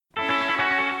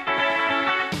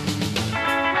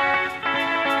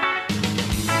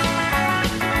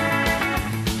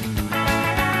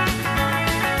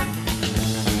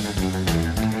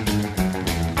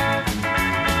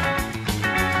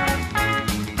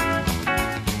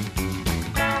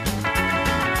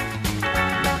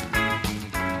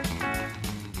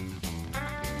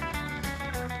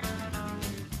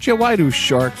Joe, why do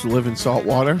sharks live in salt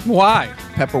water? Why?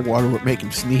 Pepper water would make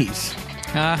him sneeze.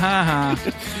 Ha ha ha.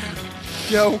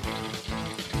 Joe,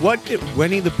 what did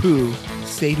Winnie the Pooh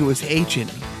say to his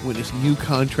agent when his new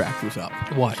contract was up?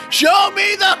 What? Show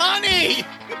me the honey!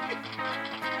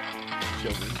 Show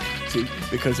me. See,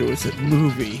 because it was a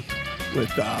movie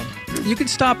with... You can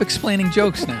stop explaining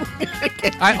jokes now.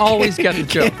 I always get the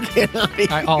joke.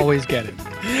 I always get it.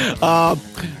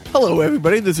 Hello,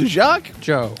 everybody. This is Jacques.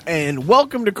 Joe. And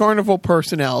welcome to Carnival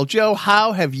Personnel. Joe,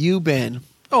 how have you been?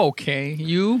 Okay.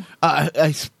 You?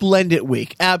 A splendid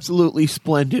week. Absolutely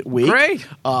splendid week. Great.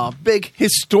 Big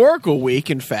historical week,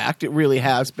 in fact. It really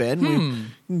has been. We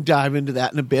can dive into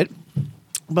that in a bit.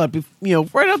 But,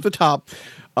 right off the top,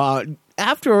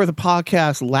 after the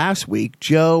podcast last week,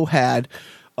 Joe had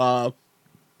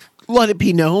let it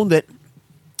be known that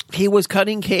he was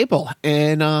cutting cable,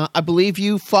 and I believe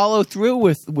you follow through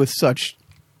with such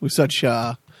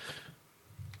a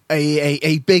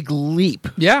big leap.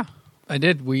 Yeah, I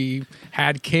did. We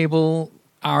had cable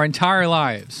our entire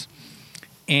lives,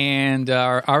 and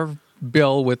our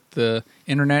bill with the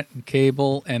internet and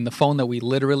cable and the phone that we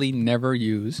literally never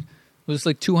used was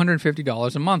like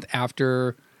 $250 a month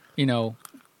after,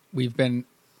 we've been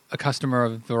a customer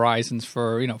of Verizon's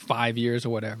for, 5 years or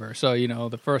whatever. So,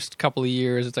 the first couple of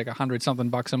years, it's like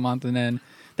 $100-something a month, and then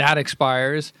that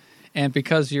expires. And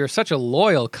because you're such a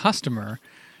loyal customer,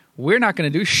 we're not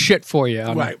going to do shit for you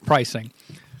on pricing.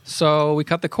 So we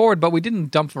cut the cord, but we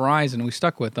didn't dump Verizon. We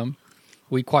stuck with them.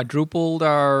 We quadrupled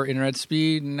our internet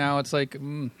speed, and now it's like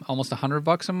almost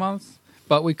 $100 a month.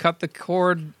 But we cut the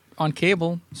cord on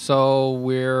cable, so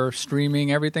we're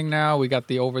streaming everything now. We got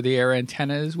the over-the-air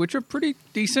antennas, which are pretty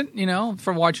decent,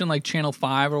 for watching like Channel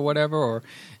 5 or whatever, or,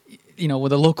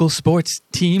 with a local sports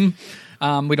team.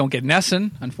 We don't get NESN,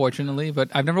 unfortunately,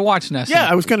 but I've never watched NESN. Yeah,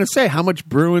 I was going to say, how much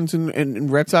Bruins and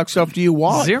Red Sox stuff do you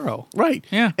watch? Zero. Right.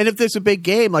 Yeah. And if there's a big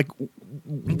game, like...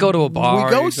 Go to a bar.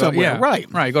 We go somewhere,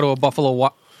 right. Right, go to a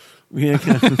Buffalo... Yeah,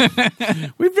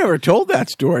 we've never told that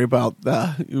story about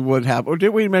what happened. Or did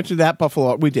we mention that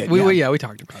Buffalo? We did. We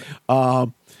talked about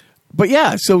it. But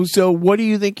yeah, so what do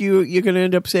you think you're going to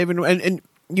end up saving? And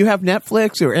you have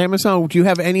Netflix or Amazon? Do you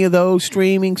have any of those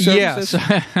streaming services?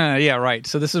 Yeah, yeah, right.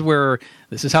 So this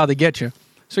is how they get you.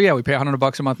 So yeah, we pay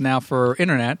 $100 a month now for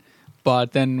internet,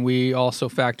 but then we also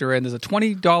factor in there's a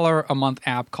 $20 a month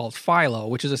app called Philo,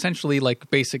 which is essentially like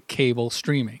basic cable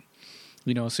streaming.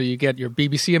 So you get your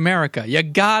BBC America. You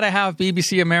gotta have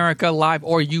BBC America live,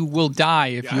 or you will die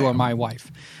if you are my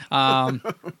wife.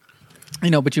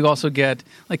 But you also get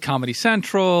like Comedy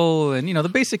Central and the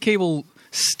basic cable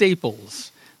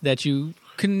staples that you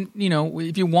can,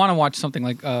 if you want to watch something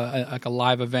like a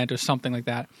live event or something like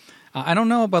that. I don't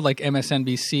know about like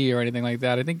MSNBC or anything like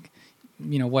that. I think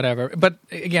whatever. But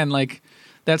again, like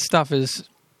that stuff is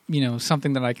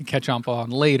something that I can catch up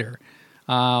on later.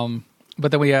 But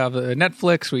then we have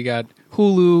Netflix, we got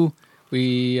Hulu,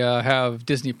 we have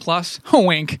Disney Plus,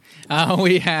 wink.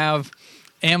 We have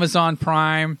Amazon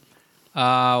Prime.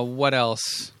 What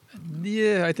else?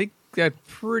 Yeah, I think that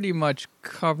pretty much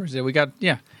covers it. We got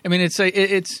I mean, it's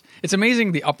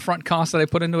amazing the upfront cost that I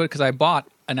put into it because I bought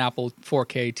an Apple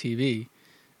 4K TV,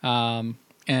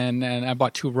 and I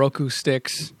bought 2 Roku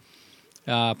sticks,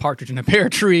 partridge in a pear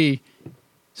tree,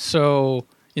 so.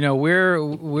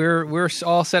 We're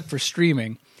all set for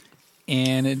streaming,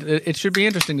 and it should be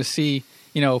interesting to see,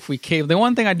 if we cave. The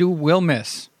one thing I will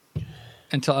miss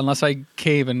unless I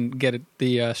cave and get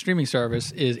the streaming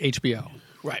service is HBO.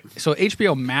 Right. So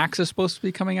HBO Max is supposed to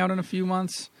be coming out in a few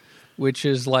months, which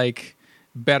is like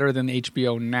better than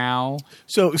HBO Now.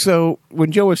 So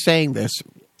when Joe was saying this,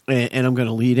 and I'm going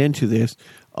to lead into this,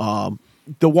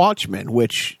 The Watchmen,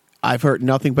 which I've heard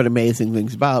nothing but amazing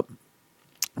things about.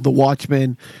 The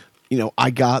Watchmen, I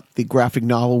got the graphic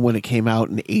novel when it came out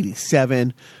in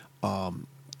 '87.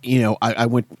 I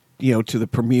went, to the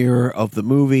premiere of the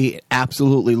movie.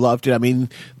 Absolutely loved it. I mean,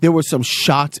 there were some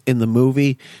shots in the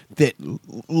movie that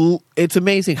it's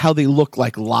amazing how they look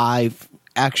like live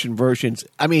action versions.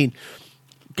 I mean,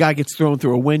 guy gets thrown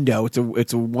through a window.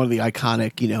 It's one of the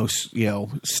iconic,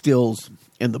 stills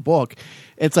in the book.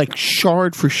 It's like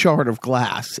shard for shard of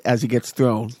glass as he gets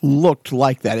thrown. Looked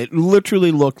like that. It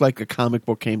literally looked like a comic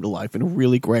book came to life in a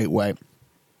really great way.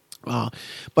 But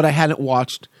I hadn't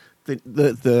watched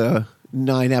the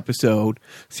 9-episode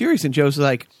series, and Joe's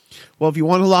like, well, if you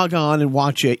want to log on and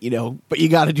watch it, but you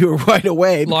got to do it right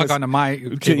away. Log on to my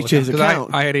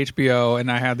account. I had HBO,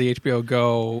 and I had the HBO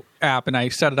Go app, and I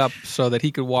set it up so that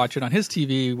he could watch it on his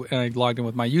TV, and I logged in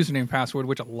with my username and password,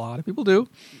 which a lot of people do.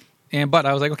 But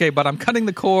I was like, okay, but I'm cutting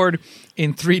the cord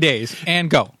in 3 days and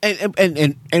go.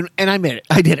 And I made it.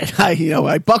 I did it.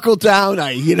 I buckled down.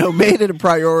 I made it a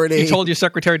priority. You told your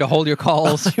secretary to hold your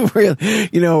calls.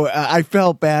 I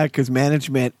felt bad because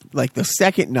management, like the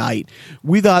second night,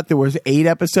 we thought there was 8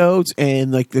 episodes,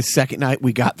 and like the second night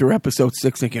we got through episode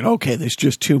 6, thinking, okay, there's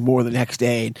just 2 more the next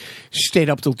day. And she stayed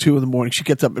up till 2 a.m. She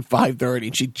gets up at 5:30,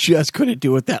 and she just couldn't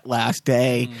do it that last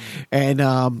day. And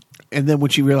then when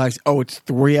she realized, oh, it's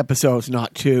 3 episodes,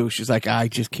 not 2, she's like, I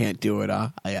just can't do it.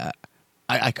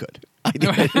 I could. I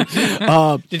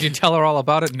did. Did you tell her all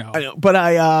about it? No. I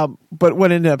know, but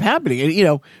what ended up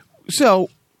happening,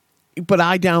 but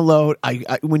I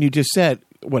download. When you just said,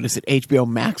 what is it? HBO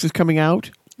Max is coming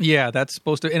out. Yeah, that's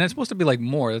supposed to, and it's supposed to be like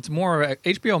more. It's more.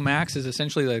 HBO Max is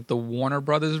essentially like the Warner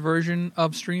Brothers version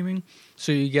of streaming.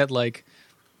 So you get like.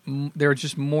 There are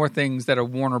just more things that are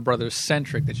Warner Brothers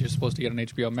centric that you're supposed to get on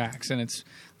HBO Max, and it's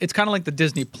kind of like the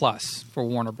Disney Plus for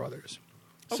Warner Brothers.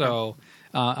 Okay. So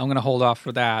I'm going to hold off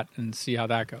for that and see how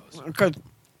that goes. Because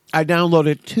I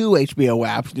downloaded 2 HBO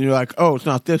apps, and you're like, oh, it's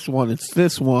not this one, it's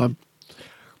this one,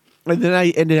 and then I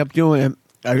ended up doing it.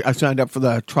 I signed up for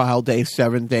the trial day,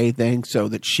 7-day thing, so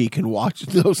that she can watch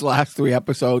those last 3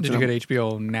 episodes. Did you get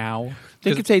HBO Now? I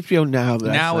think it's HBO Now.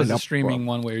 Now is a streaming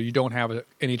one where you don't have an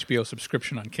HBO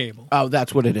subscription on cable. Oh,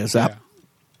 that's what it is. Yeah.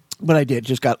 But I did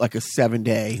just got like a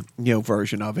 7-day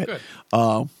version of it. Good.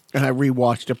 And I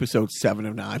rewatched episode 7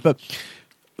 of 9. But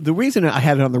the reason I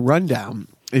had it on the rundown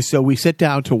is so we sit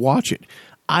down to watch it.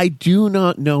 I do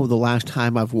not know the last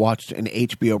time I've watched an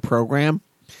HBO program.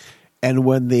 And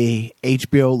when the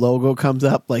HBO logo comes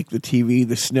up, like the TV,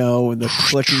 the snow, and the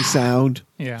clicking sound,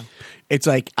 yeah, it's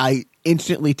like I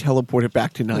instantly teleported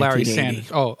back to 1980. Larry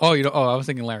Sanders. I was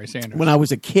thinking Larry Sanders. When I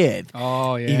was a kid.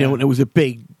 Oh, yeah. And it was a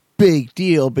big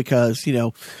deal because,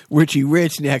 Richie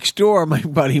Rich next door, my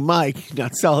buddy Mike,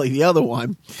 not Sully, the other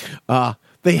one,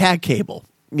 they had cable,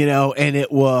 and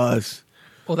it was...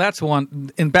 Well, that's one.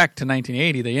 And back to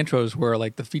 1980, the intros were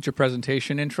like the feature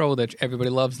presentation intro that everybody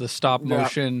loves, the stop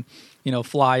motion,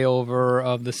 flyover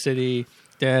of the city.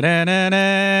 It was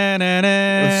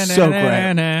so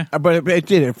great. But it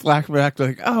did. It flashed back to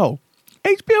like, oh,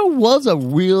 HBO was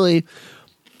HBO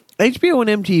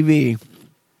and MTV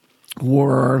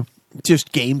were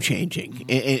just game changing.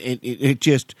 It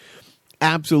just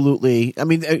absolutely. I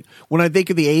mean, when I think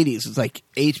of the 80s, it's like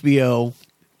HBO.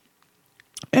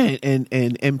 And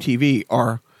MTV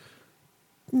are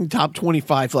top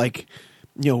 25,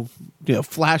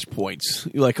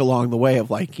 flashpoints, like along the way of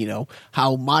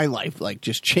how my life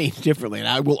just changed differently, and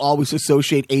I will always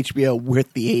associate HBO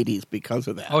with the 80s because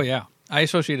of that. Oh yeah, I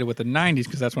associated with the 90s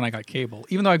because that's when I got cable.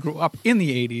 Even though I grew up in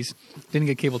the 80s, didn't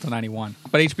get cable till 91.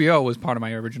 But HBO was part of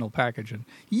my original package, and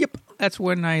that's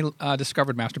when I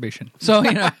discovered masturbation. So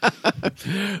big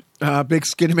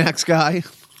Skinamax guy.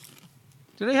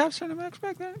 Did they have Cinemax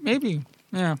back then? Maybe.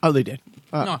 Yeah. Oh, they did.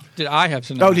 No, did I have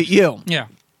Cinemax? Oh, did you? Yeah.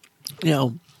 Yeah.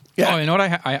 Oh, you know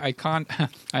what? I can't. I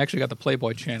actually got the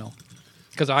Playboy channel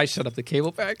because I set up the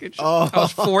cable package. Oh. I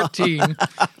was 14,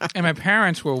 and my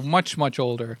parents were much, much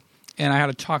older, and I had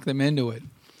to talk them into it.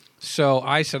 So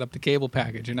I set up the cable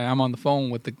package, and I'm on the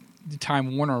phone with the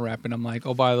Time Warner rep, and I'm like,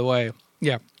 oh, by the way,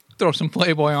 throw some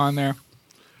Playboy on there.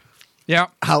 Yeah.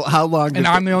 How long? And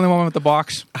I'm the only one with the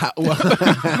box. How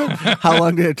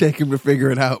long did it take him to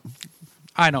figure it out?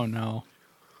 I don't know.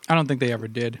 I don't think they ever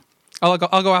did. I'll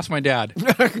go ask my dad.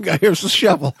 Here's the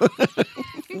shovel.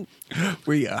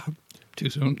 Too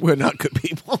soon. We're not good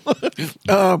people.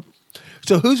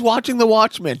 So who's watching The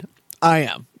Watchmen? I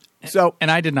am. So and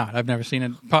I did not. I've never seen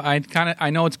it.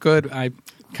 I know it's good. I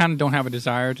kind of don't have a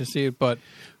desire to see it, but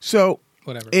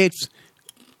whatever.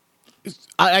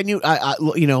 I knew,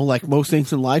 like most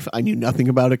things in life, I knew nothing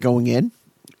about it going in.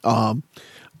 I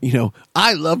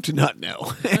love to not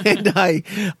know, and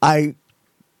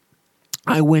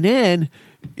I went in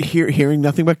hearing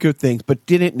nothing but good things, but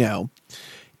didn't know.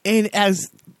 And as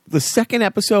the second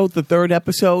episode, the third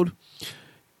episode,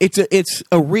 it's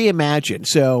a reimagine.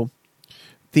 So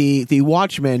the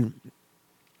Watchmen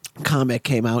comic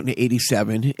came out in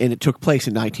 '87, and it took place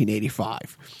in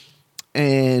 1985,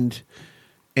 and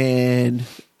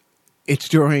it's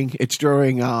during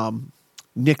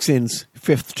Nixon's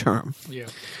 5th term. Yeah.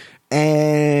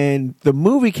 And the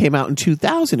movie came out in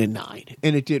 2009,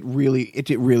 and it did really I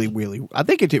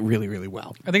think it did really, really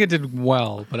well. I think it did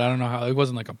well, but I don't know how. It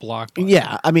wasn't like a blockbuster.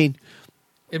 Yeah, I mean,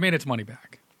 it made its money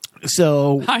back.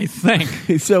 So I think.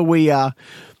 So we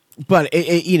but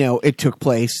it took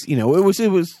place, it was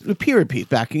a period piece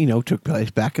back, took place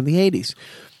back in the 80s.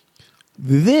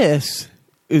 This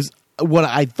is what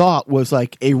I thought was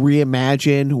like a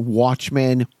reimagined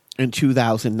Watchmen in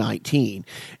 2019,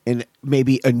 and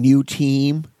maybe a new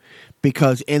team,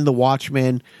 because in The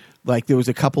Watchmen, like there was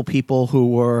a couple people who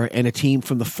were in a team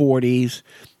from the 40s,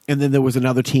 and then there was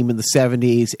another team in the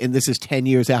 70s, and this is 10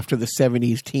 years after the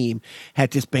 70s team had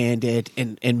disbanded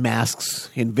and masks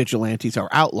and vigilantes are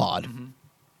outlawed.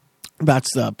 Mm-hmm.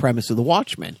 That's the premise of The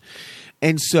Watchmen.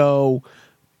 And so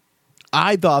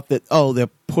I thought that, they're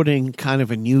putting kind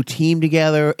of a new team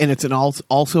together, and it's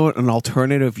also an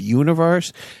alternative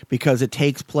universe because it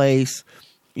takes place,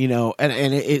 and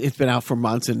it's been out for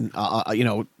months, and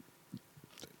so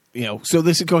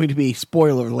this is going to be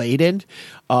spoiler laden,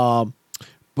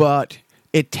 but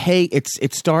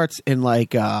it starts in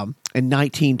like in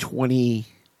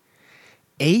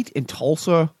 1928 in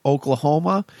Tulsa,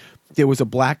 Oklahoma. There was a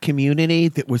black community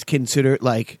that was considered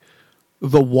like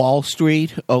the Wall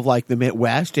Street of like the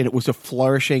Midwest, and it was a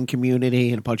flourishing community,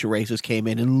 and a bunch of racists came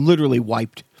in and literally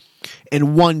wiped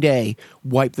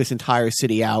this entire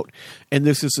city out. And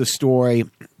this is the story,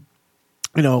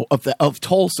 of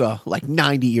Tulsa, like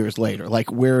 90 years later,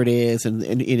 like where it is, and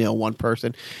one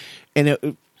person.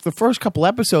 And the first couple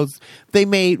episodes, they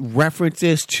made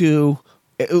references to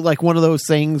like one of those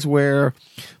things where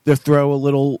they throw a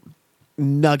little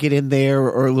nugget in there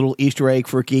or a little Easter egg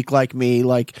for a geek like me,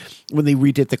 like when they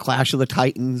redid the Clash of the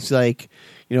Titans, like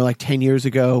 10 years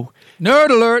ago. Nerd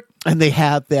alert! And they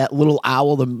had that little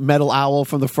owl, the metal owl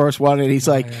from the first one, and he's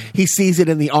like, he sees it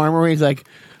in the armory. He's like,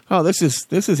 "Oh, this is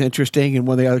interesting." And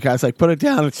one of the other guys like, "Put it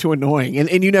down. It's too annoying."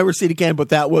 And you never see it again. But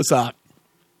that was a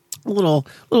little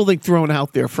thing thrown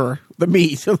out there for the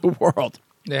meat of the world.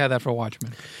 They had that for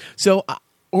Watchmen. So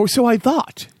I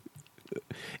thought,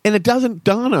 and it doesn't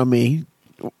dawn on me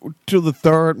till the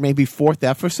third, maybe fourth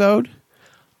episode.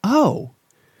 Oh,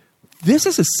 this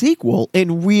is a sequel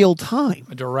in real time.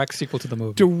 A direct sequel to the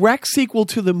movie. Direct sequel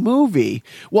to the movie.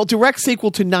 Well, direct sequel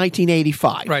to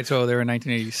 1985. Right, so they're in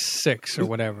 1986 or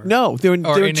whatever. No, they're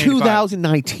in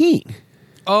 2019.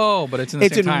 Oh, but it's in the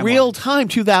same timeline. It's in real time,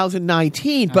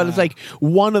 2019, but it's like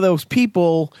one of those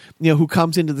people, who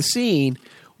comes into the scene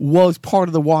was part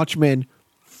of the Watchmen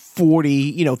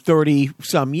 30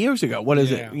 some years ago. What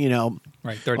is it?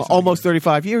 Right, 30 almost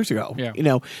 35 years ago. Yeah.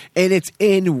 And it's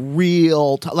in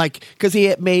real time, like, because he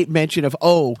had made mention of,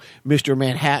 Mr.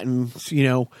 Manhattan's,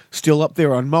 still up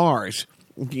there on Mars.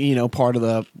 Part of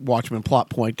the Watchmen plot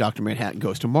point, Dr. Manhattan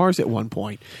goes to Mars at one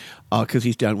point because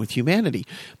he's done with humanity.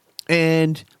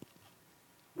 And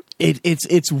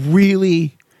it's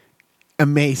really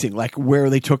amazing, like where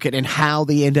they took it and how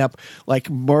they end up like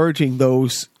merging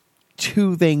those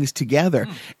two things together,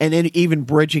 and then even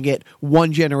bridging it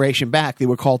one generation back. They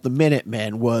were called the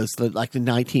Minutemen, was the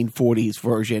 1940s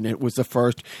version. It was the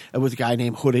first. It was a guy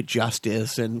named Hooded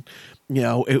Justice, and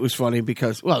it was funny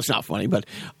because, well, it's not funny, but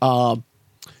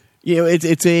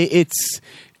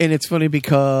it's funny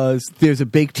because there's a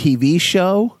big TV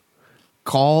show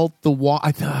called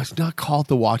it's not called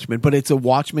The Watchmen, but it's a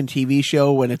Watchmen TV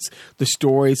show, and it's the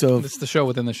stories of... It's the show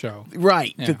within the show.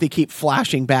 Right, that they keep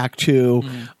flashing back to,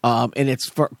 and it's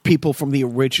for people from the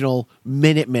original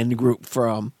Minutemen group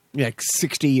from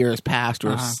 60 years past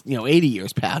or 80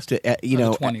 years past at the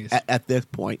 20s. At this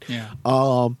point. Yeah.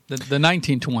 The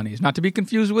 1920s, not to be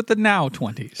confused with the now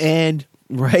 20s. And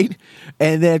right,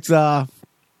 and that's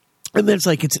and then it's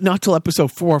like, it's not till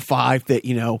episode 4 or 5 that,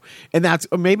 and that's,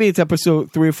 or maybe it's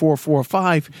episode 3 or 4 or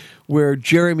 5 where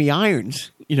Jeremy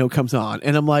Irons, comes on.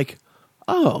 And I'm like,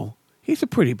 oh, he's a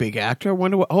pretty big actor. I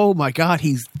wonder oh my God,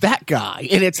 he's that guy.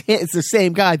 And it's the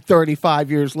same guy 35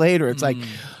 years later. It's like,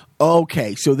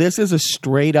 okay, so this is a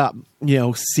straight up,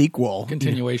 sequel.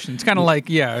 Continuation. It's kind of like,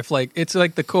 it's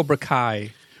like the Cobra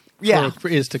Kai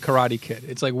is to Karate Kid.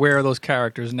 It's like, where are those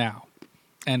characters now?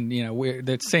 And we're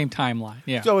the same timeline.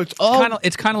 Yeah. So it's kind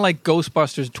of like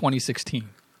Ghostbusters 2016.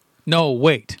 No,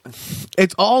 wait.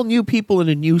 It's all new people in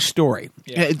a new story.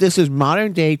 Yeah. This is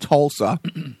modern day Tulsa.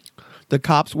 The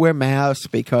cops wear masks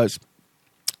because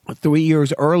 3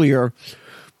 years earlier,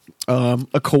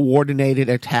 a coordinated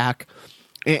attack.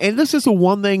 And this is the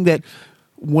one thing that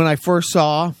when I first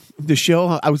saw the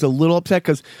show, I was a little upset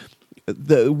because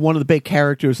one of the big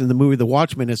characters in the movie The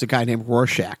Watchmen is a guy named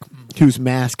Rorschach, whose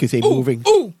mask is a moving...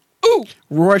 Ooh!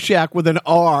 Rorschach with an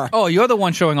R. Oh, you're the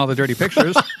one showing all the dirty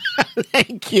pictures.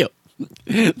 Thank you.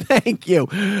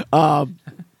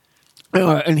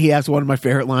 And he has one of my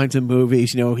favorite lines in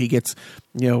movies. He gets,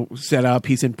 set up.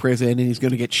 He's in prison and he's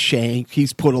going to get shanked.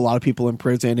 He's put a lot of people in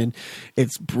prison and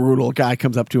it's brutal. A guy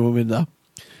comes up to him in the,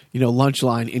 lunch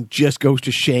line and just goes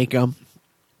to shake him.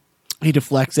 He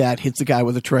deflects that, hits the guy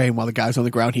with a tray, and while the guy's on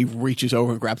the ground, he reaches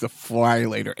over and grabs a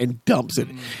fryolator and dumps it.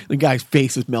 The guy's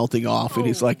face is melting off, and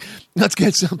he's like, let's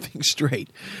get something straight.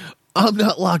 I'm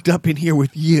not locked up in here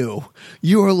with you.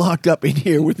 You are locked up in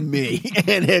here with me.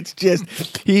 And it's just,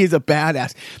 he's a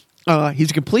badass.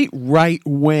 He's a complete right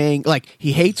wing. Like,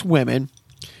 he hates women,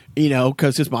 you know,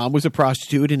 because his mom was a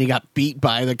prostitute and he got beat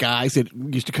by the guys that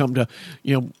used to come to,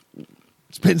 you know,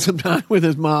 spend some time with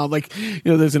his mom. Like, you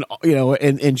know, there's an, you know,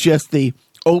 and just the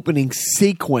opening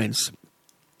sequence.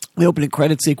 The opening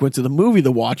credit sequence of the movie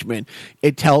The Watchmen,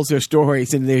 it tells their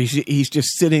stories, and he's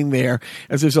just sitting there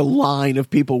as there's a line of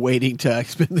people waiting to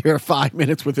spend their 5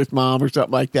 minutes with his mom or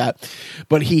something like that.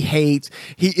 But he's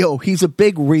a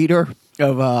big reader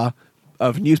of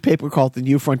a newspaper called The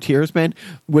New Frontiersman,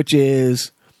 which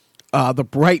is the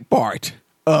Breitbart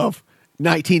of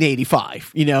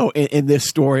 1985, you know, in this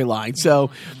storyline.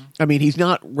 So, I mean, he's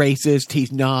not racist.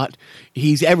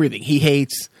 He's everything. He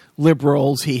hates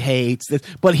liberals, he hates this,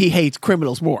 but he hates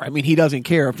criminals more. I mean, he doesn't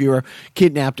care if you're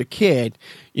kidnapped a kid,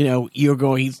 you know,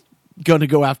 he's going to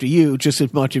go after you just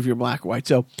as much if you're black or white.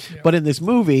 So, but in this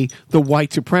movie, the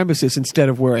white supremacists, instead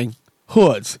of wearing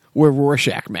hoods, wear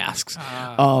Rorschach masks.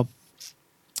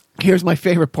 Here's my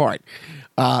favorite part.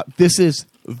 This is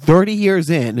 30 years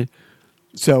in.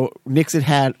 So Nixon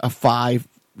had a five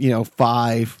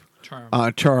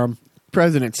term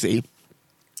presidency.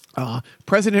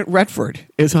 President Redford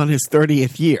is on his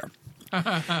 30th year.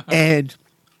 And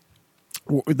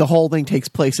the whole thing takes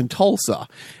place in Tulsa.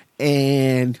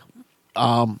 And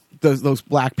those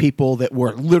black people that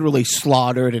were literally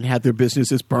slaughtered and had their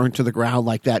businesses burned to the ground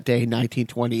like that day in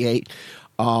 1928,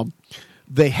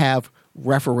 they have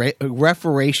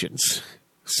reparations.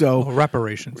 So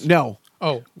reparations. No.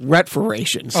 Oh.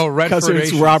 Reparations. Oh, reparations.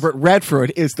 Because Robert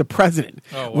Redford is the president.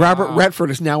 Oh, wow. Robert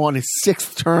Redford is now on his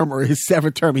 6th term or his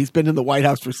 7th term. He's been in the White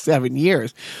House for 7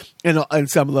 years. And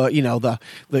some of the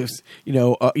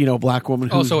black woman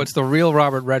who... Oh, so it's the real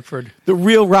Robert Redford. The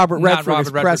real Robert Not Redford Robert is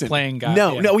Redford president. playing guy.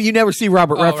 No, you never see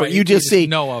Robert Redford. Right. You just see...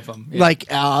 know of him.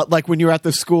 Yeah. Like when you're at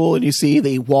the school and you see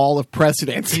the wall of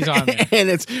presidents. He's on there. And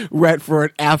it's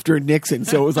Redford after Nixon.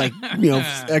 So it was like, you know,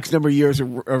 X number of years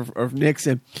of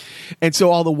Nixon. And so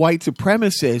all the white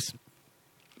supremacists,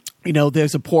 you know,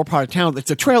 there's a poor part of town. It's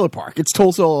a trailer park. It's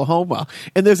Tulsa, Oklahoma.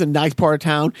 And there's a nice part of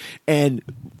town. And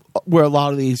where a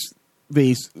lot of these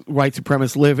white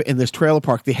supremacists live in this trailer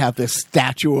park, they have this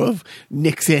statue of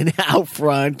Nixon out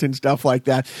front and stuff like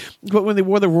that. But when they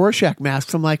wore the Rorschach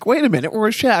masks, I'm like, wait a minute,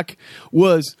 Rorschach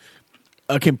was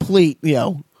a complete,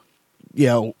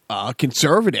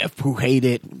 conservative who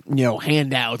hated,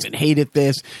 handouts and hated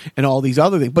this and all these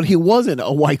other things. But he wasn't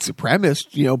a white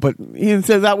supremacist, but he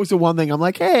said that was the one thing I'm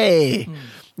like, hey,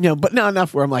 but not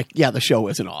enough where I'm like, yeah, the show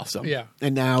isn't awesome. Yeah.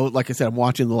 And now, like I said, I'm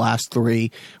watching the last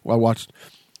 3. Well, I watched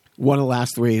one of the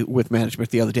last 3 with management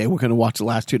the other day. We're going to watch the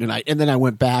last 2 tonight. And then I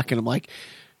went back and I'm like,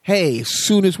 hey, as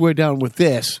soon as we're done with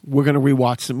this, we're going to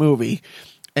rewatch the movie.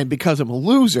 And because I'm a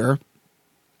loser,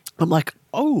 I'm like,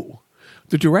 oh,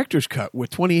 the director's cut with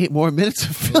 28 more minutes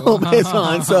of film is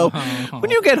on. So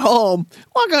when you get home,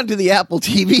 log on to the Apple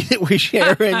TV that we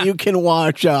share, and you can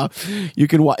watch. And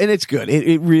it's good.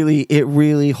 It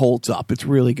really holds up. It's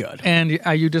really good. And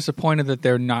are you disappointed that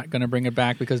they're not going to bring it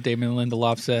back because Damon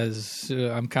Lindelof says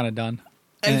I'm kind of done?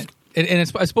 And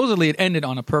it's supposedly it ended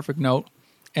on a perfect note.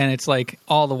 And it's like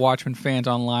all the Watchmen fans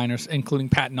online, including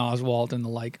Patton Oswalt and the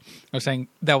like, are saying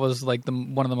that was like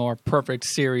one of the more perfect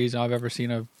series I've ever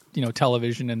seen of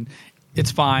television, and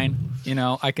it's fine.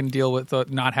 I can deal with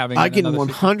not having. I can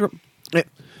 100.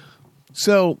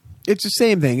 So it's the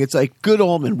same thing. It's like Good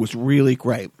Omen was really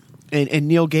great, and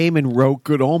Neil Gaiman wrote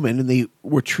Good Omen, and they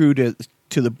were true to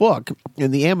the book.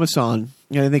 And the Amazon,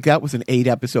 and I think that was an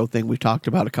 8-episode thing we talked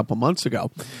about a couple months ago.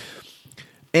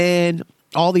 And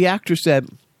all the actors said,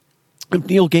 if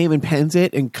Neil Gaiman pens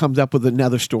it and comes up with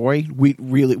another story,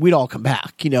 we'd all come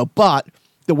back, But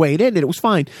the way it ended, it was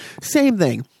fine. Same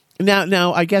thing.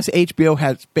 Now, I guess HBO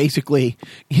has basically,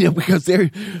 because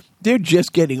they're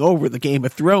just getting over the Game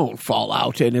of Thrones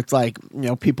fallout, and it's like,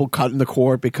 people cutting the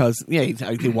cord because they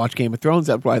watch Game of Thrones.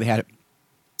 That's why they had it.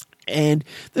 And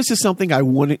this is something I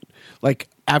wouldn't like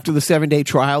after the 7-day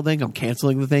trial thing. I'm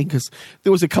canceling the thing because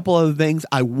there was a couple other things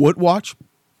I would watch,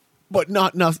 but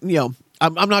not enough.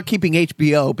 I'm not keeping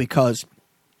HBO because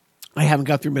I haven't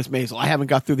got through Miss Maisel. I haven't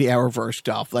got through the Arrowverse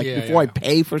stuff. Before I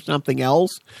pay for something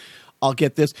else, I'll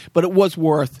get this. But it was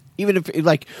worth, even if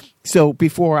so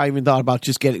before I even thought about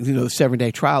just getting, the 7-day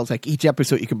trials, like each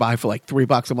episode you can buy for like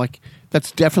 $3. I'm like,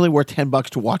 that's definitely worth $10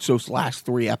 to watch those last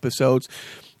 3 episodes.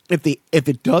 If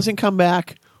it doesn't come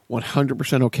back,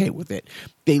 100% okay with it.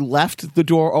 They left the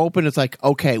door open. It's like,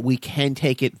 okay, we can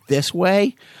take it this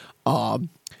way. So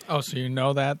you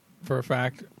know that for a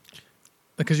fact?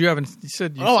 Because you haven't you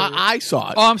said. You Oh, said- I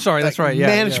saw it. Oh, I'm sorry. That's right. Yeah,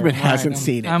 management yeah, hasn't right.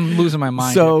 seen it. I'm losing my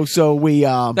mind. So we.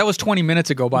 That was 20 minutes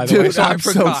ago, by the way. Dude, So I I'm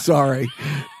so forgot. sorry.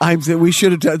 We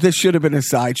should have done. This should have been a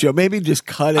sideshow. Maybe just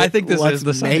cut it. I think this Let's is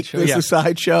the make sideshow, this yeah. a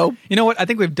sideshow. You know what? I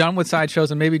think we've done with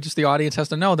sideshows, and maybe just the audience has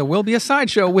to know there will be a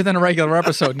sideshow within a regular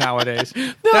episode nowadays.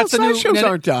 sideshows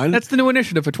aren't done. That's the new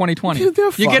initiative for 2020. Dude, they're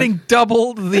You're fun. getting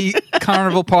double the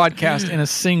Carnival podcast in a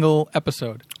single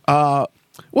episode. Well,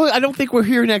 I don't think we're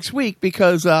here next week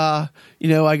because I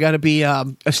got to be a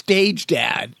stage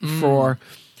dad for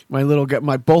my little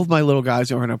both my little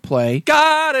guys are going to play.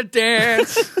 Gotta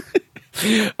dance.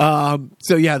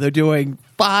 So yeah, they're doing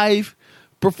 5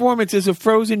 performances of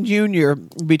Frozen Junior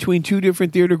between 2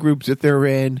 different theater groups that they're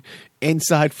in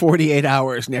inside 48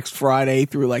 hours next Friday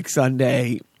through like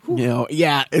Sunday.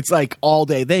 Yeah, it's like all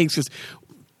day things. Just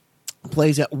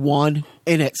plays at 1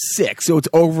 and at 6, so it's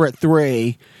over at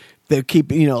 3. They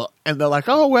keep, and they're like,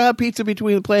 "Oh, we'll have pizza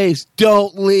between the plays.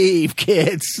 Don't leave,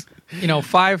 kids."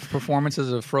 5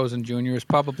 performances of Frozen Junior is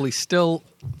probably still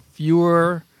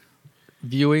fewer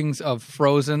viewings of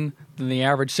Frozen than the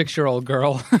average 6-year-old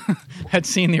girl had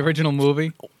seen the original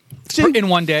movie in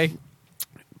one day.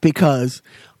 Because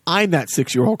I'm that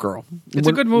 6-year-old girl. It's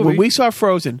a good movie. When we saw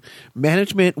Frozen,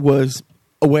 management was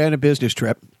away on a business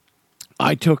trip.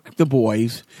 I took the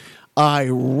boys. I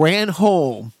ran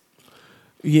home.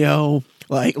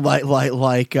 Like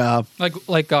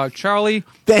Charlie.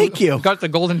 Thank you. Got the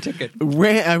golden ticket.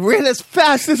 I ran as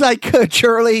fast as I could,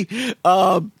 Charlie.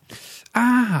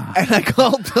 And I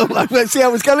called them. I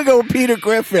was going to go with Peter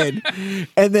Griffin,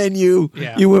 and then you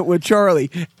went with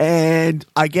Charlie. And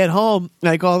I get home, and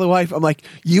I call the wife. I'm like,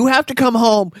 "You have to come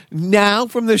home now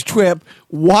from this trip.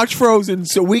 Watch Frozen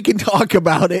so we can talk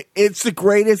about it. It's the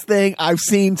greatest thing I've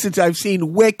seen since I've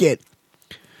seen Wicked."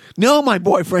 No, my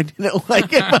boyfriend didn't like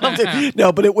it.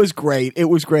 No, but it was great. It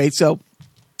was great. So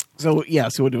yeah.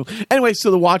 So we'll do. Anyway, so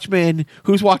the Watchmen.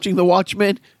 Who's watching the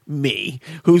Watchmen? Me.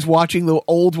 Who's watching the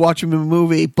old Watchmen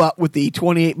movie, but with the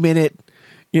 28-minute,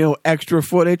 extra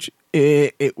footage?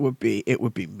 It would be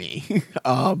me.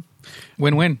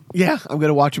 Win-win. Yeah, I'm going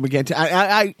to watch them again.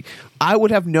 I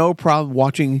would have no problem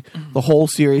watching the whole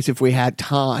series if we had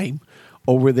time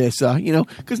over this.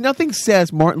 Because nothing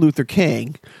says Martin Luther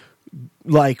King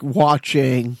like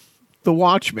watching The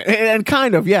Watchmen, and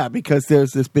kind of, yeah, because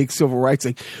there's this big civil rights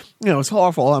thing. It's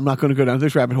awful. I'm not going to go down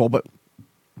this rabbit hole, but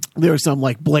there's some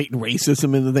like blatant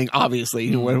racism in the thing,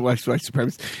 obviously, white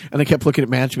supremacy. And I kept looking at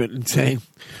management and saying,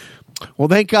 well,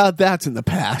 thank God that's in the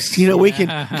past. We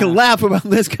can laugh about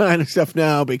this kind of stuff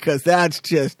now because that's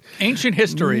just ancient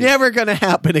history. Never going to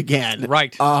happen again.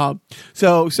 Right.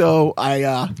 So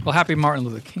I. Well, happy Martin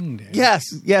Luther King Day.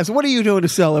 Yes. What are you doing to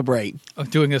celebrate?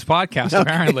 Doing this podcast,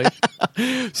 apparently.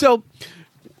 So,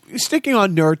 sticking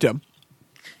on nerddom.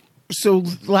 So,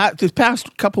 this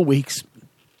past couple weeks,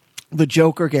 the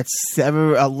Joker gets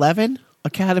 11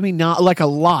 Academy, not like a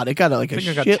lot. It got like a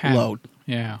shitload.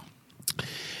 Yeah.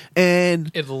 And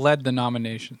it led the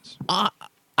nominations. I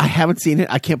haven't seen it.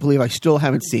 I can't believe I still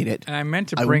haven't seen it. And I meant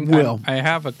to bring. I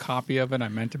have a copy of it. I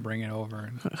meant to bring it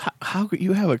over. How could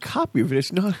you have a copy of it?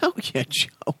 It's not out yet,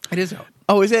 Joe. It is out.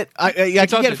 Oh, is it? I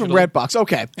can get it from Redbox.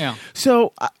 Okay. Yeah.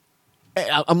 So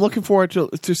I'm looking forward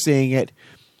to seeing it.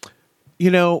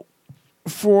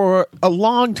 For a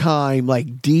long time, like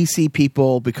DC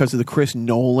people, because of the Chris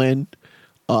Nolan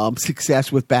success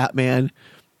with Batman,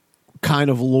 kind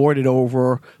of lorded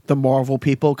over the Marvel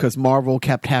people because Marvel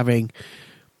kept having,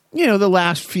 the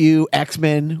last few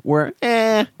X-Men were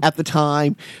at the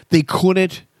time. They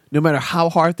couldn't, no matter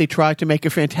how hard they tried to make a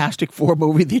Fantastic Four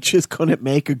movie, they just couldn't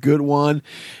make a good one.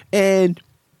 And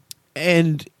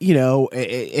then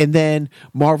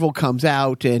Marvel comes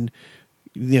out and,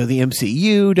 the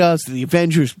MCU does, the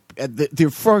Avengers, their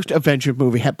first Avengers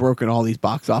movie had broken all these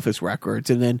box office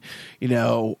records. And then,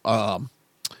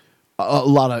 a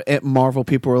lot of Marvel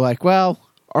people were like, well,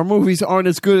 our movies aren't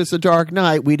as good as The Dark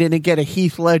Knight. We didn't get a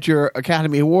Heath Ledger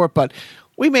Academy Award, but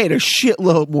we made a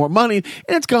shitload more money, and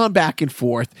it's gone back and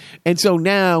forth. And so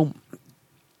now,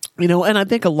 and I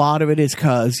think a lot of it is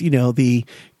because, the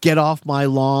get off my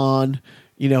lawn,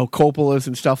 Coppola's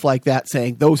and stuff like that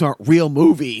saying those aren't real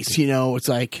movies. It's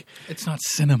like... It's not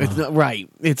cinema. It's not, right.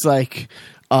 It's like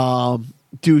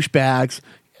douchebags.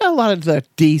 A lot of the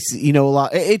DC,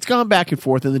 it's gone back and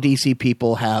forth, and the DC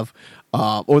people have,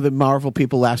 or the Marvel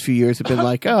people last few years have been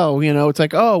like, it's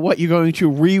like, what, you're going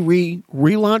to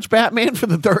relaunch Batman for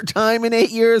the 3rd time in 8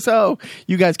 years? Oh,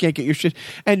 you guys can't get your shit.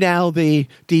 And now the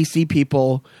DC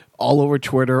people all over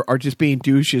Twitter are just being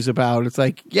douches about, it's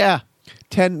like,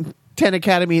 10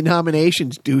 Academy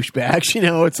nominations, douchebags.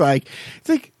 It's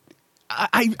like,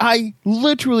 I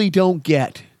literally don't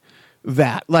get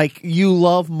that. Like, you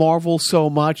love Marvel so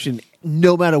much, and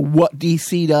no matter what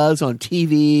DC does on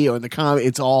TV or in the comic,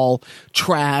 it's all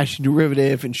trash,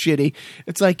 derivative, and shitty.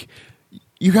 It's like,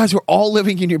 you guys are all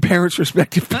living in your parents'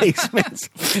 respective basements.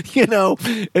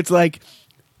 It's like...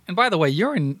 And by the way,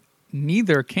 you're in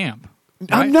neither camp.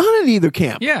 Right? I'm not in either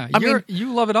camp. Yeah,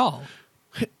 you love it all.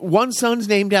 One son's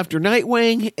named after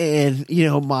Nightwing, and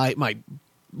my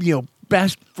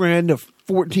best friend of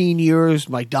 14 years,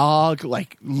 my dog,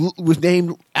 was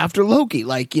named after Loki.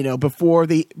 Before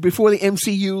the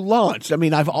MCU launched. I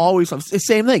mean, I've always loved the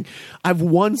same thing. I've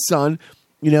one son.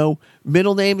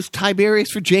 Middle name is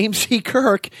Tiberius for James C.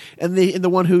 Kirk, and the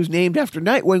one who's named after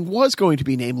Nightwing was going to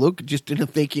be named Luke. Just didn't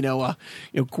think a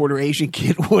quarter Asian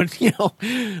kid would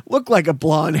look like a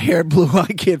blonde-haired,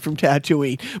 blue-eyed kid from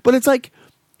Tatooine. But it's like,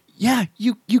 yeah,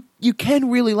 you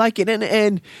can really like it,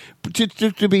 and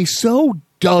to be so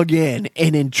dug in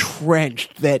and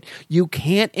entrenched that you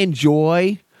can't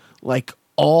enjoy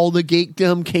all the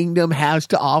geekdom Kingdom has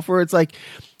to offer. It's like,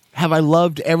 have I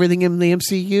loved everything in the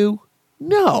MCU?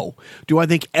 No. Do I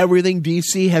think everything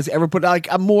DC has ever put out?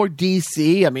 I'm more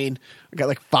DC. I mean, I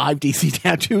got 5 DC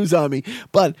tattoos on me.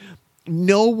 But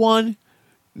no one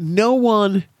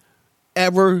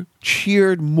ever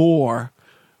cheered more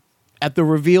at the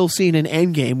reveal scene in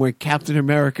Endgame where Captain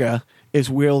America is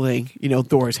wielding,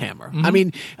 Thor's hammer. Mm-hmm. I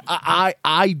mean,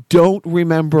 I don't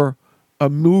remember a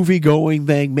movie-going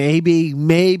thing. Maybe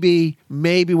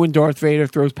when Darth Vader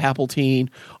throws Palpatine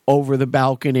over the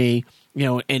balcony,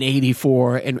 in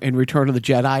 84 and Return of the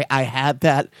Jedi, I had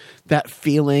that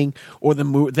feeling, or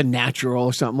the Natural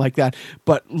or something like that.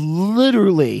 But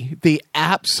literally, the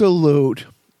absolute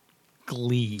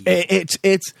glee.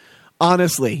 It's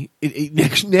honestly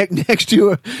next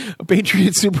to a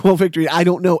Patriots Super Bowl victory. I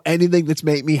don't know anything that's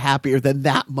made me happier than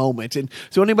that moment. And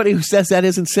so anybody who says that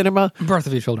isn't cinema, Birth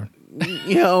of Your Children.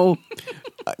 No.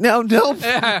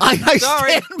 I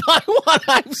stand by what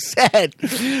I've said.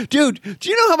 Dude, do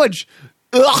you know how much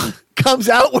comes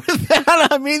out with that?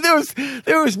 I mean,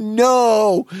 there was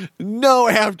no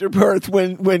afterbirth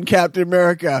when Captain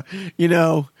America,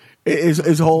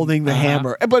 is holding the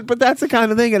hammer. But that's the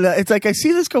kind of thing. And it's like, I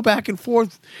see this go back and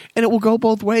forth, and it will go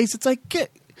both ways. It's like,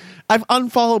 I've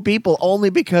unfollowed people only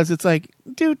because it's like,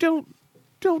 dude, don't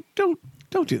do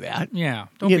that. Yeah,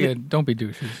 don't be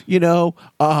douches.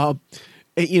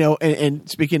 And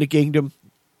speaking of Kingdom,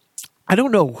 I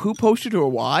don't know who posted or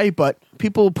why, but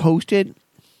people posted,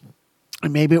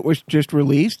 and maybe it was just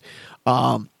released.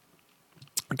 A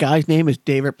guy's name is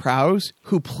David Prowse,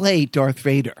 who played Darth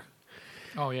Vader.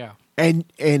 Oh yeah, and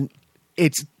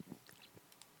it's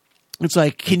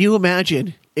like, can you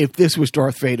imagine if this was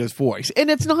Darth Vader's voice? And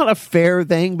it's not a fair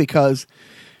thing because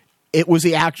it was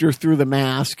the actor through the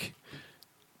mask.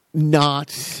 Not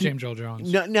James Earl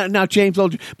Jones. Not James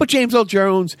Earl, but James Earl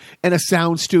Jones and a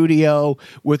sound studio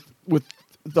with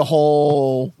the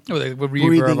whole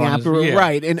breathing apparatus,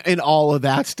 right, and all of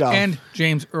that stuff. And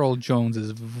James Earl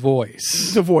Jones's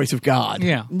voice, the voice of God.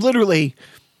 Yeah, literally.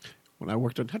 When I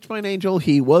worked on Touch by an Angel,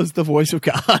 he was the voice of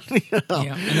God. Yeah,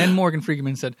 and then Morgan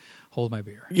Freeman said, "Hold my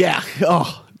beer." Yeah.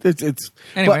 Oh, it's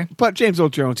anyway. But James Earl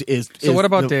Jones is. So what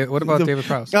about David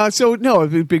Prowse? So no,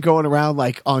 we've been going around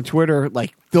on Twitter,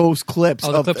 those clips.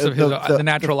 The clips of the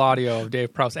natural audio of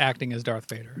Dave Prowse acting as Darth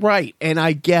Vader. Right, and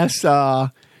I guess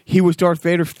he was Darth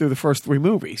Vader through the first 3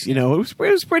 movies. It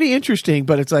was pretty interesting,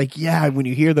 but it's like, yeah, when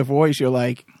you hear the voice, you're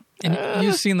like. And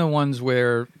you've seen the ones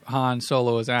where Han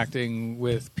Solo is acting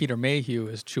with Peter Mayhew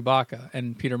as Chewbacca,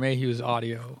 and Peter Mayhew's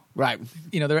audio. Right.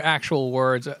 There are actual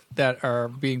words that are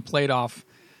being played off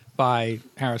by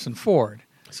Harrison Ford,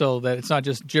 so that it's not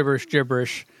just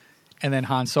gibberish, and then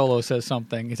Han Solo says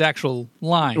something. It's actual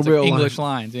lines, English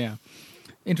lines. Yeah.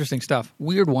 Interesting stuff.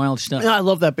 Weird, wild stuff. Yeah, I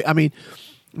love that. I mean,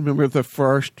 remember the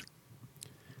first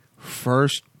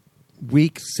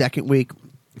week, second week,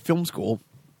 film school.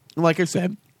 Like I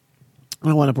said, I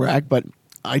don't want to brag, but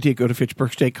I did go to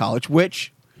Fitchburg State College,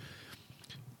 which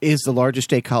is the largest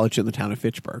state college in the town of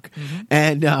Fitchburg.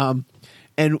 Mm-hmm.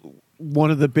 And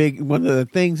one of the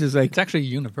things is it's actually a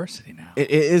university now.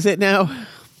 Is it now?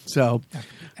 So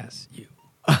SU.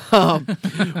 I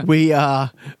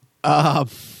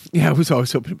was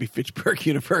always hoping to be Fitchburg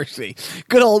University.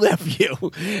 Good old FU.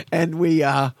 And we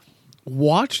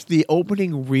watched the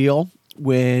opening reel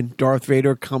when Darth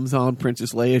Vader comes on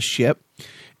Princess Leia's ship.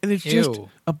 And it's just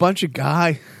a bunch of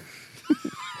guys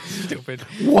stupid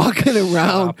walking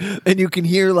around, and you can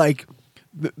hear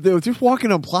they're just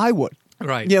walking on plywood.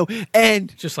 Right.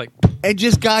 And Just like, and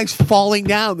just guys falling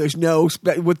down. There's no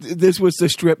this was the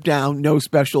stripped down, no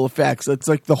special effects. It's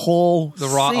like the whole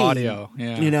raw scene, audio,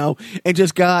 yeah. and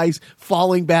just guys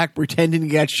falling back, pretending to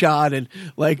get shot, and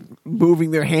like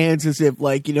moving their hands as if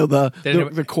like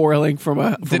the coiling from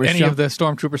a. Did any of the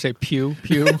stormtroopers say pew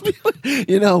pew?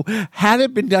 Had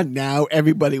it been done now,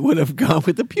 everybody would have gone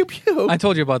with the pew pew. I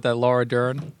told you about that Laura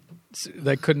Dern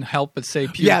that couldn't help but say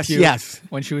pew Yes, pew yes.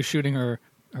 when she was shooting her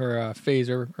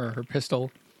phaser or her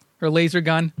pistol. Her laser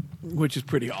gun, which is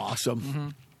pretty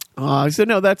awesome. So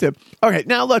no, that's it. Okay,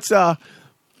 now let's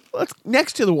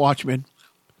next to the Watchmen.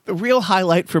 The real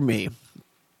highlight for me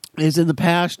is in the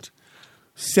past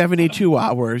 72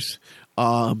 hours,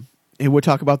 and we'll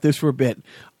talk about this for a bit.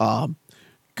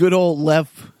 Good old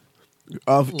Lev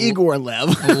of Igor Lev,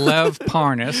 Lev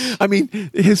Parnas. I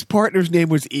mean, his partner's name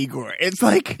was Igor. It's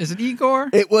like, is it Igor?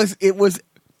 It was.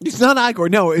 It's not Igor.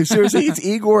 No, seriously, it's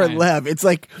Igor and Lev. It's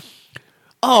like.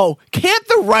 Oh, can't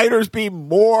the writers be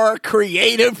more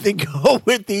creative than go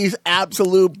with these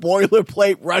absolute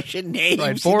boilerplate Russian names?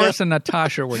 Right, Boris and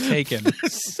Natasha were taken.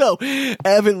 So,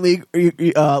 Lev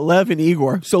and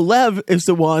Igor. So, Lev is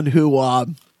the one who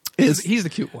he's the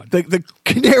cute one. The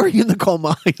canary in the coal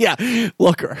mine. Yeah,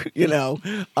 looker,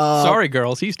 Sorry,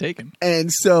 girls, he's taken.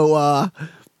 And so...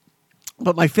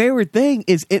 But my favorite thing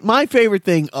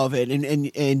of it,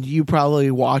 and you probably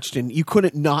watched, and you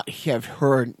couldn't not have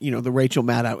heard, the Rachel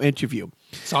Maddow interview.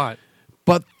 Saw it.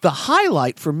 But the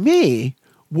highlight for me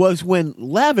was when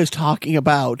Lev is talking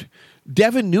about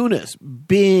Devin Nunes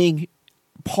being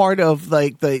part of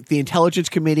like the intelligence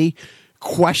committee,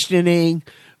 questioning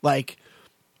like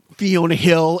Fiona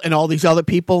Hill and all these other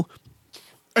people.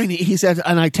 And he says,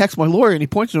 and I text my lawyer, and he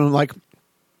points to him like,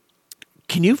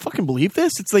 "Can you fucking believe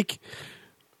this?" It's like.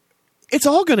 It's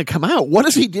all going to come out. What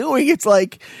is he doing? It's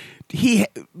like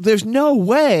there's no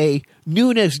way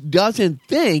Nunes doesn't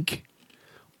think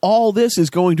all this is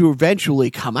going to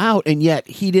eventually come out, and yet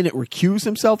he didn't recuse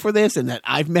himself for this, and that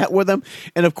I've met with him.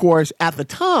 And, of course, at the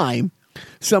time,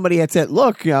 somebody had said,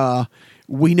 look,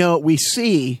 we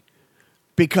see,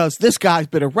 because this guy's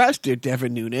been arrested,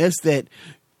 Devin Nunes, that,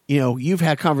 you've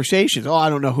had conversations. Oh, I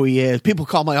don't know who he is. People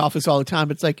call my office all the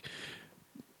time. It's like...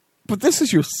 But this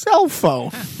is your cell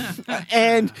phone,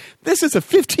 and this is a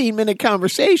 15-minute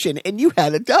conversation, and you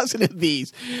had a dozen of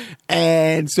these.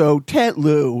 And so Ted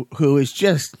Lieu, who is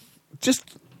just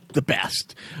the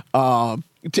best. Am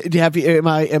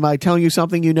I telling you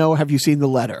something you know? Have you seen the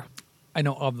letter? I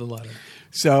know of the letter.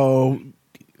 So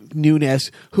Nunes,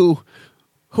 who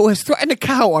has threatened a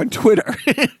cow on Twitter,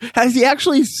 has he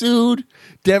actually sued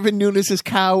Devin Nunes'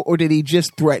 cow, or did he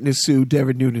just threaten to sue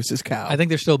Devin Nunes' cow? I think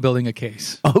they're still building a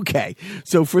case. Okay.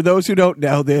 So for those who don't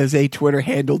know, there's a Twitter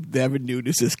handle, Devin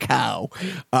Nunes' cow,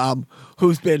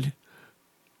 who's been...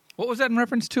 What was that in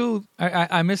reference to?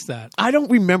 I missed that. I don't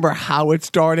remember how it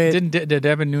started. Did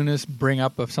Devin Nunes bring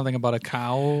up something about a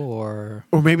cow, or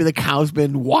maybe the cow's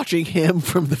been watching him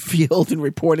from the field and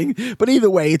reporting? But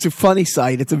either way, it's a funny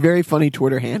site. It's a very funny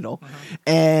Twitter handle. Uh-huh.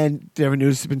 And Devin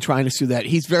Nunes has been trying to sue that.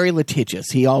 He's very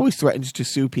litigious. He always threatens to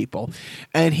sue people.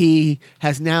 And he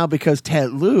has now, because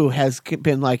Ted Lieu has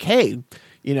been like, hey,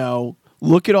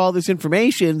 look at all this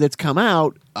information that's come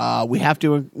out. We have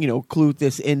to, include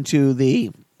this into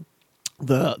the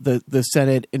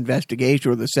Senate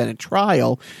investigation or the Senate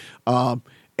trial.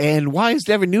 And why is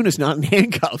Devin Nunes not in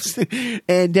handcuffs?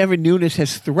 And Devin Nunes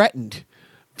has threatened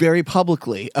very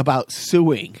publicly about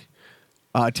suing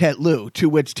Ted Lieu, to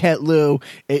which Ted Lieu,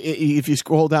 if you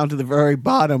scroll down to the very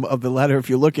bottom of the letter, if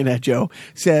you're looking at Joe,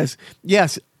 says,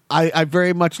 yes, I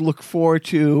very much look forward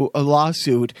to a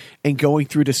lawsuit and going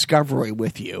through discovery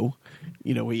with you,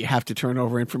 where you have to turn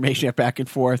over information back and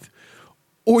forth.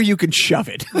 Or you can shove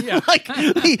it. Yeah.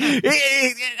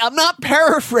 I'm not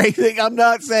paraphrasing. I'm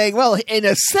not saying, well, in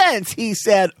a sense, he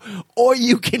said, or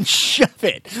you can shove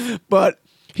it. But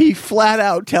he flat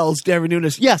out tells Devin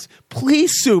Nunes, yes,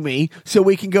 please sue me so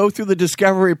we can go through the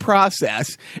discovery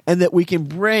process and that we can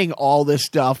bring all this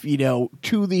stuff,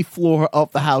 to the floor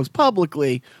of the House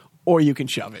publicly, or you can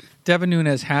shove it. Devin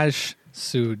Nunes has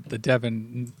sued the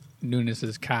Devin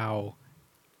Nunes' cow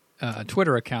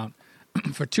Twitter account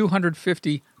for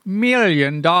 $250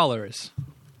 million.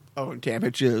 Oh,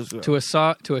 damages. To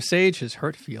assuage his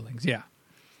hurt feelings. Yeah.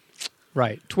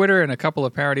 Right. Twitter and a couple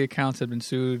of parody accounts have been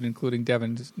sued, including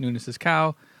Devin Nunes'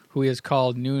 cow, who has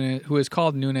called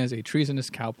Nunes a treasonous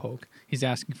cowpoke. He's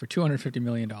asking for $250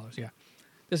 million. Yeah.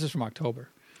 This is from October.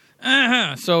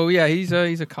 So, yeah, he's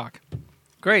a cock.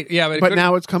 Great. Yeah, but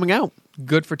now it's coming out.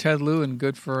 Good for Ted Lieu and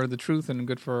good for the truth and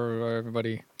good for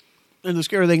everybody. And the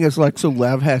scary thing is, so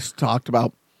Lev has talked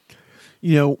about,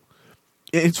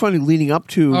 it's funny, leading up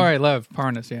to All right, Lev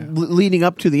Parnas, yeah. leading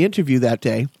up to the interview that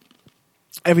day,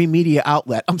 every media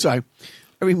outlet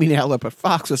but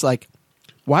Fox was like,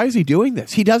 why is he doing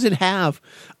this? He doesn't have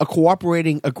a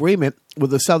cooperating agreement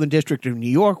with the Southern District of New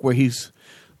York where he's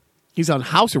on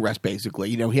house arrest, basically.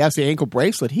 You know, he has the ankle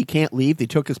bracelet. He can't leave. They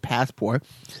took his passport.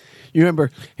 You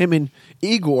remember him and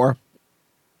Igor,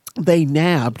 they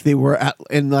nabbed. They were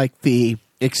in like the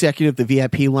executive, the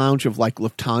VIP lounge of like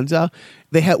Lufthansa.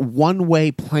 They had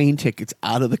one-way plane tickets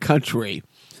out of the country.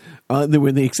 They were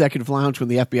in the executive lounge when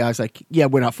the FBI's like, yeah,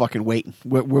 we're not fucking waiting.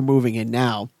 We're moving in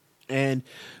now. And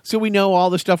so we know all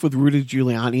the stuff with Rudy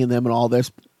Giuliani and them and all this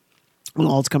and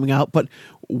all it's coming out. But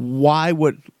why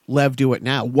would Lev do it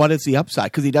now? What is the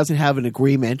upside? Because he doesn't have an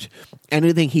agreement.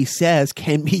 Anything he says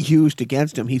can be used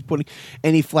against him.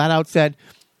 And he flat out said,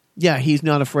 yeah, he's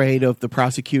not afraid of the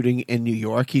prosecuting in New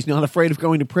York. He's not afraid of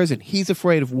going to prison. He's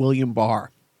afraid of William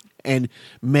Barr and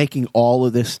making all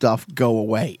of this stuff go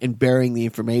away and burying the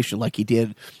information like he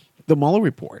did the Mueller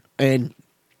report. And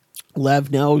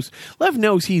Lev knows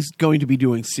he's going to be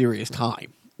doing serious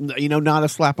time. You know, not a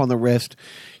slap on the wrist,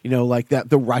 you know, like that.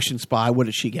 The Russian spy, what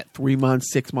did she get? 3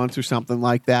 months, 6 months or something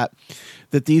like that.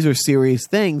 That these are serious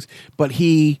things, but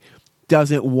he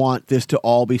doesn't want this to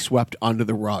all be swept under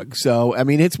the rug. So, I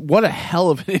mean, it's what a hell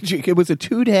of an injury. It was a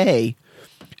 2-day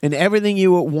and everything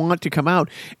you would want to come out.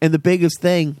 And the biggest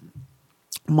thing,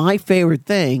 my favorite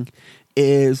thing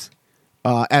is,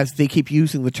 as they keep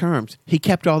using the terms, he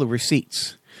kept all the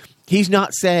receipts. He's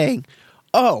not saying,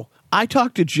 oh, I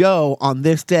talked to Joe on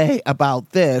this day about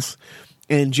this,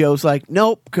 and Joe's like,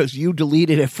 nope, because you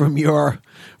deleted it from your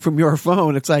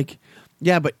phone. It's like,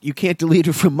 yeah, but you can't delete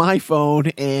it from my phone,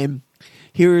 and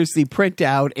here's the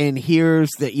printout, and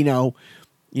here's the, you know,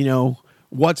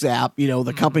 WhatsApp, you know,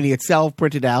 the company itself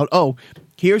printed out. Oh,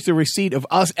 here's the receipt of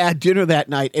us at dinner that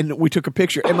night, and we took a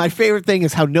picture. And my favorite thing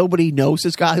is how nobody knows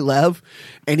this guy, Lev,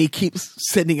 and he keeps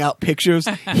sending out pictures.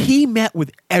 He met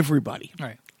with everybody.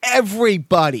 Right.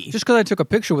 Everybody. Just because I took a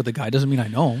picture with the guy doesn't mean I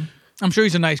know him. I'm sure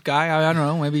he's a nice guy. I don't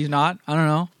know. Maybe he's not. I don't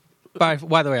know. By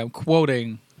the way, I'm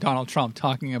quoting Donald Trump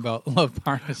talking about Lev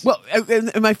Parnas. Well,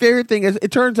 and my favorite thing is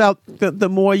it turns out that the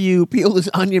more you peel this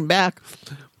onion back,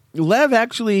 Lev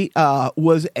actually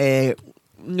was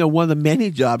one of the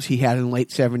many jobs he had in the late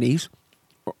 70s.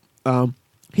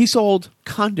 He sold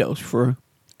condos for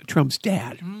Trump's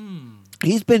dad.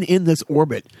 He's been in this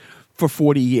orbit for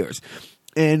 40 years.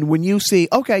 And when you see,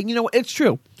 okay, you know, it's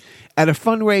true. At a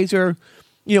fundraiser,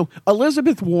 you know,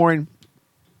 Elizabeth Warren,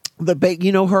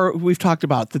 her, we've talked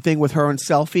about the thing with her and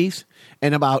selfies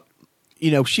and about,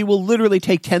 you know, she will literally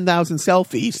take 10,000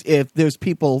 selfies if there's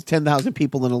 10,000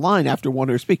 people in a line after one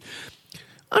of her speak.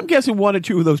 I'm guessing 1 or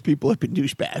 2 of those people have been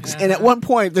douchebags. And at one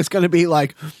point, there's going to be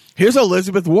like, here's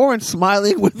Elizabeth Warren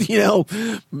smiling with, you know,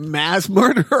 mass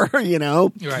murderer, you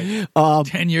know. Right.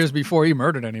 10 years before he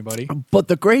murdered anybody. But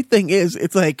the great thing is,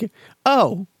 it's like,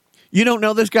 oh, you don't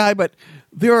know this guy, but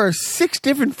there are 6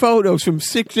 different photos from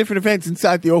 6 different events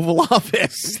inside the Oval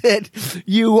Office that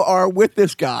you are with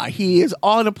this guy. He is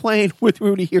on a plane with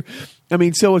Rudy here. I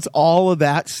mean, so it's all of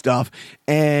that stuff.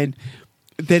 And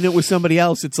then it was somebody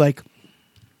else. It's like,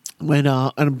 when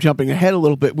and I'm jumping ahead a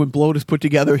little bit, when Blotus put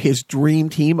together his dream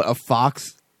team of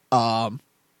Fox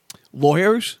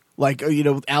lawyers, like, you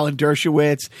know, Alan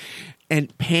Dershowitz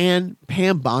and Pam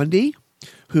Bondi,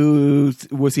 who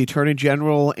was the attorney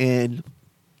general in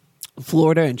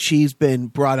Florida, and she's been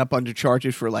brought up under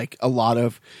charges for like a lot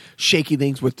of shaky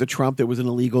things with the Trump. There was an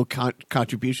illegal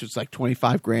contribution. It's like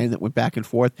 $25,000 that went back and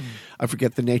forth. I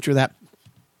forget the nature of that.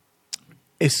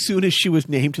 As soon as she was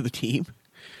named to the team,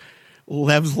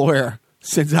 Lev's lawyer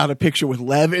sends out a picture with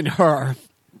Lev and her.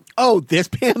 Oh, this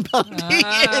Pam Bondi.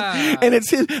 And it's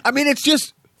his. I mean, it's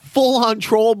just full on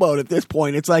troll mode at this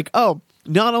point. It's like, oh,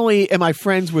 not only am I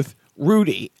friends with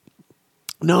Rudy,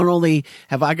 not only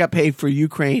have I got paid for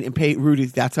Ukraine and paid Rudy,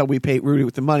 that's how we pay Rudy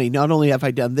with the money. Not only have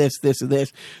I done this, this, and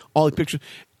this, all the pictures,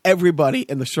 everybody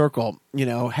in the circle, you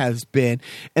know, has been.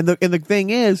 And the thing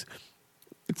is,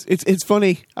 It's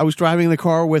funny. I was driving in the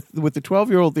car with the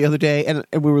 12-year-old the other day, and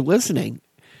we were listening,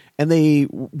 and they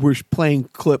were playing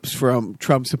clips from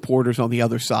Trump supporters on the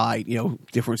other side, you know,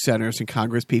 different senators and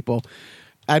Congress people.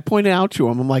 I pointed out to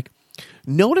him, I'm like,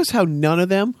 notice how none of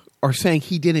them are saying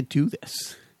he didn't do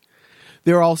this.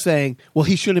 They're all saying, well,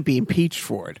 he shouldn't be impeached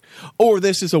for it, or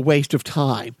this is a waste of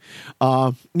time.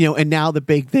 You know, and now the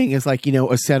big thing is like, you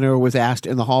know, a senator was asked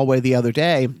in the hallway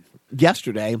yesterday,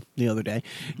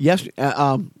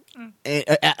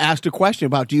 asked a question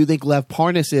about, do you think Lev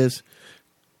Parnas is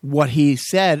what he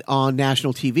said on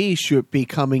national TV should be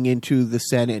coming into the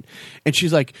Senate. And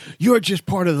she's like, you're just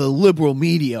part of the liberal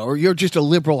media, or you're just a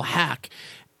liberal hack.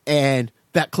 And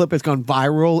that clip has gone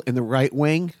viral in the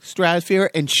right-wing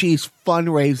stratosphere, and she's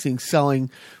fundraising, selling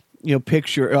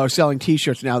selling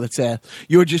T-shirts now that say,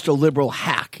 you're just a liberal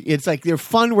hack. It's like they're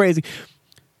fundraising.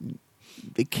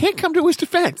 They can't come to his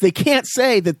defense. They can't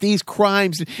say that these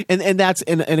crimes, and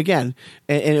again,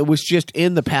 it was just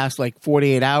in the past like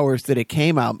 48 hours that it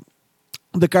came out.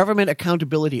 The Government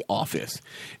Accountability Office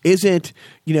isn't,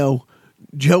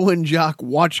 Joe and Jock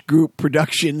Watch Group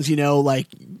Productions, like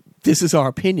this is our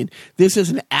opinion. This is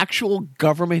an actual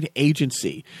government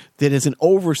agency that is an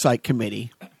oversight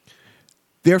committee.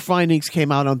 Their findings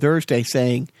came out on Thursday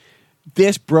saying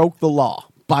this broke the law.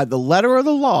 By the letter of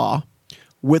the law,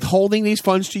 withholding these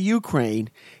funds to Ukraine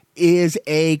is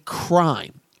a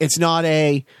crime. It's not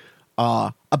a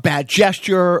bad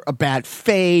gesture, a bad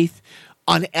faith,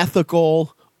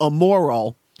 unethical,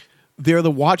 immoral. They're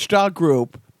the watchdog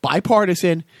group,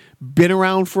 bipartisan, been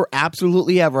around for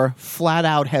absolutely ever, flat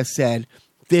out has said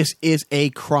this is a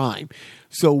crime.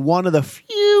 So one of the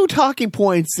few talking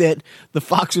points that the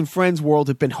Fox and Friends world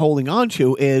have been holding on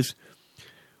to is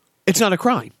it's not a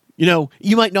crime. You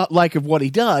might not like of what he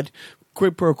did.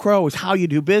 Quid pro quo is how you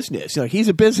do business. He's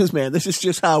a businessman. This is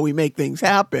just how we make things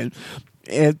happen.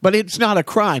 But it's not a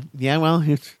crime. Yeah, well,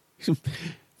 it's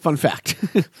fun fact.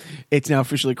 It's now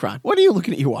officially a crime. What are you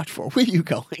looking at your watch for? Where are you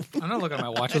going? I'm not looking at my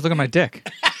watch. I was looking at my dick.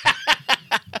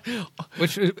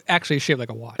 Which actually is shaped like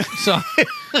a watch. So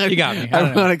you got me.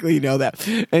 Ironically, you know that.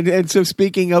 And so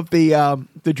speaking of the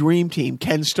Dream Team,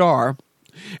 Ken Starr,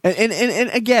 and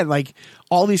again, like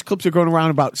all these clips are going around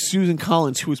about Susan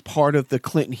Collins, who was part of the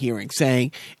Clinton hearing,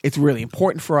 saying it's really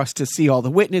important for us to see all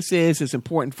the witnesses. It's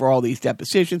important for all these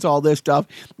depositions, all this stuff.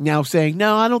 Now saying,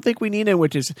 no, I don't think we need any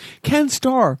witnesses. Ken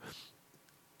Starr,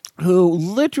 who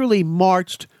literally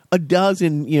marched a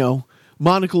dozen,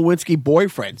 Monica Lewinsky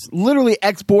boyfriends, literally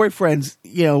ex-boyfriends,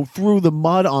 through the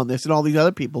mud on this, and all these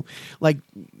other people,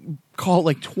 call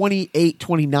it 28,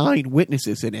 29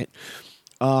 witnesses in it.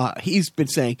 He's been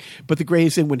saying, but the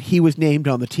greatest thing when he was named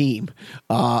on the team,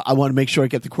 I want to make sure I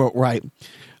get the quote right.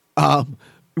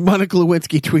 Monica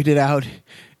Lewinsky tweeted out,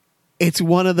 it's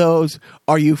one of those,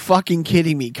 are you fucking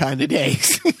kidding me kind of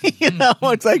days.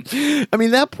 It's like,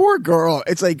 that poor girl,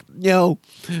 it's like,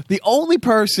 the only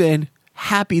person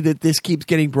happy that this keeps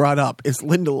getting brought up is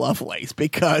Linda Lovelace,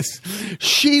 because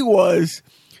she was,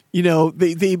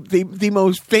 the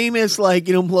most famous,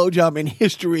 blowjob in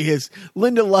history is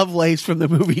Linda Lovelace from the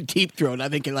movie Deep Throat, I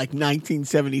think in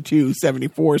 1972,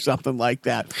 74, something like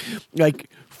that.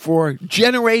 For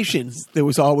generations, there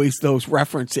was always those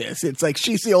references. It's like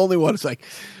she's the only one. It's like,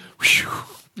 whew.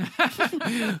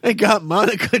 Thank God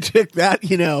Monica took that,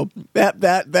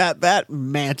 that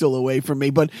mantle away from me.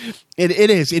 But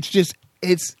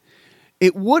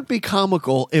it would be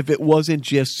comical if it wasn't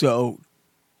just so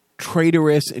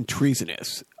traitorous and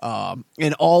treasonous.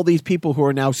 And all these people who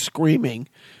are now screaming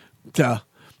to,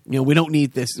 we don't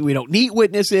need this. We don't need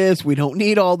witnesses. We don't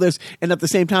need all this. And at the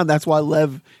same time, that's why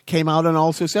Lev came out and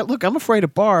also said, look, I'm afraid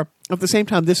of Barr. At the same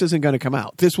time, this isn't going to come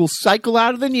out. This will cycle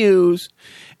out of the news,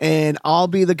 and I'll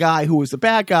be the guy who was the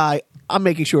bad guy. I'm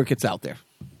making sure it gets out there.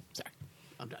 Sorry.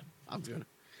 I'm done. I'm doing it.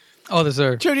 Oh, there's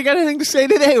a... Joe, you got anything to say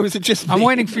today, or is it just me? I'm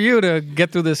waiting for you to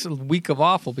get through this week of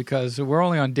awful, because we're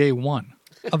only on day one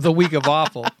of the week of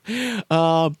awful.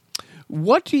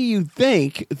 What do you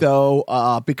think,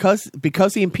 though, because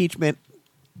the impeachment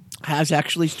has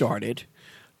actually started,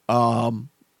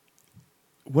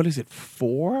 what is it,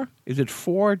 4? Is it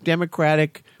 4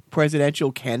 Democratic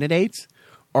presidential candidates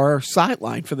are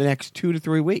sidelined for the next 2 to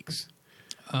 3 weeks?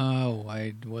 Oh,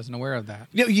 I wasn't aware of that.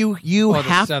 You have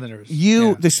the senators.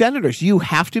 The senators. You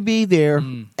have to be there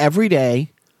every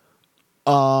day.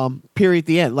 Period. At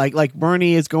the end, like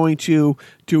Bernie is going to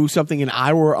do something in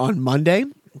Iowa on Monday,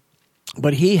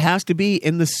 but he has to be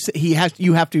in the.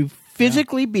 You have to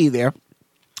physically be there.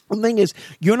 The thing is,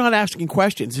 you're not asking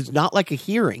questions. It's not like a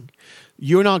hearing.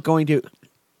 You're not going to.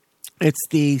 It's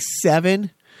the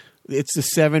 7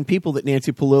 people that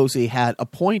Nancy Pelosi had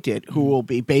appointed who will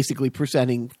be basically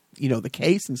presenting, the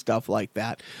case and stuff like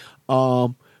that.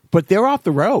 But they're off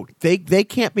the road. They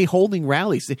can't be holding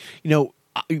rallies.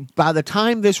 By the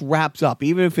time this wraps up,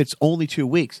 even if it's only 2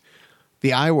 weeks,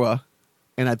 the Iowa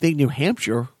and I think New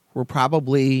Hampshire will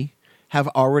probably have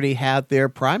already had their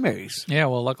primaries. Yeah,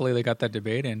 well, luckily they got that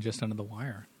debate in just under the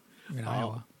wire in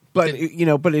Iowa. But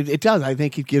it does. I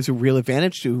think it gives a real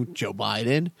advantage to Joe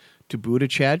Biden, to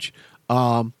Buttigieg,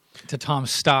 to Tom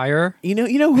Steyer. You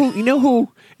know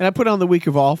who, and I put on the week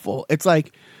of awful. It's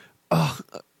like,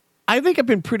 I I think I've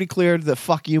been pretty clear the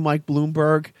fuck you, Mike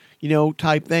Bloomberg,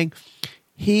 type thing.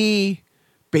 He's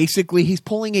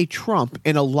pulling a Trump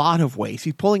in a lot of ways.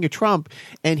 He's pulling a Trump,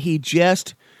 and he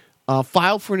just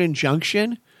filed for an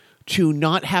injunction to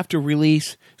not have to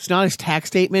release, it's not his tax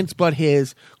statements, but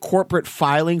his corporate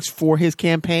filings for his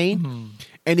campaign. Mm-hmm.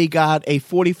 And he got a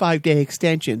 45-day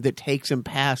extension that takes him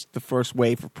past the first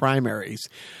wave of primaries.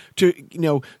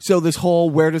 So this whole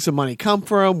where does the money come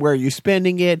from? Where are you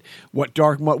spending it? What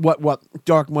dark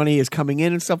money is coming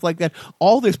in and stuff like that?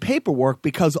 All this paperwork,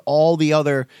 because all the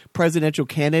other presidential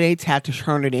candidates had to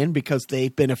turn it in because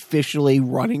they've been officially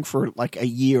running for like a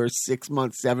year, 6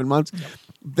 months, 7 months.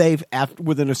 Yep.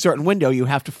 Within a certain window, you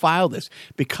have to file this.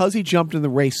 Because he jumped in the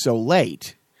race so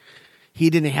late,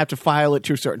 he didn't have to file it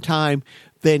to a certain time.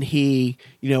 Then he,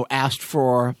 asked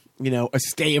for, a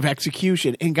stay of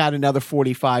execution and got another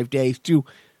 45 days to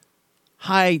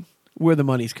hide where the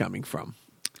money's coming from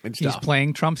and stuff. He's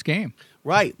playing Trump's game.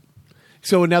 Right.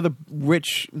 So another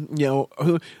rich,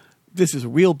 this is a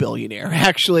real billionaire,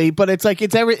 actually, but it's like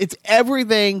it's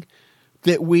everything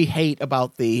that we hate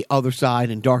about the other side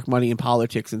and dark money and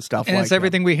politics and stuff like that. And it's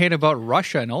everything we hate about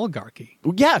Russia and oligarchy.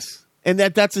 Yes. And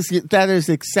that is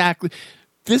exactly...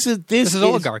 This is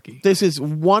oligarchy. This is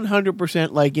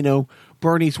 100% like,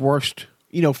 Bernie's worst,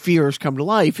 fears come to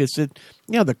life. It's that,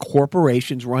 the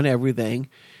corporations run everything.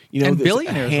 And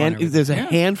billionaires run everything. There's a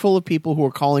handful of people who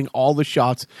are calling all the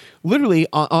shots, literally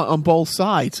on both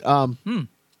sides.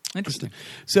 Interesting.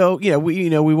 So,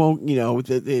 we won't,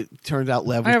 it turns out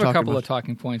Lev was I have talking a couple about, of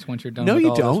talking points once you're done No, with you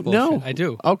all don't. this No. bullshit. I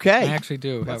do. Okay. I actually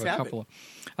do Let's have a have couple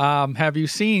of. Have you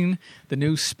seen the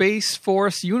new Space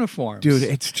Force uniforms? Dude,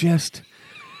 it's just...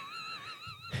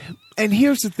 And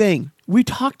here's the thing. We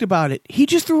talked about it. He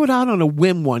just threw it out on a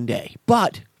whim one day.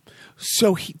 But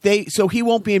so he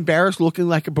won't be embarrassed looking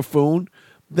like a buffoon.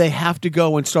 They have to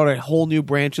go and start a whole new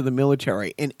branch of the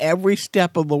military. And every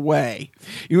step of the way.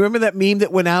 You remember that meme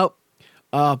that went out?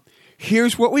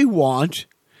 Here's what we want.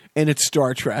 And it's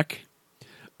Star Trek.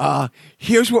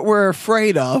 Here's what we're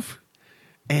afraid of.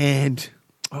 And...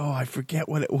 Oh, I forget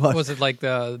what it was. Was it like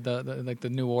the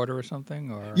New Order or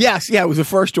something? Or Yes, yeah, it was the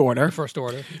First Order. The First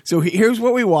Order. So here's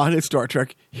what we want in Star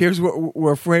Trek. Here's what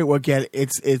we're afraid we'll get.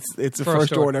 It's the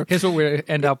First Order. Here's what we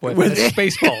end up with. It's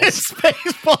Spaceballs. It's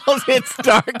Spaceballs. It's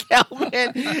Dark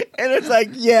Helmet, and it's like,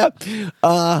 yeah.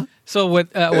 So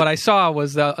what I saw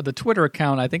was the Twitter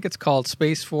account. I think it's called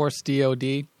Space Force DoD.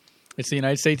 It's the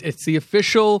United States. It's the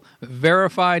official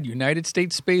verified United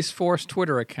States Space Force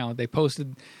Twitter account. They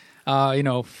posted.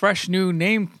 Fresh new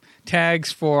name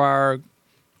tags for our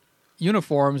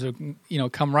uniforms,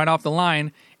 come right off the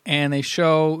line, and they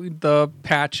show the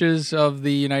patches of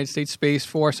the United States Space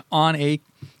Force on a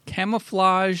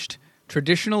camouflaged,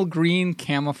 traditional green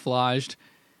camouflaged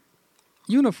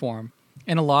uniform.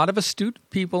 And a lot of astute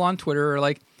people on Twitter are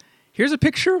like, here's a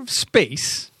picture of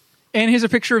space, and here's a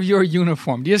picture of your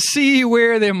uniform. Do you see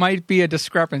where there might be a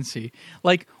discrepancy?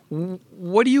 Like,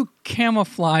 what are you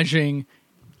camouflaging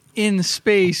in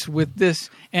space with this?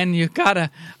 And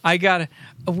I gotta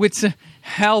with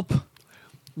help.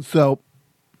 So,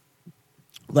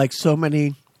 like so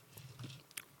many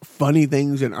funny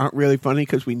things that aren't really funny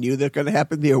because we knew they're going to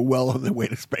happen, they are well on their way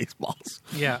to Spaceballs.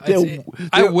 Yeah,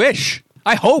 I wish.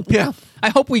 I hope. Yeah. I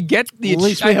hope we get the... At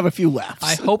least we have a few laughs.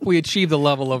 I hope we achieve the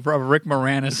level of Rick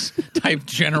Moranis type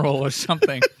general or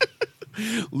something.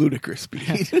 Ludicrous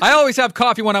speed. I always have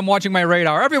coffee when I'm watching my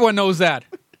radar. Everyone knows that.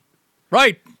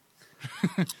 Right.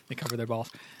 They cover their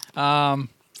balls.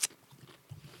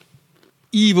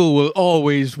 Evil will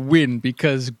always win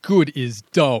because good is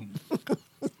dumb.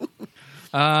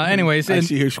 Anyways. I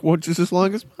see your Schwartz is as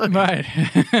long as mine. Right.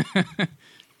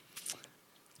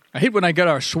 I hate when I get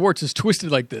our Schwartzes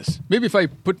twisted like this. Maybe if I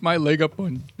put my leg up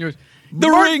on yours. The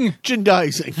ring!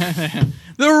 Merchandising.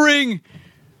 The ring!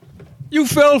 You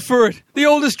fell for it. The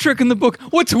oldest trick in the book.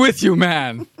 What's with you,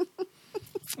 man?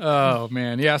 Oh,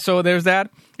 man. Yeah, so there's that.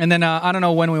 And then I don't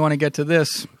know when we want to get to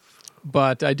this,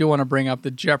 but I do want to bring up the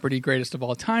Jeopardy Greatest of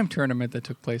All Time tournament that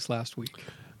took place last week.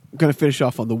 I'm going to finish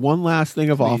off on the one last thing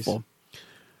of Please. awful.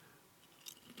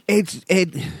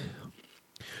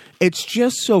 It's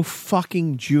just so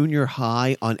fucking junior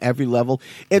high on every level.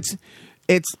 It's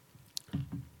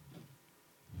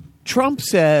Trump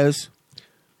says,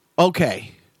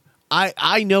 okay,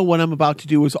 I know what I'm about to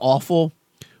do is awful,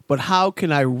 but how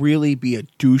can I really be a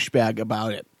douchebag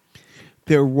about it?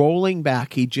 They're rolling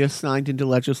back. He just signed into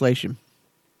legislation.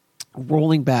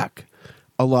 Rolling back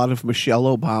a lot of Michelle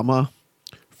Obama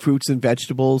fruits and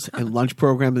vegetables and lunch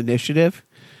program initiative.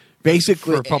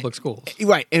 Basically, for public schools.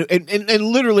 Right.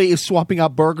 And literally is swapping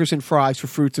out burgers and fries for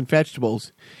fruits and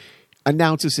vegetables.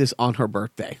 Announces this on her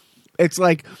birthday. It's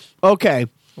like, okay,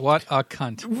 What a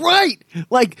cunt. right.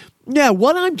 Like, yeah,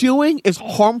 what I'm doing is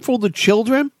harmful to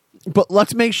children, but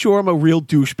let's make sure I'm a real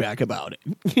douchebag about it.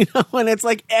 And it's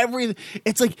like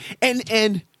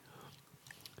and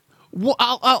well,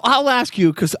 I'll ask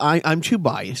you because I'm too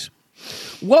biased.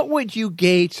 What would you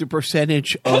gauge the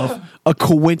percentage of a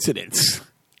coincidence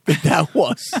that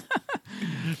was?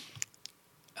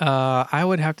 I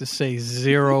would have to say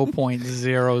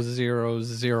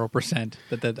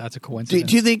 0.000% that's a coincidence.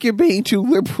 Do you think you're being too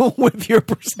liberal with your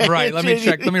percentage? Right, let me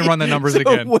check. Let me run the numbers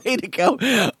again. Way to go.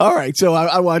 All right, so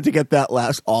I wanted to get that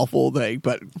last awful thing,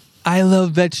 but I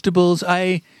love vegetables.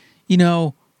 Fries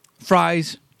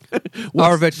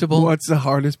are a vegetable. What's the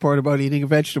hardest part about eating a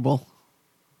vegetable?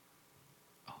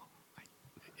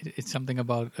 It's something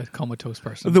about a comatose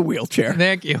person. The wheelchair.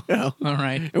 Thank you. Yeah. All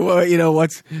right. Well,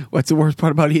 what's the worst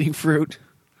part about eating fruit?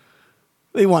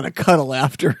 They want to cuddle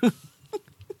after.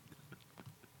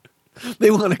 They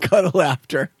want to cuddle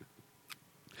after.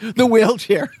 The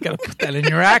wheelchair. Got to put that in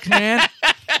your act, man.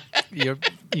 You're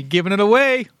giving it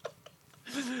away.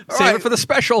 Save it for the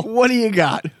special. What do you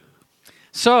got?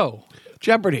 So,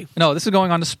 Jeopardy. no, this is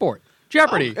going on to sport.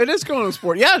 Jeopardy. Oh, it is going to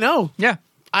sport. Yeah, no. Yeah.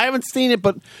 I haven't seen it,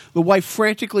 but the wife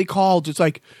frantically called. It's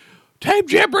like, tape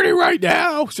Jeopardy right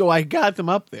now. So I got them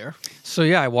up there. So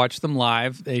yeah, I watched them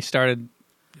live. They started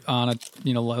on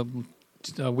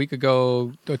a week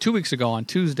ago, or 2 weeks ago on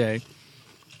Tuesday.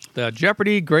 The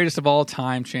Jeopardy Greatest of All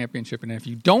Time Championship. And if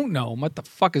you don't know, what the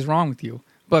fuck is wrong with you?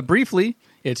 But briefly,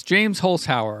 it's James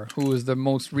Holzhauer, who is the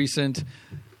most recent,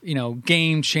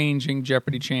 game-changing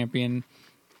Jeopardy champion.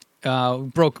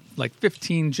 Broke like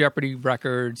 15 Jeopardy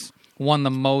records. Won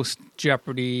the most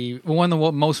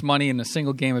money in a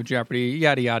single game of Jeopardy,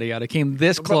 yada, yada, yada. Came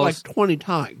this close. Like 20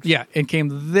 times. Yeah, it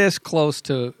came this close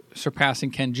to surpassing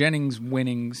Ken Jennings'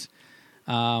 winnings,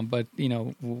 but,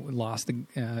 lost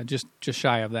just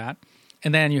shy of that.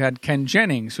 And then you had Ken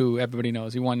Jennings, who everybody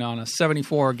knows. He won on a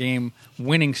 74-game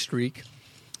winning streak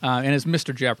and is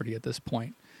Mr. Jeopardy at this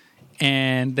point.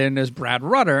 And then there's Brad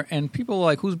Rutter, and people are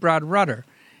like, who's Brad Rutter?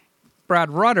 Brad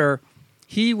Rutter,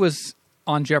 he was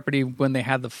on Jeopardy when they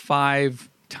had the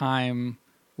 5-time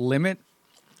limit.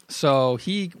 So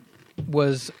he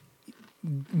was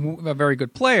a very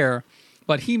good player,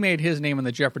 but he made his name in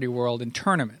the Jeopardy world in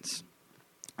tournaments.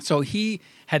 So he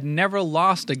had never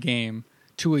lost a game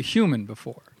to a human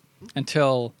before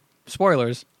until,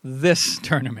 spoilers, this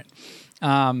tournament.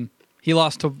 He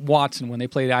lost to Watson when they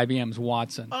played IBM's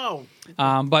Watson. Oh.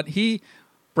 But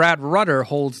Brad Rutter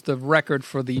holds the record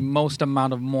for the most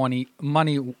amount of money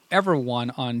ever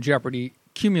won on Jeopardy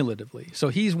cumulatively. So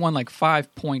he's won like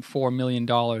 $5.4 million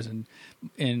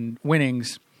in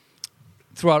winnings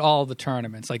throughout all the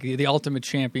tournaments, like the Ultimate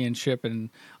Championship and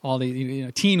all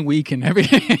the Teen Week and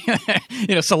everything,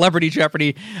 Celebrity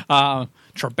Jeopardy,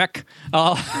 Trebek.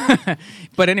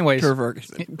 But anyways,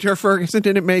 Turd Ferguson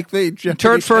didn't make the Jeopardy.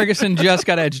 Turd Ferguson just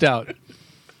got edged out.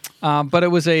 But it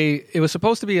was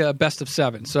supposed to be a best of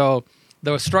 7. So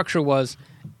the structure was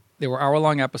they were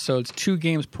hour-long episodes, 2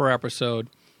 games per episode,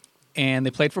 and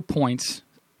they played for points,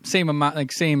 same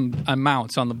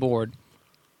amounts on the board.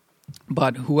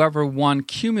 But whoever won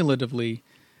cumulatively,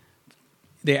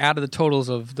 they added the totals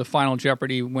of the final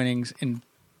Jeopardy winnings in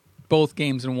both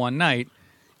games in one night,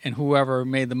 and whoever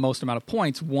made the most amount of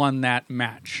points won that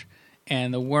match.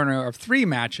 And the winner of 3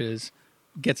 matches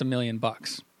gets $1 million.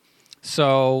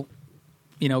 So,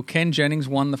 Ken Jennings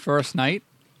won the first night,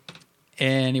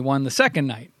 and he won the second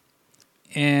night.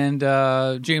 And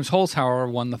James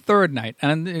Holzhauer won the third night.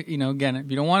 And, again,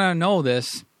 if you don't want to know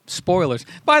this, spoilers.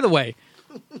 By the way,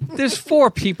 there's 4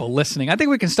 people listening. I think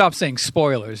we can stop saying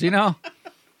spoilers,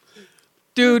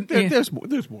 Dude. There's more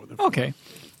than 4. Okay.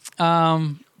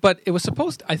 But it was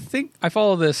supposed to, I think, I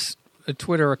follow a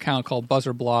Twitter account called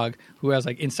Buzzer Blog, who has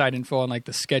inside info on the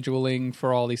scheduling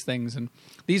for all these things. And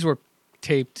these were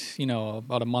taped,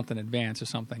 about a month in advance or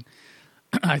something.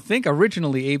 I think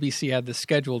originally ABC had this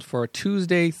scheduled for a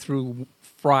Tuesday through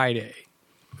Friday.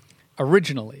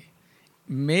 Originally.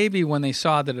 Maybe when they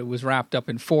saw that it was wrapped up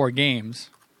in 4 games,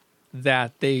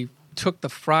 that they took the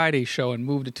Friday show and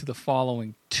moved it to the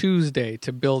following Tuesday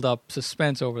to build up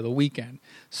suspense over the weekend.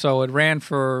 So it ran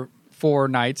for 4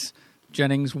 nights.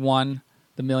 Jennings won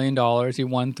the $1 million. He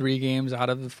won 3 games out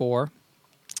of the 4.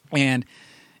 And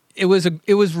it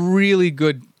was really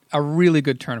good, a really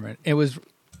good tournament. It was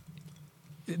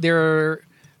there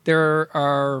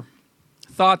are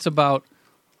thoughts about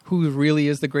who really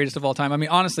is the greatest of all time. I mean,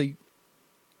 honestly,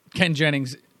 Ken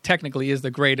Jennings technically is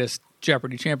the greatest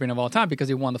Jeopardy champion of all time because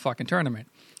he won the fucking tournament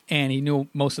and he knew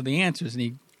most of the answers and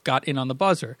he got in on the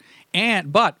buzzer.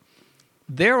 But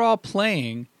they're all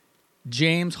playing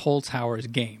James Holzhauer's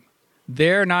game.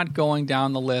 They're not going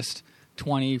down the list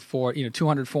 24,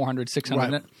 200, 400,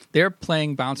 600. Right. They're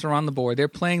playing bounce around the board. They're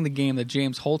playing the game that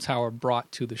James Holzhauer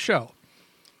brought to the show.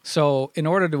 So in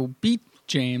order to beat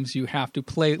James, you have to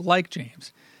play like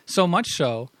James. So much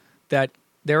so that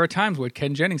there are times where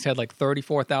Ken Jennings had like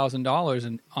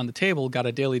 $34,000 on the table, got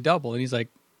a daily double, and he's like,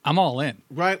 I'm all in.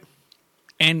 Right.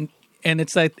 And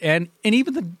it's like and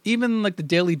even like the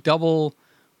daily double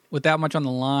with that much on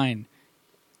the line,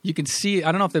 you can see,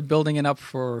 I don't know if they're building it up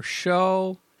for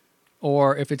show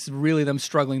or if it's really them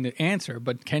struggling to answer,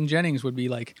 but Ken Jennings would be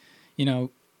like,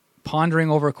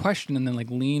 pondering over a question and then like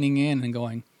leaning in and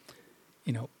going,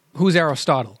 who's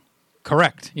Aristotle?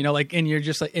 Correct. And you're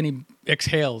just like, and he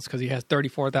exhales because he has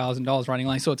 $34,000 running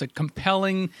line. So it's a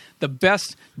compelling, the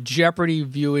best Jeopardy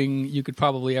viewing you could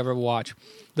probably ever watch.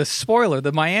 The spoiler,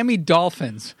 the Miami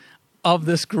Dolphins of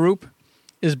this group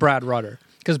is Brad Rutter.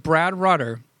 Because Brad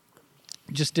Rutter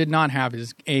just did not have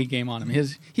his A game on him.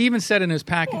 He even said in his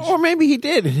package. Or maybe he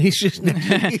did, and he's just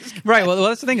right. Well,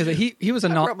 that's the thing is that he was a.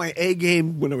 I brought my A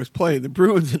game when I was playing the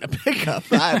Bruins in a pickup.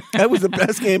 That was the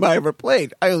best game I ever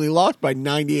played. I only lost by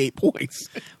 98 points.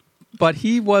 But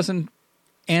he wasn't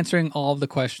answering all of the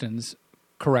questions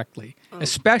correctly,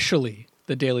 especially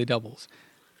the daily doubles.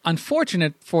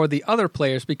 Unfortunate for the other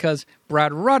players because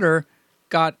Brad Rutter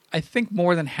got, I think,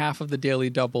 more than half of the daily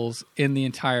doubles in the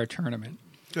entire tournament.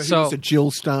 So he was a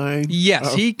Jill Stein.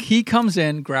 Yes, he comes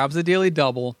in, grabs the daily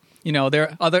double. There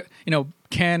are other,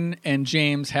 Ken and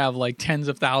James have like tens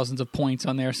of thousands of points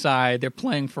on their side. They're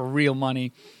playing for real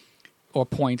money or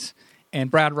points. And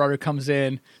Brad Rutter comes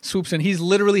in, swoops in. He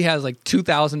literally has like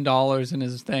 $2,000 in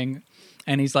his thing.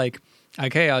 And he's like,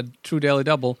 okay, a true daily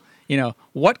double.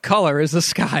 What color is the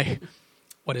sky?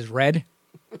 What is red?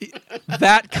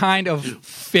 That kind of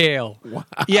fail. Wow.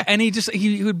 Yeah, and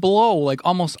he would blow like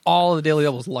almost all of the daily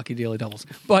doubles, lucky daily doubles.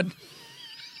 But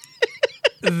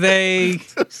they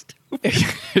So stupid.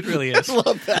 it really is. I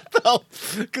love that though,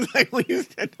 because I only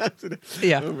used 10 times a day.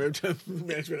 Yeah.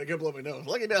 Management, I can't blow my nose.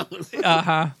 Lucky nose.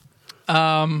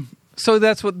 So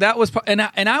that was, and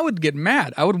I would get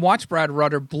mad. I would watch Brad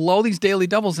Rutter blow these daily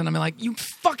doubles, and I'm like, you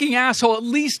fucking asshole! At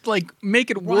least like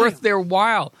make it worth their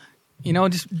while.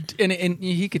 Just and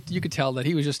you could tell that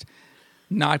he was just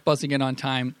not buzzing in on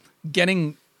time,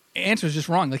 getting answers just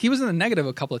wrong. Like he was in the negative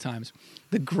a couple of times.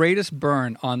 The greatest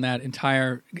burn on that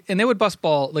entire, and they would bust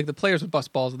ball, like the players would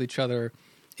bust balls with each other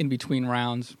in between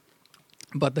rounds.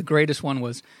 But the greatest one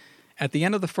was at the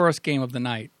end of the first game of the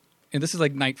night, and this is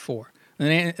like night 4. And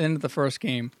at the end of the first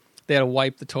game, they had to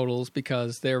wipe the totals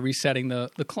because they're resetting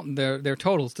their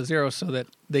totals to 0 so that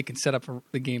they can set up for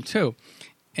the game 2.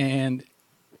 And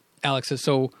Alex says,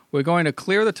 so we're going to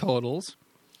clear the totals,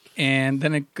 and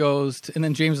then it goes to, and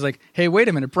then James is like, hey, wait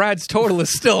a minute, Brad's total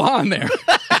is still on there.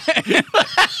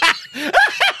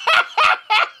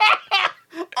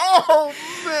 Oh,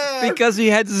 man. Because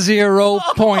he had 0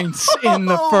 points in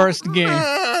the first game.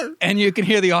 Man. And you can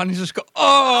hear the audience just go,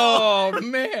 oh,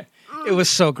 man. It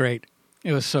was so great.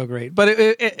 It was so great. But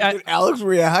Did Alex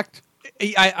react?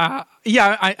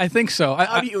 I think so.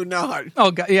 How do you not? Oh,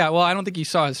 God, yeah. Well, I don't think you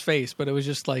saw his face, but it was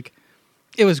just like,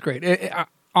 it was great.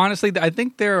 Honestly, I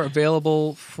think they're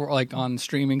available for like on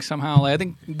streaming somehow. Like, I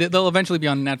think they'll eventually be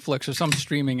on Netflix or some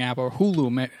streaming app, or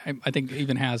Hulu. I think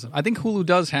even has them. I think Hulu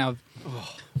does have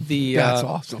That's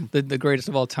awesome. The greatest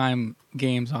of all time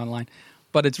games online.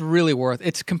 But it's really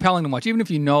it's compelling to watch, even if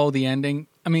you know the ending.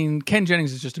 I mean, Ken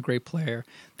Jennings is just a great player.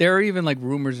 There are even like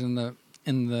rumors in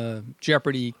the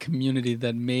Jeopardy community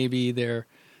that maybe they're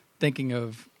thinking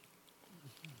of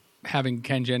having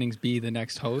Ken Jennings be the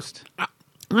next host.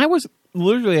 I was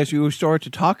literally, as you started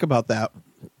to talk about that,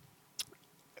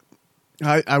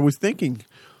 I was thinking,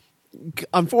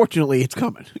 unfortunately, it's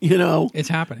coming, It's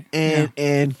happening.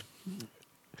 And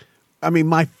I mean,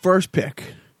 my first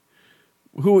pick,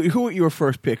 who would your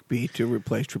first pick be to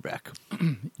replace Trebek?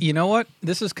 You know what?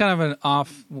 This is kind of an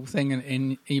off thing,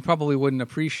 and you probably wouldn't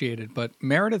appreciate it, but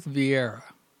Meredith Vieira.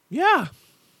 Yeah.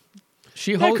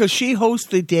 Because Because she hosts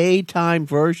the daytime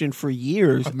version for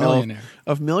years Of Millionaire.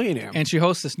 Of Millionaire. And she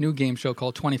hosts this new game show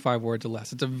called 25 Words or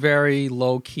Less. It's a very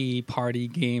low-key party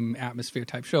game atmosphere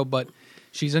type show, but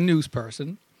she's a news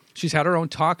person. She's had her own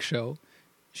talk show.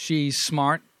 She's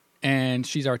smart, and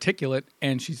she's articulate,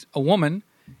 and she's a woman,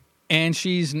 and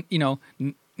she's,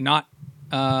 not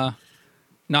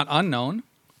unknown.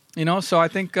 So I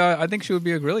think she would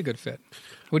be a really good fit.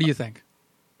 What do you think?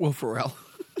 Will Ferrell.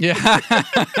 Yeah.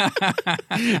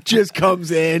 Just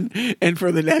comes in, and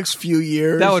for the next few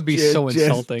years, That would be so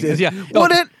insulting. Yeah.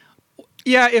 Would it?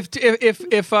 Yeah, if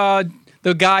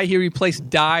The guy he replaced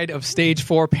died of stage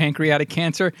 4 pancreatic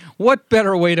cancer. What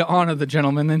better way to honor the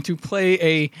gentleman than to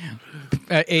play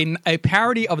a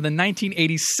parody of the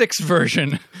 1986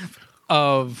 version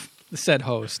of the said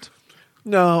host?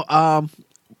 No,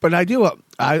 but I do.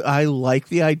 I like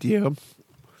the idea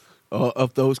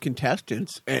of those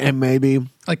contestants, and maybe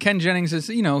like Ken Jennings is,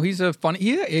 he's a funny.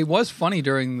 He was funny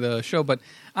during the show, but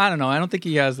I don't know. I don't think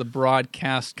he has the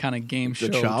broadcast kind of game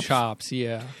show chops.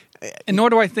 Yeah, and nor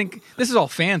do I think this is all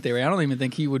fan theory. I don't even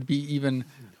think he would be even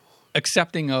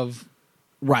accepting of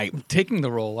taking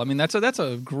the role. I mean, that's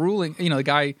a grueling. The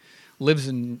guy lives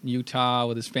in Utah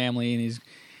with his family, and he's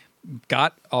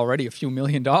got already a few $1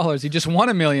 million. He just won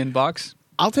 $1 million.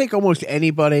 I'll take almost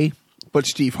anybody but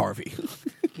Steve Harvey.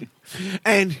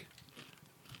 And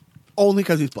only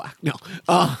because he's black. No.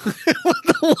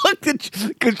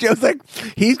 Because Joe's like,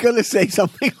 he's going to say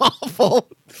something awful.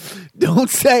 Don't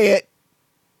say it.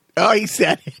 Oh, he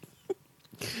said it.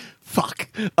 Fuck.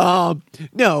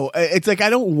 No, it's like I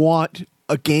don't want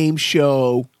a game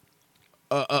show,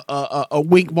 a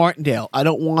Wink Martindale. I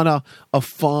don't want a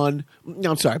fun.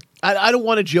 No, I'm sorry. I don't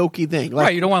want a jokey thing. Like,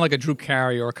 right. You don't want like a Drew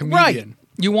Carey or a comedian. Right.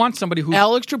 You want somebody who...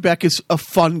 Alex Trebek is a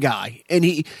fun guy, and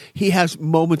he has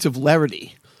moments of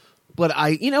levity. But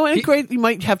great, you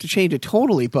might have to change it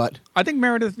totally, but... I think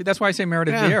Meredith, that's why I say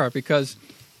Meredith Vieira, because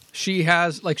she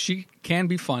has, she can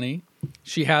be funny.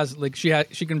 She has,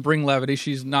 she can bring levity.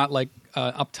 She's not like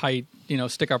uptight,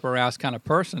 stick up her ass kind of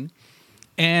person.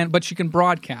 But she can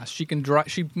broadcast. She can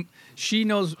she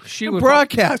knows...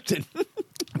 Broadcasting.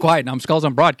 Quiet, now I'm skulls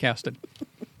on broadcasting.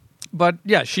 But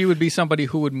yeah, she would be somebody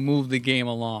who would move the game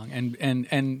along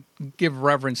and give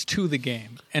reverence to the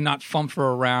game and not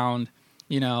fumfer around,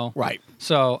 Right.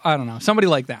 So I don't know, somebody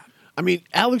like that. I mean,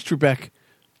 Alex Trebek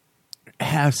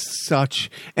has such,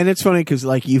 and it's funny because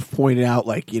like you've pointed out,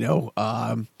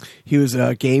 he was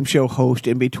a game show host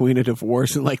in between a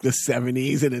divorce in like the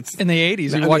 70s, and it's in the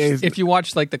 80s. If you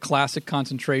watch like the classic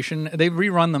Concentration, they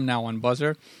rerun them now on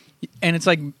Buzzer, and it's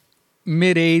like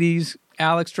mid 80s.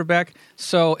 Alex Trebek.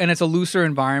 So, and it's a looser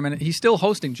environment. He's still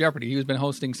hosting Jeopardy. He's been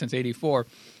hosting since '84,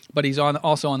 but he's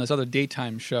also on this other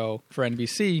daytime show for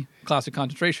NBC, Classic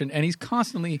Concentration, and he's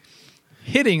constantly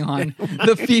hitting on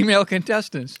the female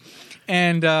contestants.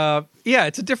 And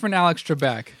it's a different Alex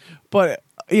Trebek. But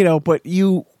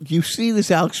you see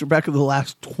this Alex Trebek of the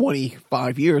last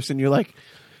 25 years, and you're like,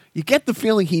 you get the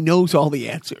feeling he knows all the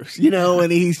answers,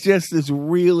 and he's just this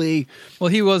really. Well,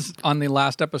 he was on the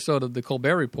last episode of the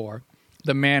Colbert Report.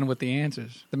 The man with the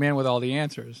answers. The man with all the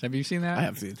answers. Have you seen that? I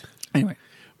have seen. Anyway.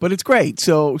 But it's great.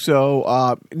 So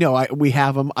we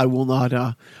have him. I will not.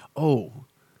 I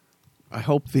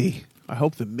hope the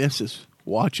missus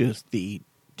watches the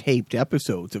taped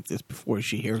episodes of this before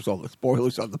she hears all the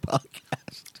spoilers on the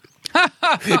podcast.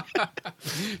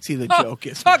 See, the joke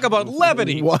is... Talk about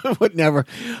levity. What never.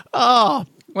 Oh.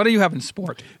 What do you have in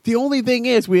sport? The only thing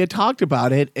is, we had talked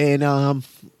about it, and...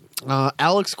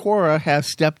 Alex Cora has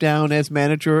stepped down as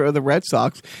manager of the Red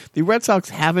Sox. The Red Sox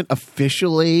haven't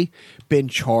officially been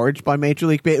charged by Major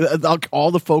League Baseball. All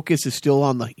the focus is still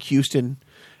on the Houston,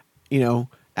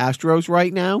 Astros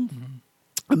right now. Mm-hmm.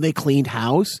 And they cleaned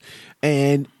house.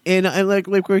 And like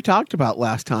we talked about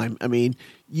last time, I mean,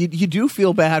 you do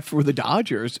feel bad for the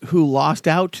Dodgers who lost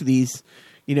out to these,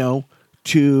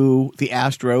 to the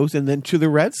Astros and then to the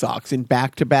Red Sox in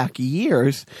back-to-back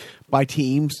years by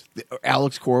teams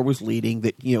Alex Cora was leading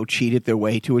that, cheated their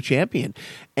way to a champion.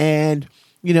 And,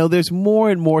 there's more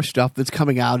and more stuff that's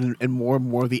coming out and more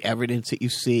of the evidence that you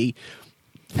see.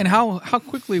 And how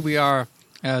quickly we are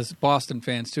as Boston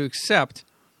fans to accept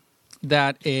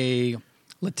that a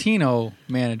Latino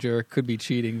manager could be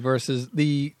cheating versus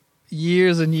the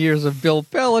years and years of Bill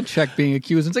Belichick being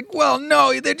accused. It's like, well,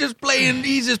 no, he's just playing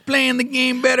the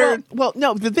game better. Well,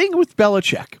 no, the thing with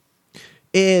Belichick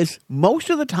is most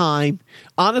of the time,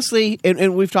 honestly,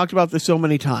 and we've talked about this so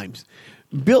many times,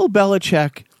 Bill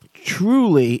Belichick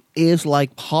truly is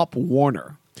like Pop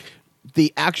Warner,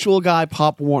 the actual guy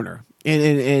Pop Warner.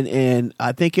 And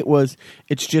I think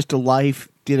It's Just a Life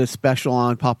did a special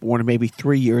on Pop Warner maybe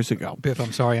 3 years ago. Biff,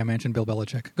 I'm sorry I mentioned Bill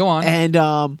Belichick. Go on. And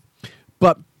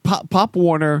but Pop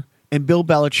Warner and Bill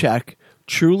Belichick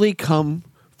truly come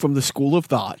from the school of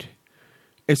thought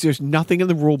is there's nothing in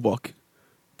the rule book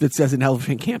that says an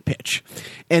elephant can't pitch.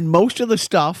 And most of the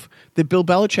stuff that Bill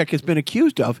Belichick has been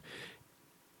accused of,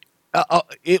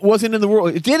 it wasn't in the rule.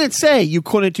 It didn't say you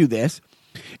couldn't do this.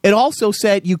 It also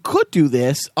said you could do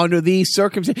this under these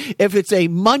circumstances. If it's a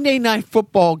Monday Night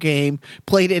Football game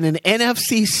played in an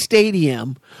NFC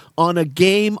stadium on a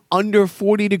game under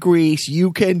 40 degrees,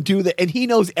 you can do that. And he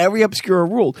knows every obscure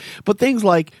rule. But things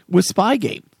like with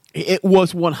Spygate, it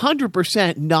was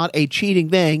 100% not a cheating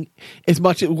thing as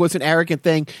much as it was an arrogant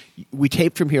thing. We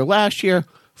taped from here last year.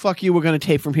 Fuck you, we're going to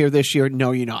tape from here this year.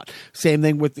 No, you're not. Same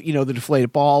thing with, the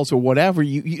deflated balls or whatever.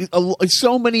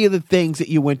 So many of the things that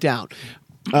you went down.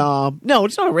 No,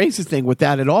 it's not a racist thing with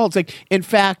that at all. It's like, in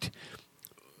fact,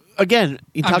 again,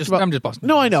 I'm just busting.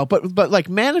 No, I know, but like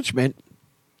management,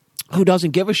 who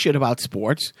doesn't give a shit about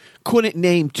sports, couldn't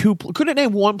name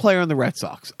one player on the Red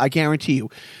Sox. I guarantee you.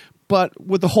 But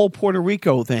with the whole Puerto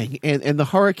Rico thing and the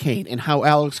hurricane and how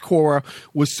Alex Cora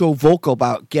was so vocal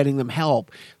about getting them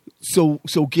help, so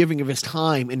giving of his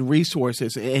time and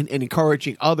resources and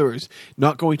encouraging others,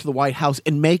 not going to the White House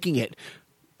and making it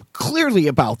clearly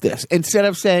about this instead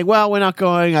of saying, well, we're not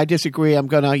going, I disagree, I'm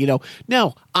going to,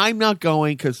 no, I'm not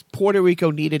going because Puerto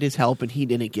Rico needed his help and he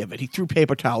didn't give it. He threw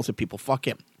paper towels at people. Fuck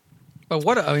him. But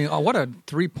what a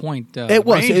 3-point it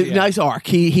was range a nice arc.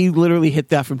 He literally hit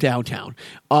that from downtown.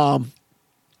 But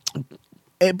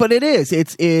it is.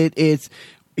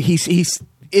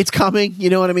 It's coming. You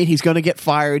know what I mean? He's going to get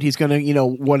fired. He's going to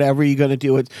whatever you're going to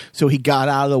do it. So he got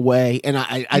out of the way, and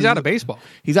he's out of baseball.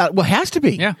 He's out. Well, has to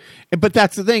be. Yeah. But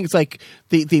that's the thing. It's like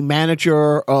the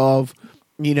manager of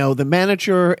the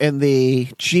manager and the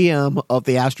GM of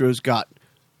the Astros got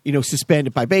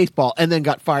suspended by baseball and then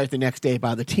got fired the next day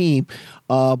by the team.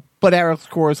 But Alex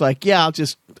Cora's like, yeah, I'll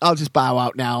just bow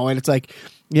out now. And it's like,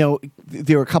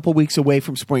 they're a couple weeks away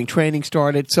from spring training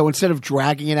started. So instead of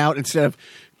dragging it out, instead of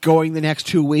going the next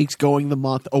 2 weeks, going the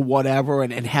month or whatever,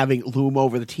 and having it loom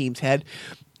over the team's head.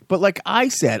 But like I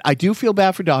said, I do feel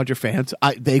bad for Dodger fans.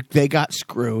 They got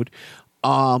screwed.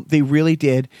 They really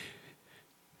did.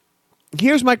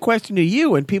 Here's my question to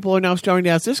you, and people are now starting to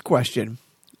ask this question.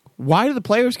 Why do the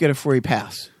players get a free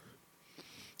pass?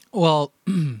 Well,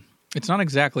 it's not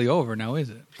exactly over now,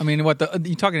 is it? I mean, you're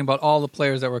talking about all the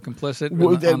players that were complicit?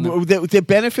 They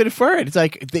benefited for it. It's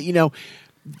like,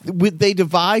 they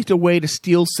devised a way to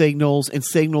steal signals and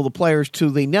signal the players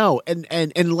to they know. And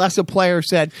unless a player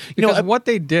said, what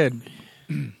they did,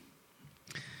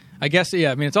 I guess,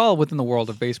 yeah, I mean, it's all within the world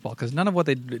of baseball because none of what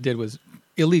they did was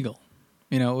illegal.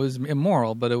 It was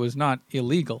immoral, but it was not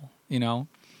illegal,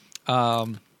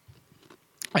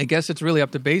 I guess it's really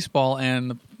up to baseball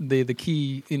and the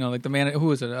key, like the man. Who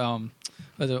was it?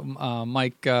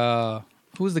 Mike?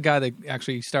 Who was the guy that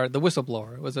actually started the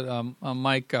whistleblower? Was it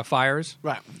Mike Fires?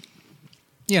 Right.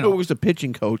 It was the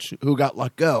pitching coach who got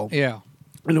let go. Yeah,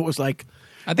 and it was like,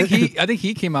 I think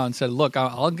he came out and said, "Look,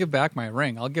 I'll give back my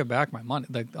ring. I'll give back my money.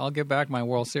 I'll give back my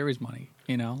World Series money.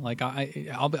 I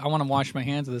want to wash my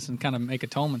hands of this and kind of make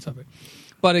atonements of it."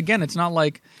 But again, it's not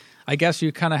like. I guess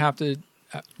you kind of have to.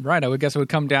 Right, I would guess it would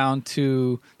come down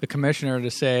to the commissioner to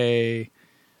say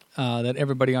that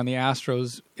everybody on the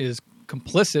Astros is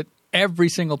complicit. Every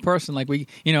single person, like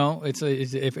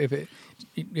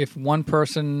if one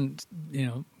person,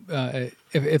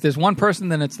 if there's one person,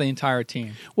 then it's the entire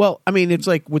team. Well, I mean, it's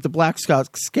like with the Black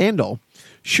Sox scandal,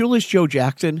 Shoeless Joe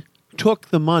Jackson took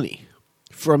the money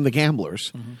from the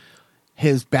gamblers. Mm-hmm.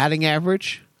 His batting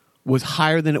average was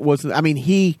higher than it was. I mean,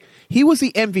 he was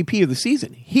the MVP of the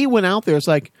season. He went out there. It's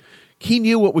like he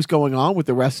knew what was going on with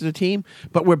the rest of the team,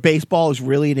 but where baseball is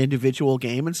really an individual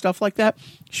game and stuff like that,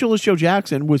 Shoeless Joe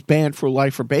Jackson was banned for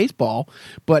life for baseball,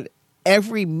 but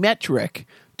every metric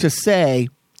to say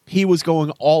he was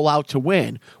going all out to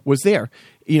win was there.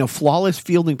 Flawless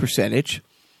fielding percentage,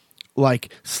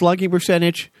 like slugging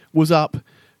percentage was up,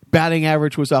 batting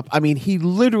average was up. I mean, he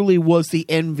literally was the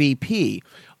MVP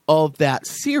of that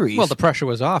series. Well, the pressure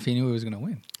was off. He knew he was going to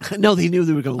win. No, they knew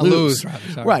they were going to lose.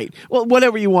 Right. Well,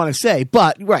 whatever you want to say.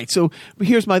 But, right. So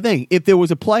here's my thing. If there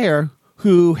was a player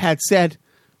who had said,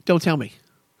 don't tell me.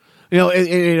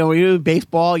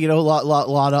 Baseball, a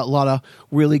lot of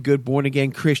really good born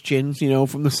again Christians,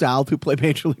 from the South who play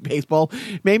Major League Baseball.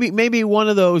 Maybe one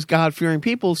of those God fearing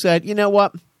people said, you know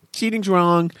what, cheating's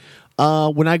wrong.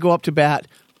 When I go up to bat,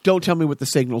 don't tell me what the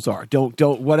signals are. Don't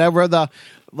whatever the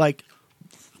like.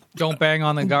 Don't bang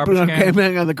on the garbage can. Don't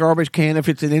bang on the garbage can if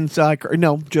it's an inside.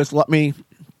 No, just let me.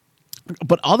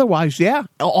 But otherwise, yeah,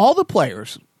 all the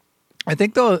players. I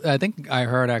think I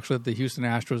heard actually that the Houston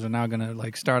Astros are now going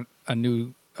to start a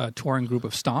new touring group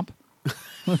of Stomp.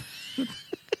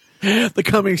 The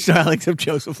coming stylings of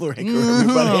Joseph Lorenko,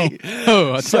 everybody.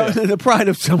 Oh, the pride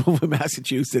of Somerville,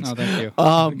 Massachusetts. Oh,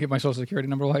 thank you. Give my social security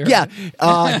number while you're Yeah,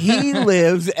 he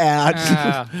lives at.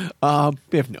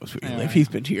 Biff knows where you live. He's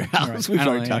been to your house. Right. We've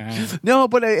already talked. No,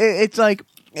 but it's like,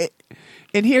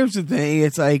 and here's the thing: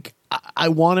 it's like I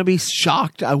want to be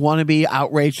shocked. I want to be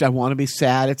outraged. I want to be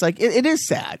sad. It's like, it is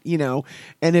sad, and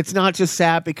it's not just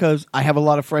sad because I have a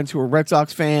lot of friends who are Red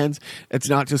Sox fans. It's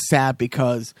not just sad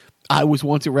because I was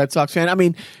once a Red Sox fan. I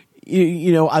mean,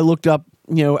 I looked up,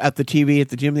 at the TV at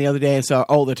the gym the other day and saw,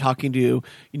 they're talking to,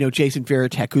 Jason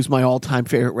Varitek, who's my all-time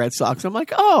favorite Red Sox. I'm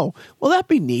like, well, that'd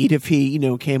be neat if he,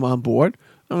 came on board.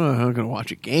 I'm not going to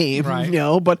watch a game,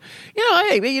 right. But,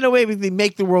 hey, maybe they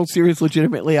make the World Series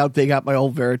legitimately out. They got my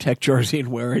old Varitek jersey and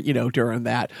wear it, during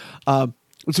that.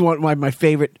 It's one of my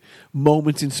favorite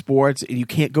moments in sports. You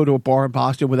can't go to a bar in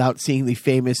Boston without seeing the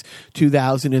famous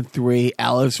 2003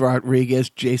 Alex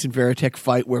Rodriguez Jason Varitek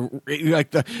fight where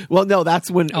that's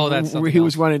when he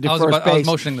was running to first base. I was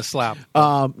motioning the slap.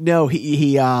 No,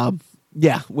 he when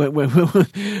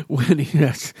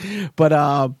yes, but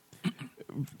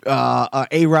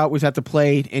A-Rod was at the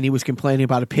plate and he was complaining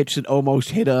about a pitch that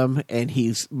almost hit him, and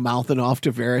he's mouthing off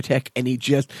to Varitek, and he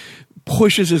just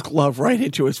pushes his glove right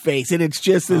into his face, and it's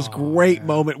just this great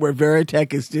moment where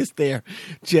Varitek is just there,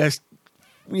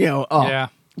 Yeah.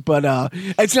 But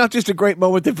it's not just a great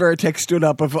moment that Varitek stood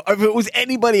up. If it was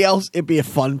anybody else, it'd be a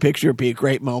fun picture, it'd be a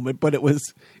great moment. But it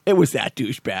was that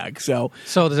douchebag. So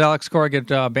does Alex Cora get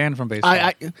banned from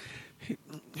baseball?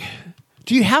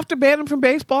 Do you have to ban him from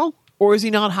baseball, or is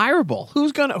he not hireable?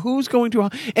 Who's going to?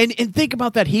 And think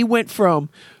about that. He went from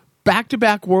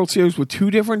back-to-back World Series with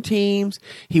two different teams.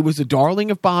 He was the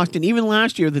darling of Boston. Even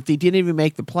last year, that they didn't even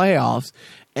make the playoffs,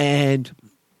 and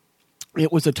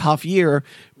it was a tough year.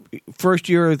 First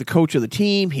year, the coach of the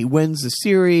team, he wins the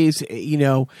series.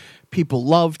 People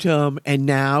loved him, and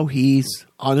now he's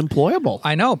unemployable.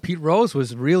 I know. Pete Rose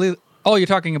was really. Oh, you're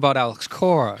talking about Alex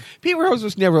Cora. Pete Rose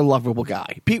was never a lovable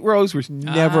guy. Pete Rose was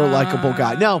never a likable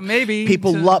guy. No, maybe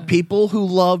people who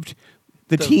loved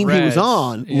the team Reds, he was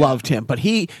on loved him, but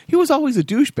he was always a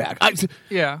douchebag.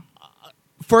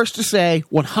 First to say,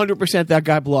 100% that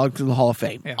guy belongs in the Hall of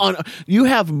Fame. Yeah. You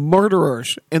have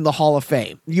murderers in the Hall of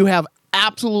Fame. You have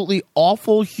absolutely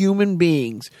awful human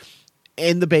beings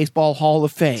in the Baseball Hall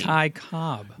of Fame. Ty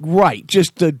Cobb. Right.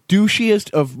 Just the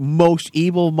douchiest of most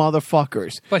evil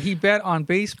motherfuckers. But he bet on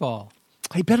baseball.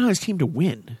 He bet on his team to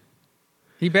win.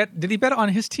 Did he bet on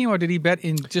his team, or did he bet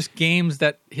in just games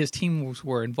that his teams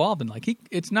were involved in?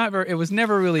 It was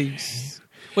never really.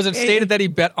 Was it stated that he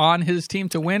bet on his team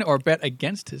to win or bet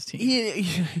against his team?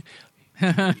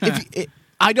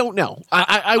 I don't know.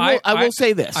 I will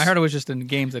say this. I heard it was just in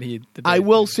games that he. I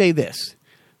will say this.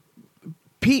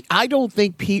 I don't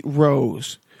think Pete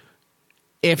Rose,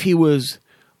 if he was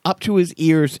up to his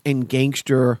ears in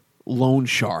gangster loan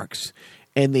sharks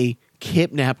and they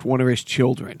kidnapped one of his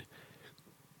children,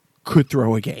 could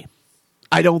throw a game.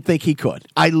 I don't think he could.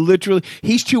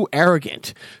 He's too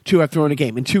arrogant to have thrown a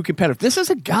game and too competitive. This is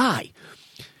a guy.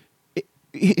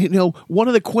 One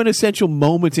of the quintessential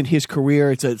moments in his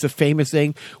career, it's a famous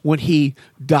thing, when he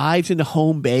dives into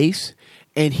home base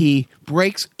and he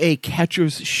breaks a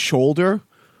catcher's shoulder.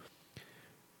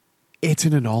 It's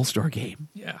in an all-star game.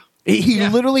 Yeah. He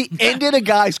literally ended a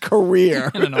guy's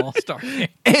career in an all-star game.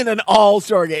 In an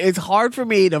all-star game. It's hard for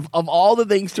me of all the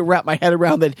things to wrap my head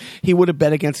around that he would have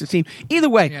bet against his team. Either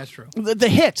way, that's true. The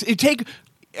hits.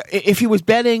 If he was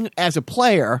betting as a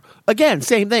player, again,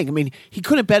 same thing. I mean, he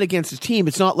couldn't bet against his team.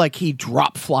 It's not like he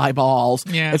dropped fly balls.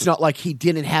 Yeah. It's not like he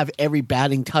didn't have every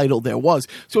batting title there was.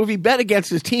 So if he bet against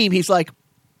his team, he's like,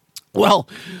 well,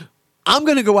 I'm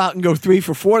going to go out and go 3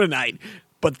 for 4 tonight.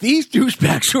 But these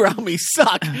douchebags around me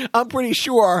suck. I'm pretty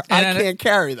sure I can't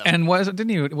carry them. And wasn't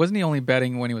he only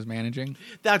betting when he was managing?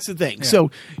 That's the thing. Yeah.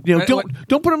 So don't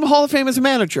put him in the Hall of Fame as a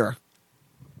manager.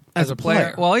 As a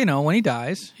player. Well, when he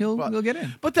dies, he'll get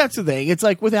in. But that's the thing. It's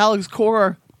like with Alex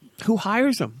Cora, who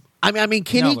hires him? I mean,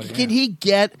 can he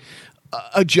get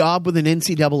a job with an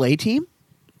NCAA team?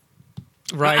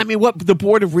 Right. I mean, what the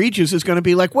Board of Regents is going to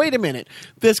be like, wait a minute,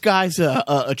 this guy's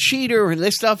a cheater and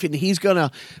this stuff, and he's going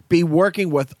to be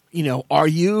working with, our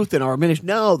youth and our ministry.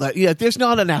 No, there's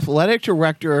not an athletic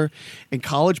director in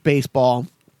college baseball.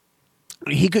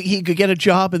 He could get a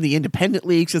job in the independent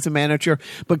leagues as a manager,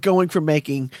 but going from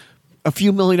making a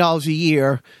few $1 million a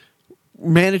year,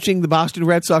 managing the Boston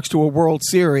Red Sox to a World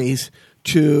Series,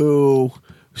 to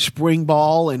spring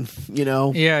ball and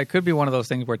yeah, it could be one of those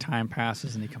things where time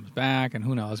passes and he comes back and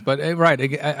who knows, but right,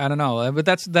 I don't know, but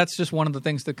that's just one of the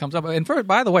things that comes up. And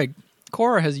by the way,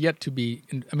 Cora has yet to be,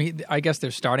 I mean, I guess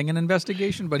they're starting an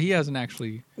investigation, but he hasn't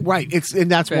actually that's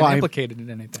been why implicated in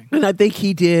anything. And I think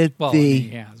he did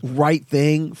right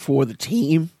thing for the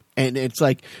team. And it's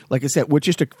like I said, we're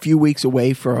just a few weeks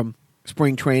away from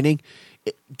spring training.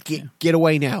 Get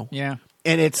away now. Yeah.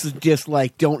 And it's just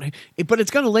like but it's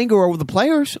going to linger over the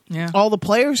players. Yeah. All the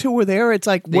players who were there. It's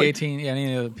like The 18,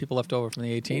 any of the people left over from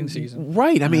the 18 season.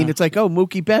 right. I mean, it's like, oh,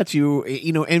 Mookie Betts,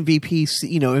 MVP,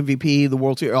 MVP, the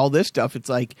World Series, all this stuff. It's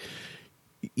like,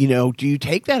 do you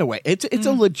take that away? It's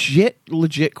a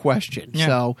legit question. Yeah.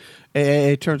 So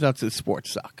it turns out that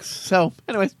sports sucks. So,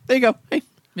 anyways, there you go. Hey.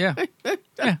 Yeah.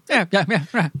 Yeah.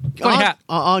 Right. Funny hat.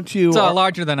 On to It's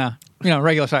larger than a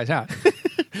regular size hat.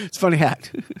 it's funny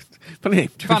hat. Funny name.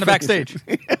 Found it backstage.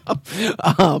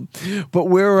 But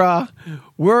where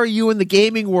are you in the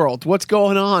gaming world? What's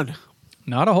going on?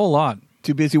 Not a whole lot.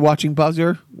 Too busy watching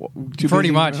Buzzer? Too Pretty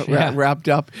busy, much, yeah. Wrapped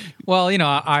up? Well,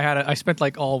 I spent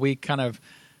like all week kind of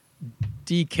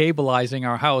decableizing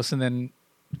our house and then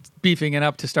beefing it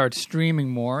up to start streaming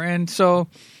more. And so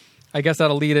I guess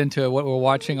that'll lead into what we're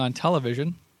watching on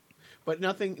television. But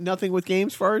nothing with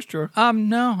games first, or?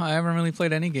 No, I haven't really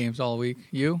played any games all week.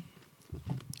 You?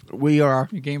 You're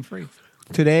game free.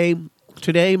 Today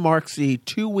marks the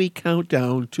 2-week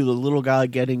countdown to the little guy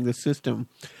getting the system.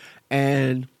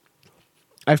 And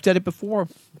I've said it before.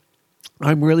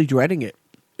 I'm really dreading it.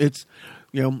 It's,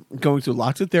 going through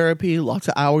lots of therapy, lots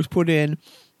of hours put in.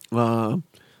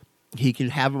 He can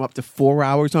have him up to 4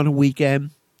 hours on a weekend.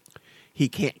 He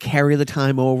can't carry the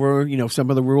time over. Some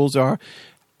of the rules are,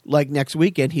 like next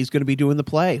weekend, he's going to be doing the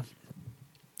play.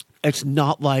 It's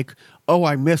not like, oh,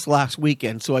 I missed last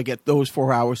weekend, so I get those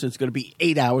 4 hours, and it's going to be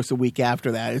 8 hours the week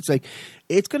after that. It's like,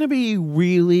 it's going to be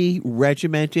really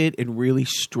regimented and really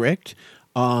strict.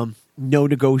 No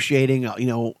negotiating.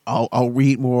 I'll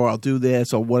read more. I'll do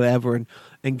this or whatever,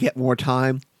 and get more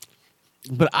time.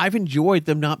 But I've enjoyed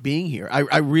them not being here.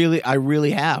 I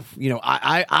really have.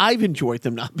 I've enjoyed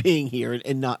them not being here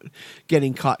and not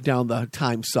getting caught down the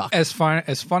time suck. As fun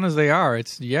as they are,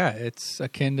 it's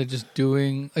akin to just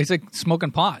doing. It's like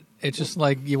smoking pot. It's just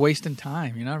like you're wasting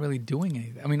time. You're not really doing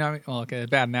anything. I mean, okay, a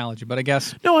bad analogy, but I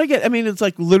guess no. I mean, it's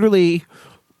like literally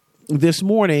this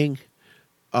morning.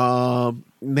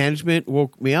 Management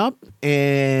woke me up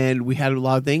and we had a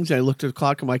lot of things. And I looked at the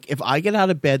clock. I'm like, if I get out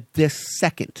of bed this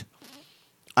second,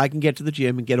 I can get to the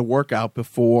gym and get a workout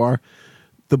before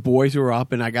the boys are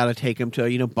up, and I got to take them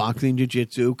to, boxing,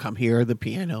 jiu-jitsu, come here, the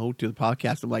piano, do the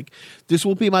podcast. I'm like, this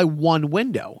will be my one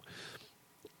window.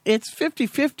 It's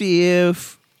 50-50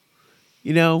 if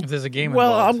there's a game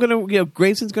well, involved. I'm going to,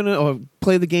 Grayson's going to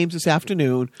play the games this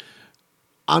afternoon.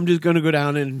 I'm just going to go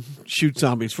down and shoot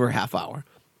zombies for a half hour.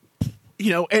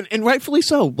 And rightfully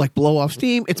so. Like, blow off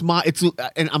steam.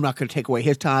 And I'm not going to take away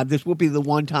his time. This will be the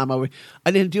one time I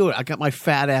didn't do it. I got my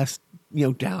fat ass,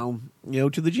 down,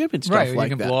 to the gym and stuff right, like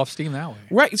that. you can blow off steam that way.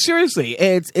 Right. Seriously.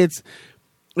 It's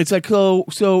like,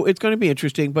 so it's going to be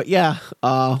interesting. But yeah.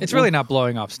 It's really not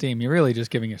blowing off steam. You're really just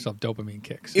giving yourself dopamine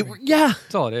kicks. Yeah.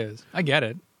 That's all it is. I get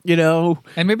it.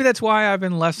 And maybe that's why I've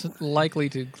been less likely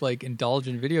to like indulge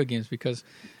in video games because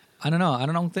I don't know. I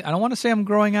don't want to say I'm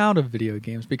growing out of video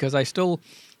games because I still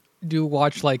do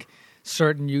watch like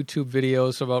certain YouTube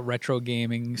videos about retro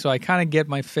gaming. So I kind of get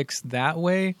my fix that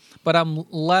way, but I'm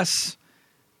less,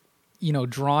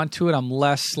 drawn to it. I'm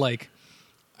less like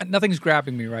nothing's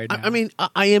grabbing me right now. I mean,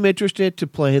 I am interested to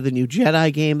play the new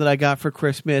Jedi game that I got for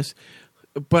Christmas,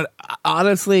 but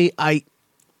honestly, I'm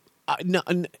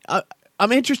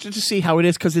interested to see how it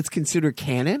is because it's considered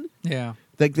canon. Yeah.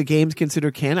 Like the game's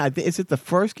considered canon. Is it the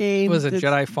first game? Was it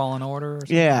Jedi Fallen Order? Or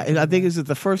something? Yeah, I think is it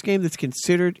the first game that's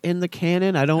considered in the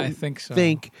canon? I think so.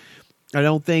 I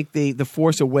don't think the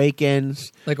Force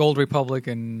Awakens, like Old Republic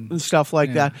and stuff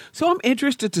like that. So I'm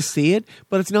interested to see it,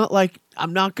 but it's not like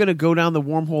I'm not going to go down the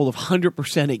wormhole of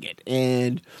 100%ing it.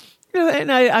 And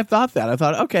I thought that. I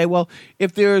thought, okay, well,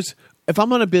 if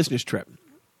I'm on a business trip.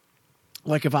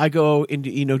 Like if I go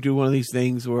into, do one of these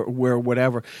things or where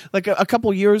whatever, like a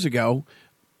couple years ago,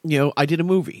 I did a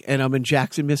movie and I'm in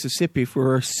Jackson, Mississippi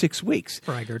for 6 weeks.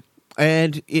 Braggart.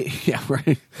 And yeah,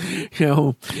 right.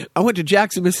 I went to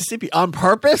Jackson, Mississippi on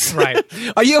purpose. Right.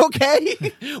 Are you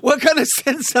okay? We're going to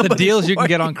send somebody. The deals you can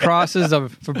get on crosses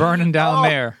for burning down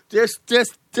there. Just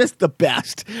the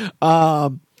best.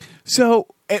 But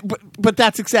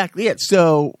that's exactly it.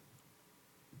 So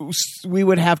we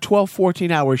would have 12,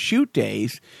 14-hour shoot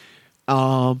days,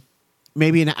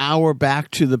 maybe an hour back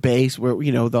to the base where,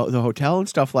 the hotel and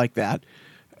stuff like that.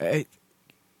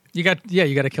 You got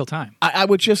to kill time. I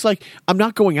would just I'm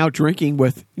not going out drinking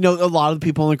with, a lot of the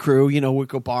people in the crew, would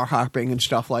go bar hopping and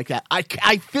stuff like that. I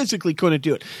physically couldn't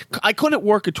do it. I couldn't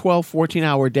work a 12,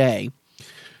 14-hour day.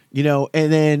 And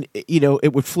then,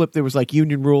 it would flip. There was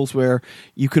union rules where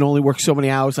you could only work so many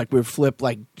hours. Like we would flip,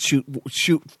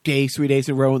 shoot days, 3 days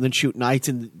in a row and then shoot nights.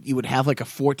 And you would have a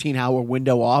 14-hour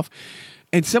window off.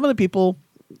 And some of the people,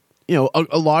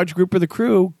 a large group of the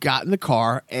crew got in the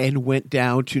car and went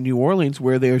down to New Orleans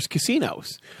where there's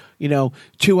casinos.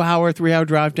 2-hour, 3-hour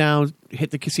drive down,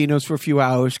 hit the casinos for a few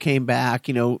hours, came back,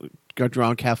 got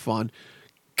drunk, have fun.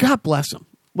 God bless them.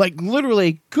 Like,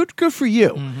 literally, good for you.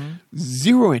 Mm-hmm.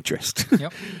 Zero interest.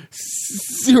 Yep.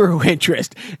 Zero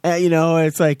interest.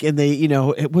 It's like, and they,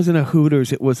 it wasn't a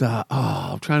Hooters. It was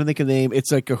I'm trying to think of the name.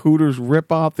 It's like a Hooters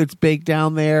ripoff that's baked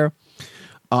down there.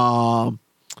 Damn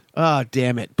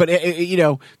it. But,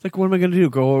 it's like, what am I going to do?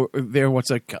 Go there,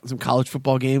 some college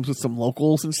football games with some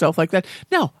locals and stuff like that?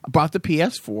 No, I bought the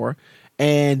PS4,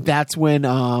 and that's when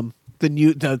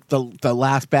the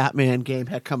last Batman game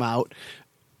had come out.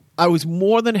 I was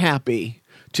more than happy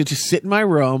to just sit in my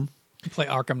room. Play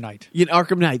Arkham Knight.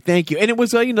 Arkham Knight, thank you. And it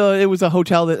was, it was a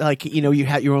hotel that, you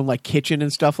had your own, kitchen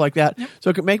and stuff like that. Yep.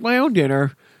 So I could make my own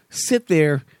dinner, sit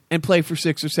there, and play for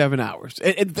 6 or 7 hours.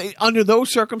 Under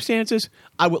those circumstances,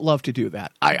 I would love to do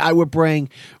that. I would bring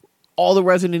all the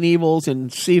Resident Evils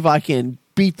and see if I can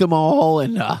beat them all.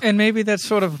 And maybe that's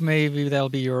maybe that'll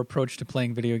be your approach to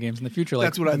playing video games in the future.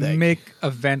 That's what I think.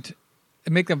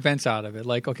 Make events out of it.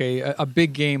 Like, okay, a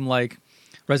big game like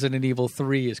Resident Evil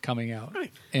 3 is coming out.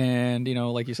 Right. And,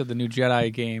 like you said, the new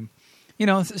Jedi game.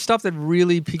 Stuff that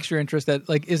really piques your interest that,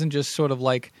 isn't just sort of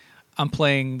like I'm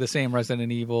playing the same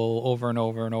Resident Evil over and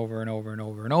over and over and over and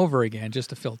over and over again just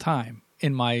to fill time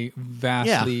in my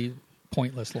vastly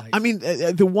pointless life. I mean,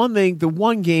 the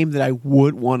one game that I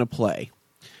would want to play,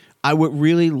 I would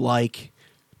really like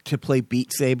to play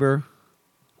Beat Saber.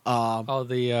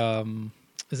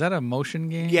 Is that a motion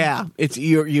game? Yeah, it's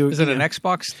you. Is it an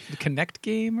Xbox Connect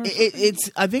game? Or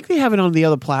it's. I think they have it on the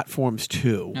other platforms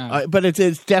too. Oh. But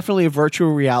it's definitely a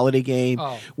virtual reality game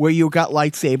where you got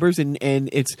lightsabers and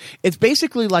it's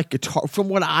basically like guitar. From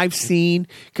what I've seen,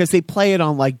 because they play it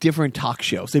on different talk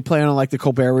shows. They play it on the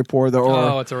Colbert Report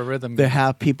it's a rhythm. They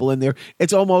have people in there.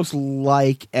 It's almost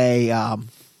like a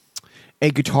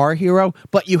Guitar Hero,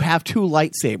 but you have two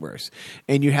lightsabers,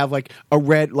 and you have a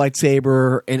red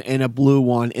lightsaber and a blue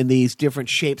one, and these different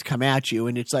shapes come at you,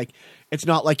 and it's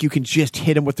not like you can just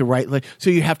hit them with the right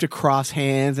so you have to cross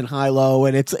hands and high low,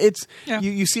 and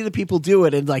you see the people do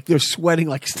it, and they're sweating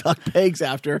like stuck pigs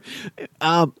after,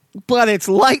 but it's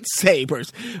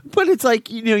lightsabers, but it's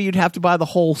you'd have to buy the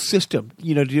whole system,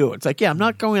 to do it. It's I'm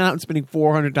not going out and spending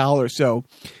 $400, so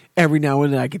every now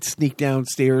and then I could sneak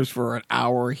downstairs for an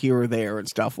hour here or there and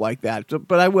stuff like that.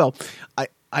 But I will.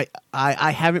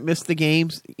 I haven't missed the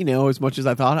games, as much as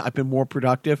I thought. I've been more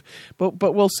productive,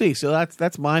 but we'll see. So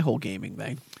that's my whole gaming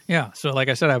thing. Yeah. So like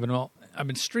I said, I've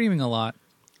been streaming a lot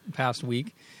the past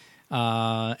week,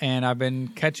 and I've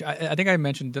been I think I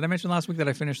mentioned. Did I mention last week that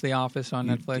I finished The Office on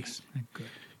Netflix? Good.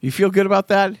 You feel good about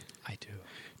that? I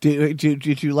do.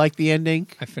 Did you like the ending?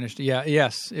 I finished it. Yeah.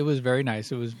 Yes. It was very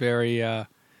nice. It was very.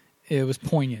 It was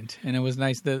poignant, and it was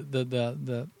nice.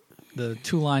 The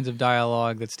 2 lines of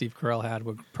dialogue that Steve Carell had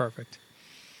were perfect.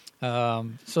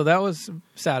 So that was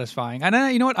satisfying. And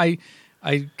then, you know what? I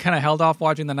kind of held off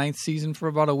watching the 9th season for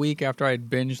about a week after I had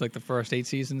binged the first 8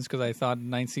 seasons because I thought the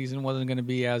 9th season wasn't going to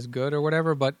be as good or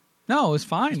whatever. But no, it was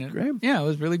fine. Great. Yeah, it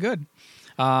was really good.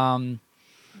 And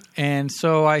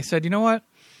so I said, you know what?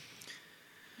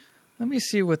 Let me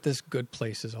see what this Good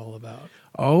Place is all about.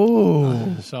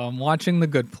 Oh. So I'm watching The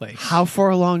Good Place. How far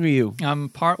along are you? I'm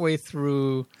partway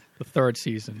through the 3rd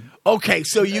season. Okay,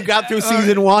 so you got through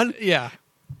season 1? Yeah.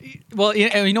 Well,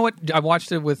 you know what? I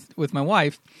watched it with my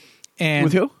wife. And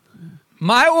with who?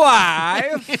 My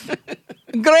wife.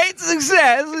 Great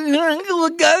success.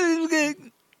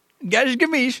 Gash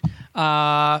Gamish.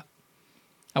 I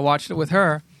watched it with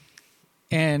her,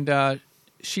 and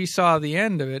she saw the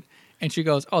end of it, and she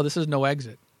goes, "Oh, this is No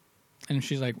Exit." And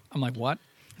she's like, I'm like, what?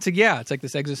 It's like, yeah, it's like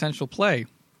this existential play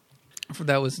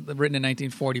that was written in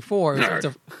 1944.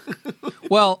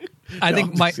 I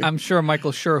think I'm sure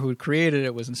Michael Schur, who created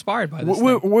it, was inspired by this.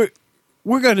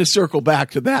 We're going to circle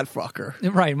back to that fucker,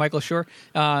 right? Michael Schur.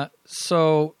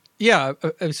 So yeah,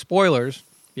 spoilers.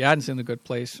 If you hadn't seen The Good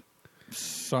Place,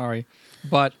 sorry,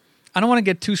 but I don't want to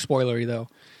get too spoilery though.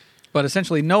 But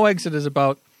essentially, No Exit is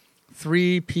about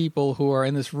 3 people who are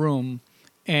in this room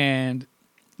and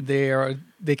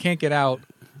they can't get out,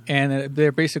 and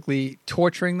they're basically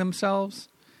torturing themselves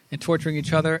and torturing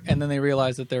each other, and then they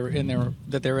realize that they're in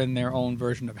their own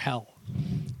version of hell,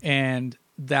 and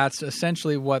that's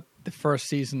essentially what the first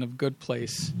season of Good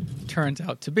Place turns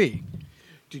out to be.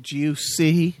 Did you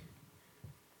see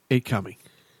it coming?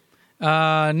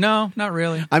 No, not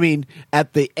really. I mean,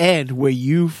 at the end where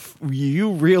you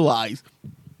realize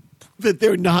that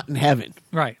they're not in heaven,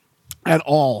 right? At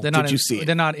all. Did you see it?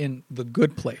 They're not in the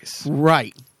good place.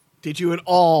 Right. Did you at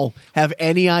all have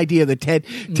any idea that Ted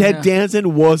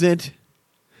Danson wasn't?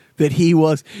 That he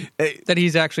was that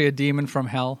he's actually a demon from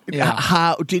hell. Yeah.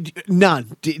 How did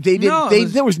none? They did. No,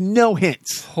 there was no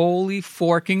hints. Holy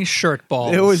forking shirt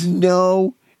balls. There was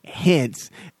no hints.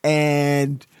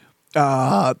 And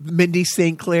Mindy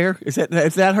St. Clair, is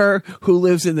that her who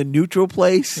lives in the neutral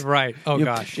place? Right. Oh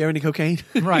gosh. Do you have any cocaine?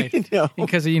 Right. No.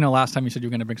 Because last time you said you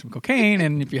were going to bring some cocaine,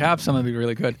 and if you have some, it'd be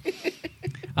really good.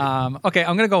 Okay, I'm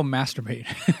going to go masturbate.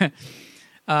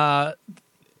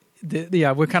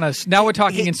 We're kind of now we're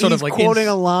talking in sort of like quoting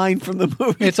a line from the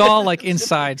movie. It's all like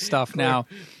inside stuff now.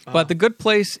 But The Good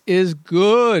Place is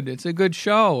good. It's a good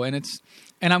show, and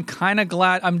I'm kind of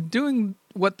glad I'm doing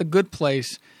what The Good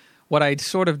Place. What I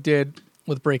sort of did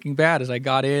with Breaking Bad is I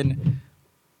got in,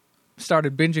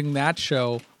 started binging that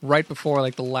show right before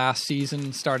like the last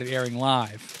season started airing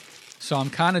live. So I'm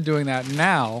kind of doing that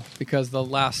now because the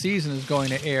last season is going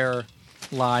to air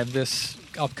live this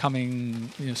upcoming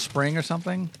spring or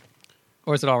something.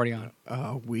 Or is it already on?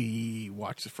 We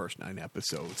watched the first 9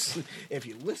 episodes. If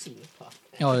you listen to the podcast.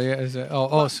 Oh, yeah. Is it,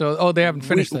 they haven't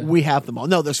finished it. We have them all.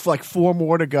 No, there's like 4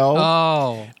 more to go.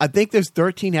 Oh. I think there's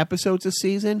 13 episodes a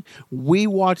season. We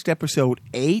watched episode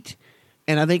 8,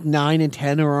 and I think 9 and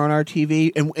 10 are on our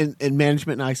TV. And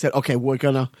management and I said, okay, we'll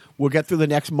get through the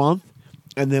next month,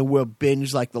 and then we'll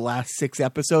binge like the last 6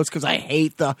 episodes because I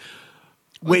hate the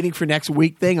waiting for next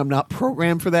week thing. I'm not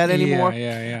programmed for that anymore.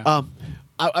 Yeah.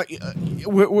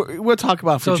 We'll talk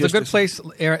about. So The Good Place.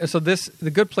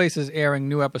 The Good Place is airing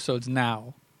new episodes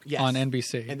now on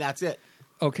NBC, and that's it.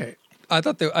 Okay, I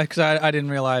thought because I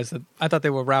didn't realize that. I thought they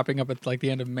were wrapping up at like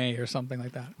the end of May or something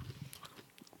like that.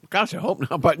 Gosh, I hope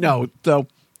not. But no, so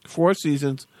 4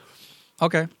 seasons.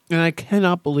 Okay, and I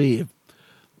cannot believe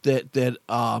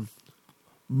that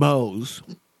Mose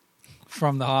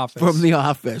from The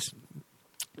Office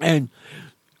and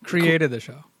created the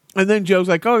show. And then Joe's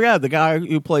like, oh, yeah, the guy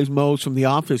who plays Mose from The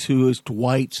Office, who is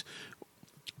Dwight's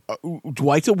a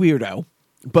weirdo,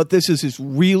 but this is his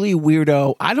really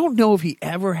weirdo. I don't know if he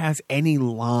ever has any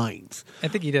lines. I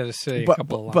think he did say a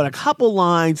couple of lines. But a couple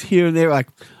lines here and there, like,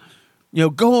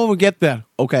 go over and get that.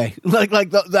 Okay.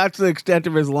 That's the extent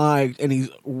of his lines. And he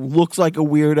looks like a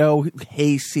weirdo,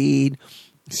 hayseed,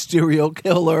 serial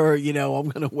killer. I'm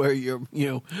going to wear your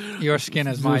skin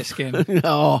is my skin.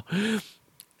 No.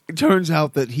 It turns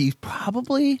out that he's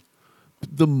probably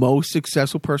the most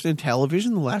successful person in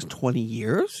television in the last 20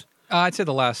 years. I'd say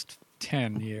the last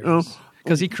 10 years.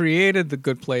 Because he created The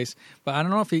Good Place, but I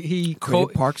don't know if he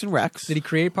created Parks and Recs. Did he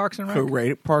create Parks and Recs?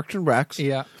 Created Parks and Recs.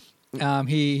 Yeah.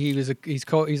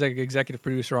 He's like executive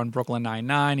producer on Brooklyn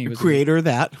Nine-Nine. He was creator of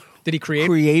that. Did he create?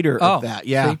 Creator of that,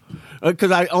 yeah.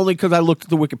 Because I looked at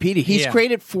the Wikipedia. He's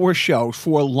created 4 shows,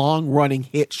 4 long-running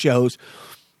hit shows.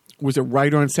 Was a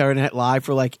writer on Saturday Night Live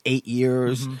for like 8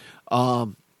 years.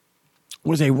 Mm-hmm.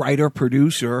 Was a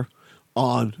writer-producer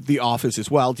on The Office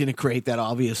as well. Didn't create that,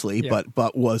 obviously,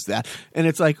 but was that. And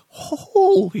it's like,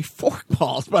 holy fork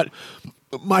balls. But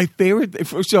my favorite...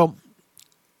 So,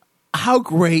 how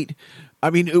great...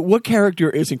 I mean, what character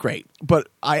isn't great? But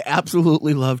I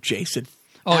absolutely love Jason.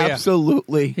 Oh,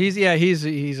 absolutely. Yeah. He's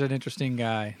an interesting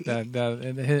guy.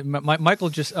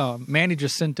 Manny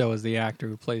Jacinto is the actor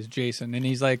who plays Jason, and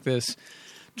he's like this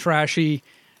trashy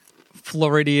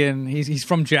Floridian. He's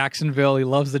from Jacksonville. He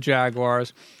loves the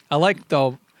Jaguars. I like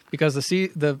though because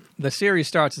the series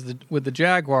starts with the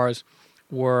Jaguars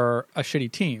were a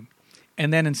shitty team,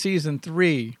 and then in season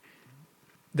 3,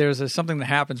 there's something that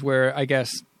happens where I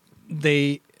guess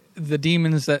the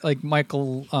demons that like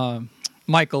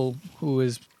Michael, who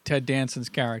is Ted Danson's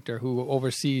character, who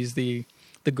oversees the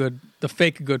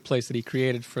fake good place that he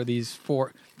created for these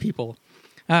 4 people.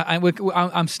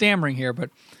 I'm stammering here, but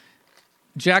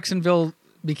Jacksonville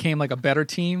became like a better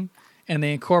team, and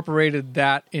they incorporated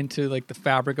that into like the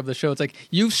fabric of the show. It's like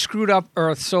you've screwed up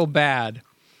Earth so bad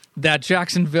that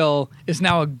Jacksonville is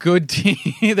now a good team.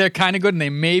 They're kind of good, and they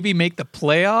maybe make the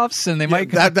playoffs, and they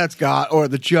might... That's God, or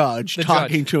the judge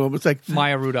talking to him. It's like...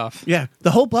 Maya Rudolph. Yeah,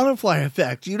 the whole butterfly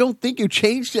effect. You don't think you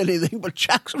changed anything, but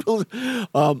Jacksonville...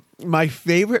 my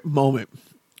favorite moment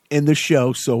in the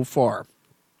show so far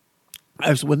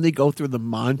is when they go through the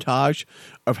montage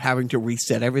of having to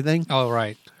reset everything. Oh,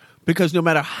 right. Because no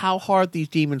matter how hard these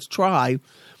demons try,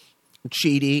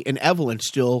 Chidi and Evelyn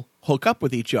still hook up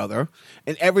with each other,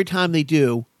 and every time they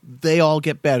do, they all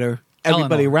get better.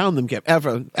 Everybody around them get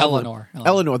Eleanor,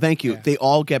 thank you. Yeah. They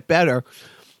all get better,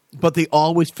 but they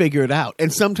always figure it out.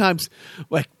 And sometimes,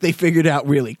 like, they figure it out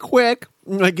really quick.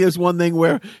 Like, there's one thing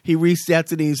where he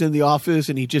resets and he's in the office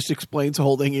and he just explains the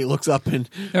whole thing. He looks up and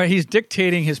he's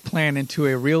dictating his plan into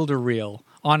a reel-to-reel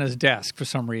on his desk for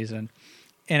some reason.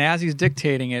 and as he's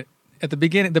dictating it, at the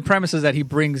beginning, the premise is that he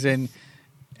brings in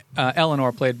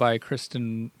Eleanor, played by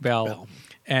Kristen Bell.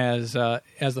 As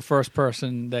the first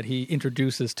person that he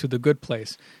introduces to the good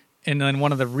place. And then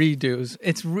one of the redos,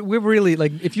 we're really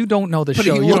like, if you don't know the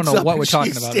show, you don't know what we're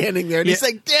talking about. Standing there, and he's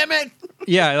like, "Damn it!"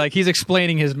 Yeah, like he's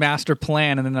explaining his master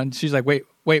plan, and then she's like, "Wait,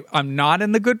 I'm not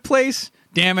in the good place.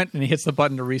 Damn it!" And he hits the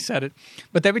button to reset it.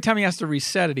 But every time he has to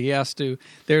reset it,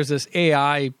 there's this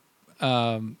AI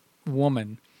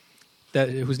woman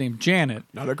who's named Janet.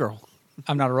 Not a girl.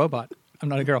 I'm not a robot. I'm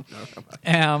not a girl.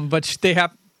 But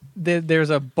there's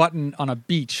a button on a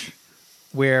beach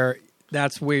where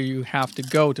that's where you have to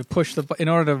go to push in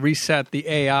order to reset the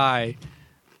AI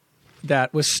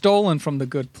that was stolen from the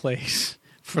good place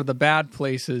for the bad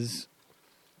place's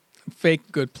fake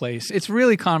good place. It's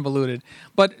really convoluted.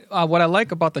 But what I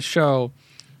like about the show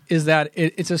is that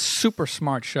it's a super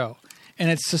smart show. And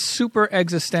it's a super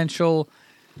existential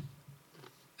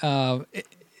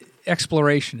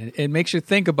exploration. It makes you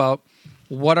think about,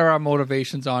 what are our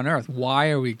motivations on Earth? Why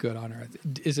are we good on Earth?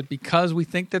 Is it because we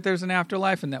think that there's an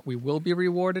afterlife and that we will be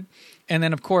rewarded? And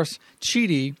then, of course,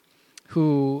 Chidi,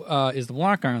 who is the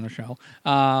black guy on the show,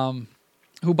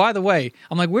 who, by the way,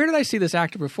 I'm like, where did I see this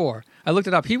actor before? I looked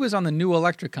it up. He was on the New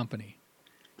Electric Company.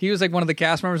 He was like one of the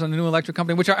cast members on the New Electric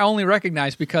Company, which I only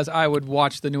recognized because I would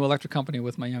watch the New Electric Company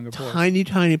with my younger boys.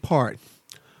 Tiny part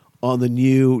on the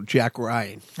new Jack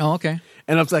Ryan. Oh, okay.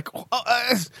 And I was like,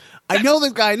 I know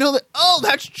this guy. I know that. Oh,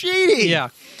 that's cheating. Yeah.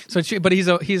 So, but he's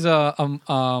a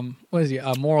what is he?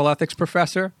 A moral ethics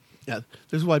professor. Yeah.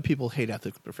 This is why people hate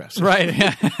ethics professors. Right.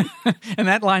 Yeah. And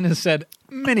that line is said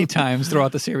many times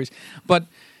throughout the series. But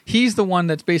he's the one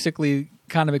that's basically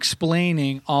kind of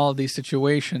explaining all of these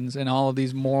situations and all of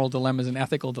these moral dilemmas and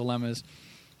ethical dilemmas.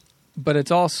 But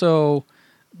it's also,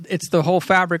 it's the whole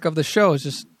fabric of the show. It's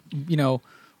just,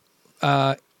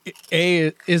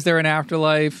 A, is there an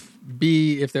afterlife?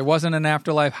 B, if there wasn't an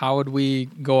afterlife, how would we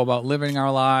go about living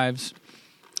our lives?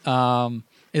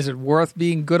 Is it worth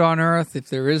being good on Earth if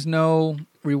there is no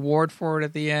reward for it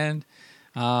at the end?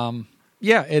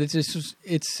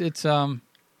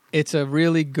 It's a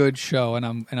really good show, and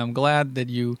I'm glad that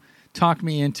you talked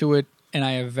me into it, and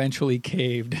I eventually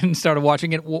caved and started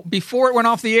watching it before it went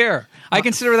off the air. I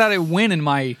consider that a win in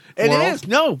my world. It is.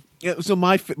 No. So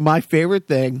my favorite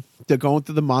thing, they're going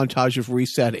through the montage of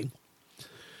resetting.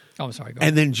 Oh, I'm sorry.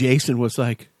 And then Jason was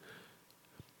like,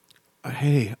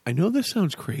 "Hey, I know this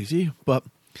sounds crazy, but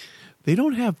they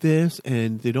don't have this,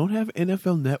 and they don't have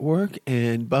NFL Network,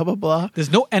 and blah blah blah.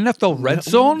 There's no NFL Red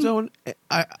Zone.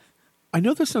 I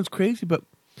know this sounds crazy, but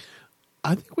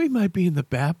I think we might be in the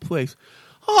bad place."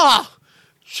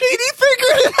 Chidi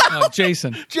figured it out.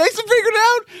 Jason figured it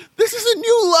out. This is a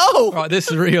new low. Oh,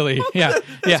 this is really, yeah.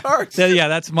 Hurts. Yeah,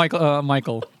 that's Michael.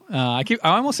 Michael. I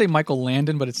almost say Michael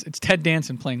Landon, but it's Ted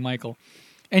Danson playing Michael.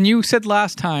 And you said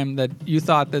last time that you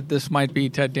thought that this might be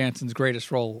Ted Danson's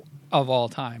greatest role of all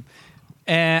time.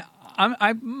 And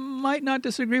I might not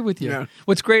disagree with you. Yeah.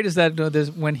 What's great is that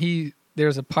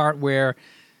there's a part where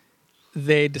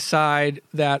they decide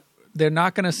that they're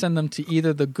not going to send them to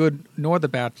either the good nor the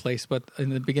bad place, but in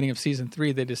the beginning of season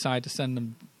 3, they decide to send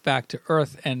them back to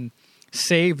Earth and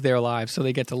save their lives so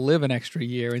they get to live an extra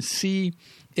year and see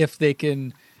if they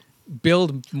can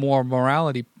build more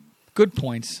morality good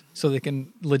points so they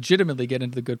can legitimately get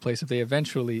into the good place when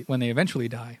they eventually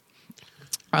die.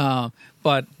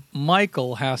 But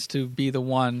Michael has to be the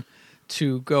one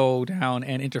to go down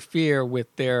and interfere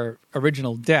with their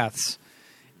original deaths.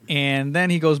 And then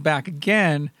he goes back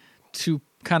again to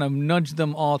kind of nudge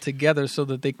them all together so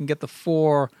that they can get the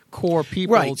 4 core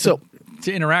people to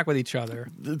interact with each other.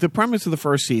 The premise of the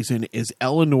first season is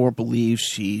Eleanor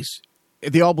believes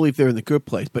they all believe they're in the good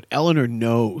place, but Eleanor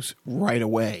knows right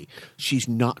away she's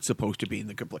not supposed to be in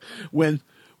the good place. When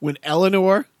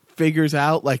Eleanor figures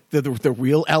out, like, the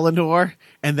real Eleanor,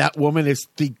 and that woman is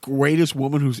the greatest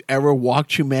woman who's ever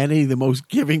walked humanity, the most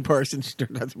giving person, she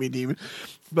turned out to be a demon.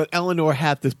 But Eleanor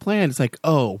had this plan. It's like,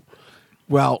 oh,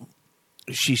 well,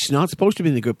 she's not supposed to be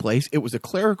in the good place. It was a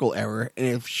clerical error. And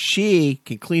if she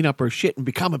can clean up her shit and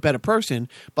become a better person,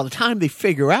 by the time they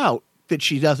figure out that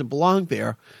she doesn't belong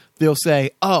there, they'll say,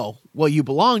 oh, well, you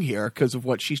belong here because of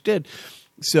what she did.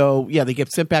 So, yeah, they get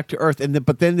sent back to Earth.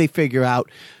 But then they figure out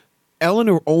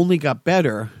Eleanor only got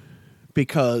better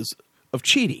because of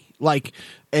Chidi. Like,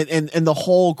 and the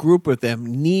whole group of them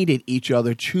needed each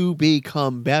other to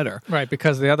become better. Right,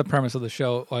 because the other premise of the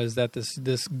show was that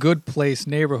this good place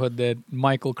neighborhood that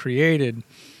Michael created,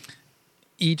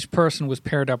 each person was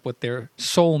paired up with their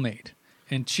soulmate.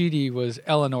 And Chidi was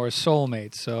Eleanor's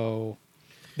soulmate, so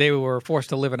they were forced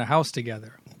to live in a house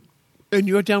together. And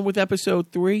you're done with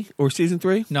episode 3 or season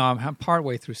 3? No, I'm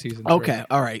partway through season 3. Okay,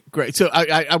 all right, great. So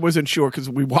I wasn't sure because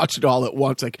we watched it all at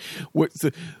once. Like, what's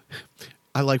the?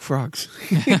 I like frogs.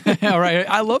 All right,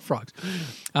 I love frogs.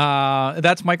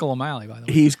 That's Michael O'Malley, by the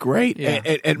way. He's great. Yeah.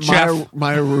 And Jeff.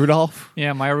 Maya Rudolph.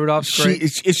 Yeah, Maya Rudolph's great.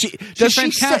 Does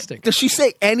fantastic. Does she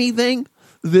say anything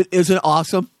that isn't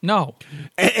awesome? No.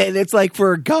 And it's like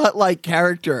for a god-like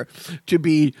character to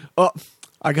be,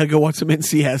 I got to go watch some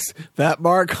NCS. That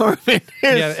Mark Harmon is.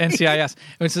 Yeah,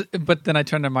 NCIS. But then I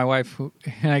turned to my wife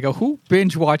and I go, who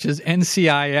binge watches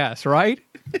NCIS, right?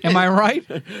 Am I right?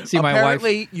 See, my wife.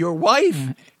 Apparently, your wife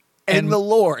and the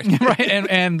Lord. Right,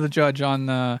 and the judge on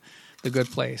The Good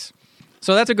Place.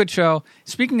 So that's a good show.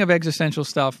 Speaking of existential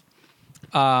stuff,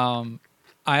 I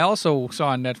also saw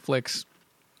on Netflix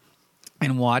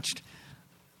and watched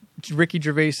Ricky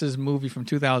Gervais's movie from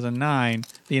 2009,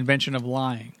 The Invention of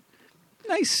Lying.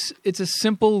 Nice. It's a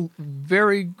simple,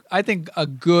 I think, a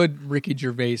good Ricky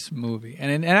Gervais movie.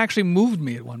 And it actually moved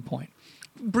me at one point.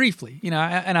 Briefly, and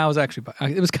I was actually,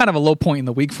 it was kind of a low point in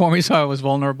the week for me, so I was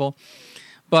vulnerable.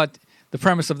 But the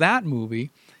premise of that movie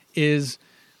is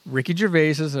Ricky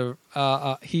Gervais is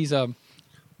he's a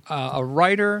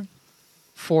writer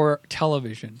for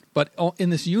television, but in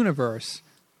this universe,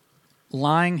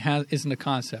 lying isn't a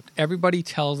concept. Everybody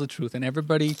tells the truth, and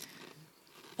everybody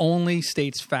only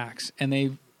states facts, and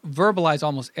they verbalize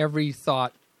almost every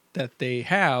thought that they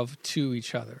have to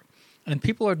each other. And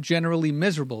people are generally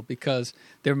miserable because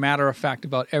they're matter of fact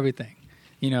about everything.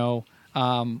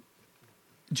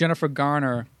 Jennifer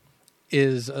Garner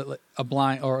is a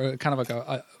blind, or kind of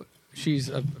like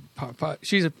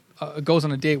goes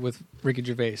on a date with Ricky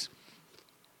Gervais.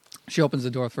 She opens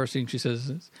the door. First thing she says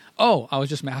is, "Oh, I was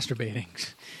just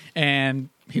masturbating," and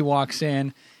he walks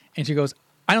in, and she goes,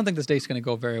 "I don't think this date's going to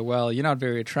go very well. You're not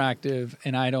very attractive,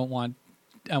 and I want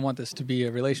this to be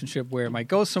a relationship where it might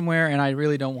go somewhere, and I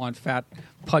really don't want fat,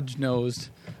 pudge-nosed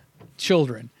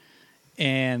children."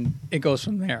 And it goes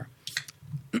from there.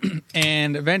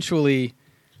 And eventually,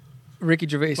 Ricky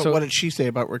Gervais... But what did she say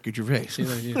about Ricky Gervais?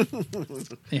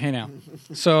 Hey, now.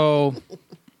 So,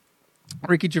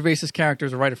 Ricky Gervais's character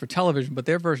is a writer for television, but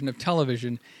their version of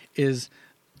television is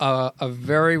a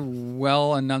very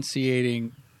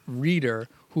well-enunciating reader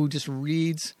who just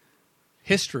reads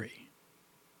history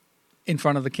in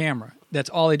front of the camera. That's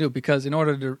all they do, because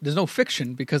there's no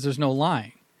fiction because there's no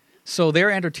lying. So their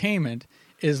entertainment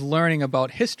is learning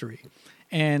about history.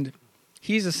 And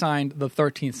he's assigned the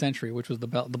 13th century, which was the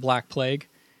Black Plague.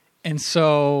 And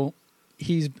so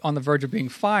he's on the verge of being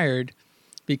fired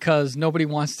because nobody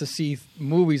wants to see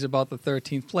movies about the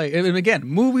 13th plague. And again,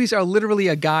 movies are literally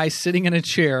a guy sitting in a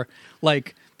chair,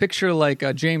 picture like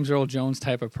a James Earl Jones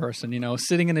type of person,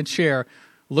 sitting in a chair,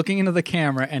 looking into the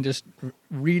camera and just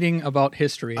reading about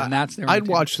history, and that's their I'd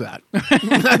watch that.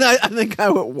 I think I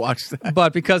would watch that.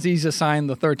 But because he's assigned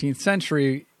the 13th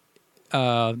century,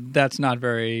 that's not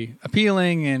very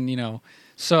appealing, and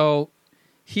so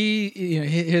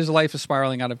his life is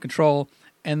spiraling out of control,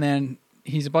 and then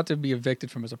he's about to be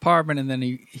evicted from his apartment, and then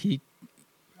he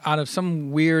out of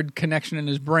some weird connection in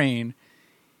his brain,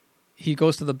 he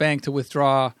goes to the bank to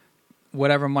withdraw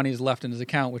whatever money is left in his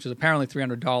account, which is apparently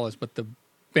 $300, but the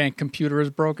bank computer is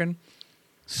broken.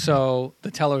 So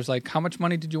the teller's like, "How much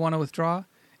money did you want to withdraw?"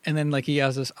 And then he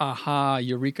has this aha,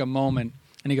 eureka moment,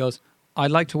 and he goes,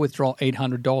 "I'd like to withdraw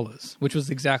 $800, which was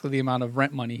exactly the amount of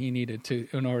rent money he needed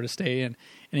in order to stay in.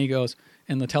 And he goes,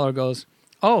 and the teller goes,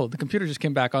 "Oh, the computer just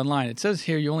came back online. It says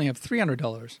here you only have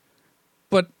 $300,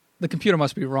 but the computer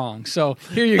must be wrong. So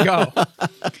here you go."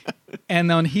 And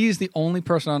then he's the only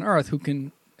person on earth who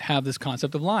can have this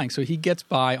concept of lying. So he gets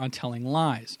by on telling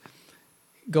lies.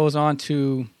 Goes on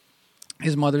to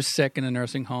his mother's sick in a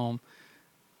nursing home.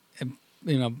 And,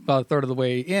 about a third of the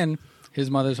way in, his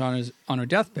mother's on her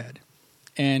deathbed.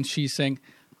 And she's saying,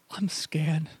 I'm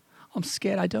scared.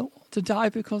 I don't want to die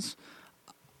because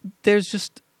there's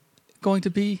just going to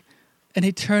be an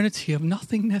eternity of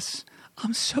nothingness.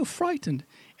 I'm so frightened.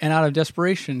 And out of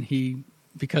desperation,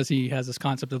 because he has this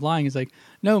concept of lying, he's like,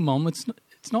 "No, Mom, it's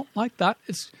not like that.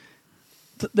 It's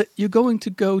that you're going to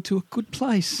go to a good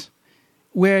place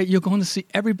where you're going to see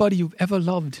everybody you've ever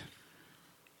loved.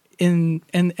 And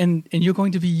you're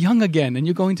going to be young again, and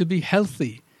you're going to be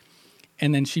healthy."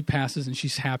 And then she passes, and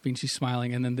she's happy, and she's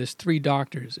smiling. And then there's 3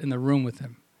 doctors in the room with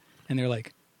him. And they're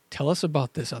like, "Tell us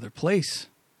about this other place."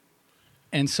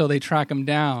 And so they track him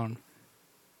down,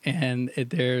 and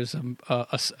there's an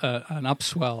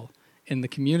upswell in the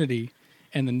community.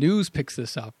 And the news picks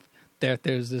this up, that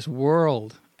there's this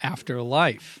world after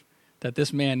life that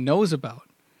this man knows about.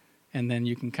 And then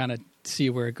you can kind of see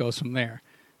where it goes from there.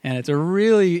 And it's a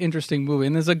really interesting movie.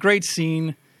 And there's a great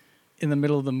scene in the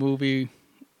middle of the movie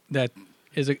that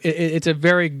it's a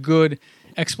very good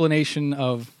explanation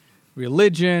of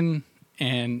religion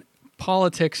and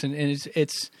politics, and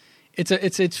it's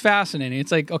fascinating.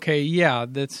 It's like, okay, yeah,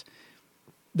 that's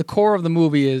the core of the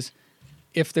movie is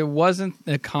if there wasn't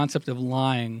the concept of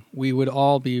lying, we would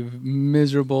all be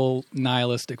miserable,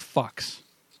 nihilistic fucks.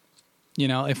 You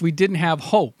know, if we didn't have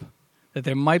hope that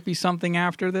there might be something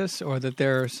after this, or that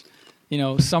there's, you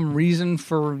know, some reason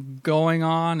for going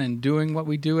on and doing what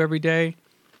we do every day,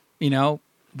 you know,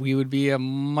 we would be a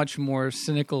much more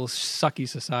cynical, sucky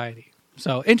society.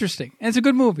 So interesting. And it's a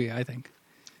good movie, I think.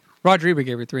 Roger Ebert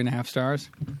gave it 3.5 stars,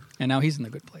 and now he's in the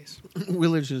good place.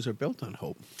 Religions are built on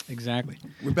hope. Exactly.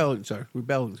 Rebellions. A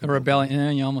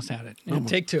rebellion. You almost had it.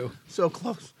 Take two. So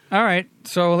close. All right.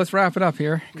 So let's wrap it up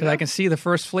here, because I can see the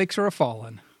first flakes are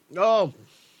a-falling. Oh.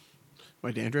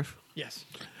 My dandruff? Yes.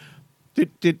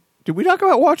 Did we talk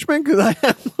about Watchmen? Because I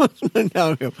have Watchmen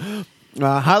down here.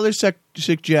 Highly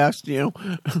suggest, you know,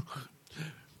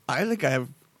 I think I have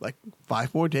like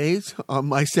 5 more days on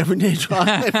my 7-day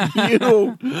drive.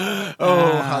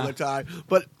 How the time.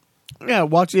 But yeah,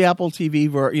 watch the Apple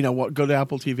TV, go to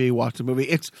Apple TV, watch the movie.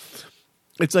 It's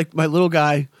like my little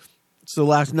guy. So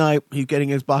last night, he's getting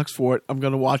his box for it. I'm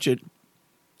going to watch it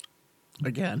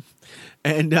again.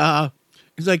 And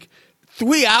he's like,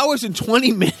 3 hours and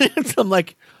 20 minutes? I'm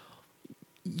like,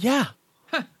 yeah.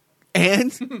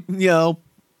 And, you know,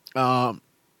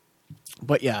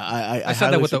 but yeah, I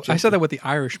said that with The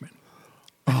Irishman.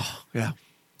 Oh, yeah.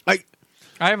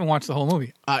 I haven't watched the whole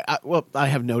movie. I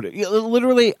have noted.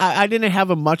 Literally, I didn't have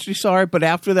a much desire, but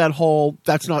after that whole,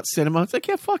 that's not cinema, it's like,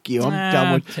 yeah, fuck you. I'm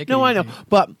done with it. No, I know.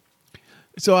 But,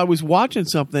 so I was watching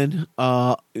something,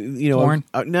 Porn?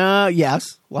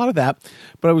 Yes, a lot of that.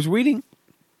 But I was reading,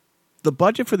 the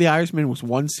budget for The Irishman was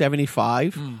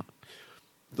 $175.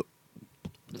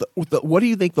 What do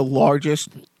you think the largest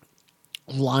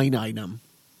line item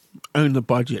in the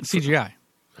budget? CGI.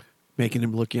 Making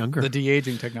him look younger. The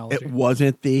de-aging technology. It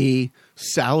wasn't the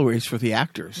salaries for the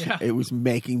actors. Yeah. It was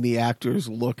making the actors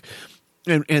look...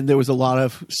 And there was a lot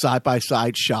of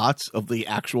side-by-side shots of the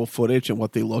actual footage and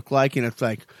what they look like. And it's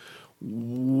like,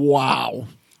 wow.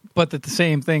 But the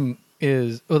same thing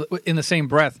is, in the same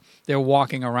breath, they're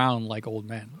walking around like old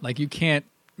men. Like, you can't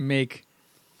make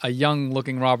a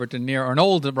young-looking Robert De Niro or an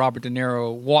old Robert De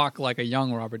Niro walk like a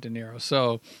young Robert De Niro.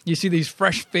 So you see these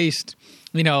fresh-faced,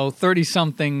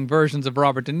 30-something versions of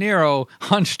Robert De Niro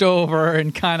hunched over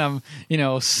and kind of,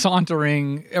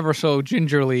 sauntering ever so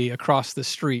gingerly across the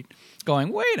street,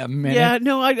 going, wait a minute. Yeah,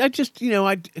 no, I just,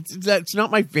 it's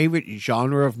not my favorite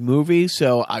genre of movie,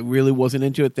 so I really wasn't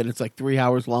into it. Then it's like 3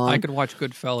 hours long. I could watch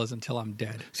Goodfellas until I'm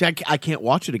dead. See, I can't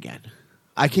watch it again.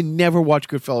 I can never watch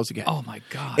Goodfellas again. Oh my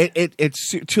god!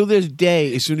 It's to this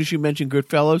day. As soon as you mention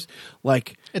Goodfellas,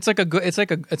 like it's like a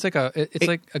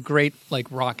great like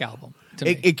rock album to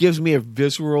me. It gives me a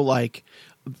visceral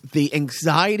the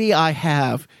anxiety I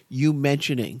have you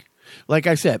mentioning. Like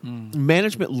I said,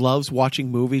 management loves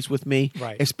watching movies with me,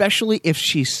 right. Especially if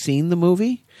she's seen the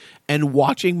movie and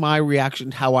watching my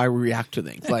reaction, how I react to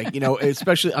things, like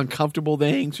especially uncomfortable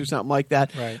things or something like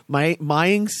that. Right.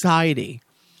 My anxiety.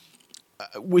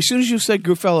 As soon as you said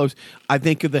Goodfellas, I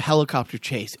think of the helicopter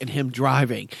chase and him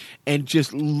driving, and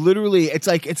just literally, it's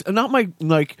not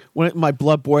my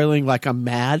blood boiling like I'm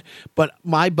mad, but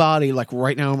my body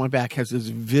right now on my back has this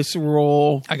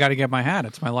visceral. I got to get my hat.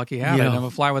 It's my lucky hat. I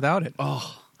never fly without it.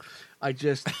 Oh, I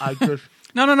just.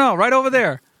 No, right over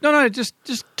there. No, just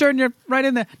turn your right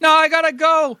in there. No, I gotta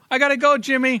go,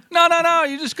 Jimmy. No,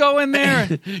 you just go in there.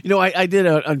 I did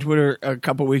on Twitter a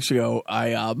couple weeks ago.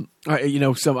 I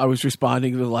was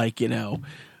responding to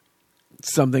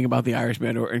something about the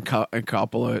Irishman and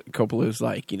Coppola's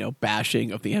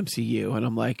bashing of the MCU, and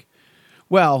I'm like,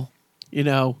 well,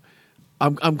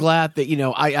 I'm glad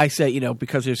that I said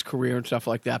because of his career and stuff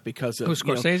like that, because of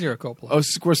Scorsese or Coppola. Oh,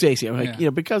 Scorsese. I'm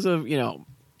like because of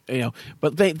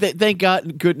but thank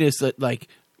goodness that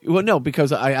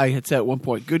because I had said at one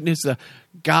point, goodness, the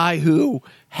guy who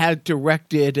had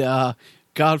directed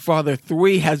Godfather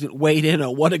 3 hasn't weighed in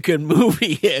on what a good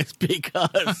movie is,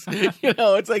 because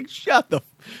it's like shut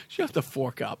the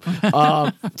fork up.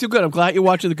 Too good. I'm glad you're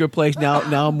watching The Good Place now.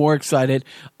 Now I'm more excited.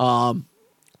 Yeah,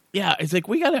 it's like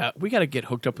we gotta get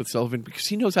hooked up with Sullivan, because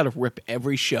he knows how to rip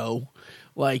every show,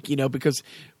 because.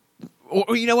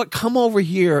 Or you know what? Come over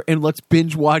here and let's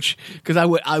binge watch, because I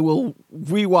will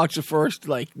rewatch the first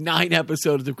 9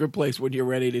 episodes of The Good Place when you're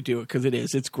ready to do it, because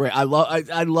it's great. I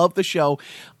love the show.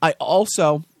 I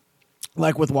also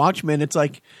with Watchmen. It's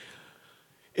like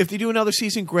If they do another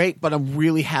season, great, but I'm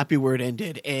really happy where it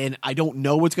ended. And I don't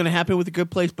know what's going to happen with The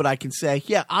Good Place, but I can say,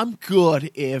 yeah, I'm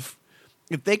good if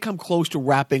they come close to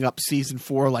wrapping up season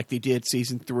 4 like they did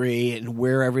season 3 and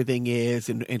where everything is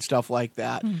and stuff like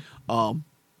that.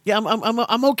 Yeah,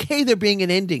 I'm okay there being an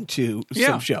ending to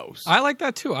some shows. I like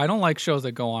that too. I don't like shows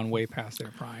that go on way past their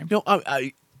prime. No,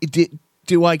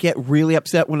 do I get really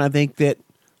upset when I think that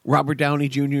Robert Downey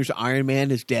Jr.'s Iron Man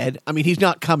is dead? I mean, he's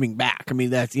not coming back. I mean,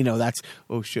 that's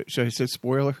should I say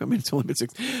spoiler? I mean, it's only been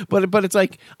 6, but it's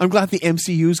like I'm glad the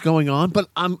MCU's going on, but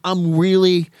I'm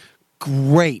really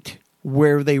great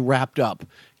where they wrapped up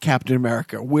Captain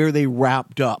America, where they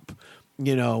wrapped up.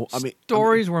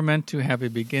 Stories were meant to have a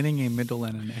beginning, a middle,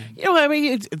 and an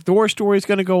end. Thor's story is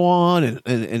going to go on,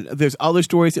 and there's other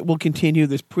stories that will continue.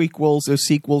 There's prequels, there's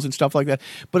sequels, and stuff like that.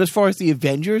 But as far as the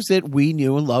Avengers that we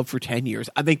knew and loved for 10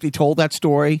 years, I think they told that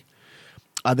story.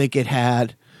 I think it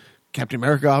had Captain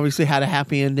America obviously had a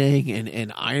happy ending,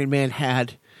 and Iron Man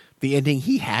had the ending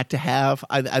he had to have.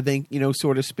 I think,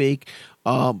 so to speak.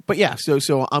 But yeah,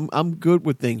 so I'm good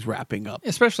with things wrapping up.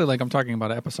 Especially like I'm talking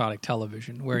about episodic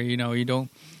television where, you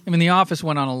don't, The Office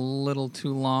went on a little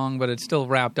too long, but it still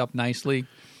wrapped up nicely.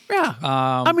 Yeah.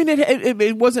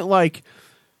 It wasn't like,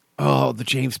 the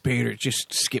James Spader,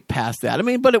 just skip past that.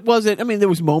 But it wasn't, there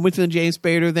was moments in the James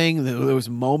Spader thing. There was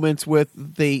moments with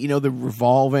the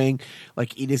revolving,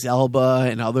 like Idris Elba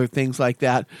and other things like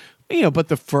that. But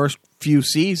the first few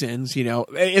seasons,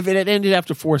 if it had ended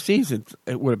after 4 seasons,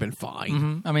 it would have been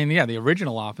fine. Mm-hmm. The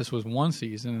original Office was 1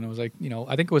 season, and it was like,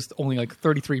 I think it was only like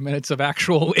 33 minutes of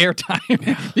actual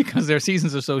airtime because their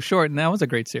seasons are so short, and that was a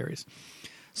great series.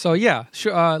 So, yeah,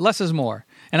 less is more.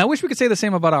 And I wish we could say the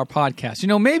same about our podcast.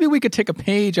 Maybe we could take a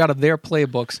page out of their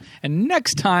playbooks and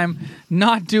next time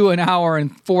not do an hour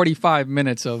and 45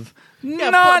 minutes of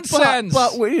nonsense.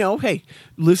 But hey,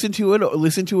 listen to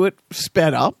it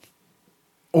sped up.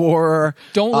 Or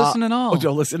don't listen at all.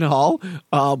 Don't listen at all.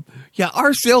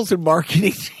 Our sales and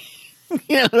marketing.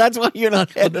 That's why you're not.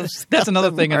 That's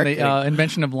another thing in the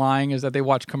invention of lying is that they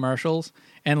watch commercials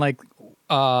and like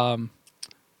one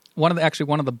of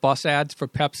the bus ads for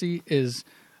Pepsi is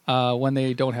when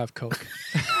they don't have Coke.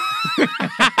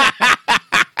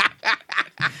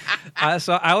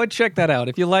 So I would check that out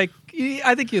if you like.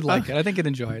 I think you'd like it. I think you'd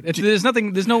enjoy it.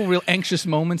 There's no real anxious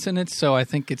moments in it, so I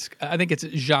think it's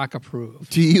Jacques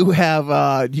approved. Do you have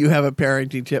a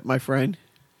parenting tip, my friend?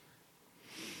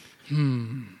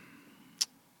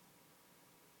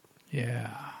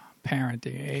 Yeah,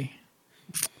 parenting, eh?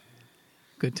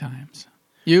 Good times.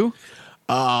 You?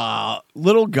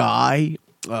 Little guy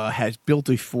has built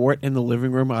a fort in the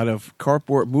living room out of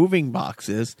cardboard moving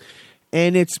boxes,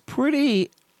 and it's pretty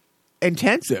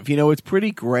intensive. It's pretty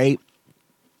great.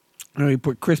 He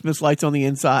put Christmas lights on the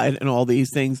inside and all these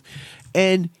things.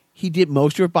 And he did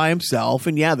most of it by himself.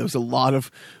 And yeah, there was a lot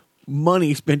of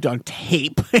money spent on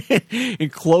tape and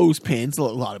clothespins. A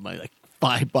lot of money, like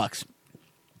 $5.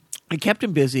 It kept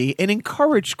him busy and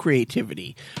encouraged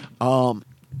creativity.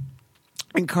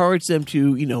 Encouraged them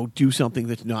to, do something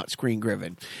that's not screen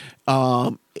driven.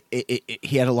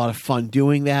 He had a lot of fun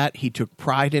doing that. He took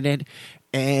pride in it.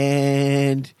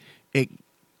 And it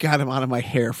got him out of my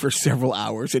hair for several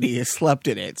hours, and he has slept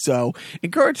in it. So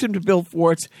encourage him to build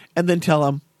forts, and then tell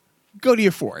him, go to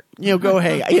your fort. Go,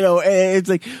 hey, it's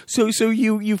like so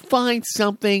you find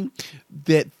something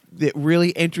that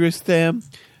really interests them,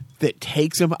 that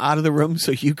takes them out of the room,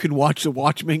 so you can watch The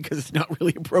Watchmen because it's not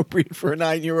really appropriate for a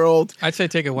 9-year-old. I'd say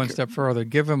take it one step further.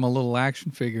 Give him a little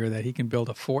action figure that he can build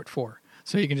a fort for,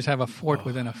 so you can just have a fort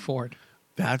within a fort.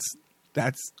 That's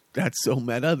so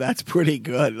meta. That's pretty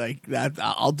good. Like that,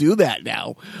 I'll do that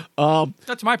now.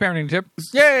 That's my parenting tip.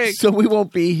 Yay! So we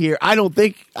won't be here. I don't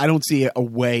see a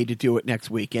way to do it next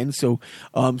weekend. So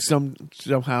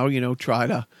somehow try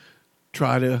to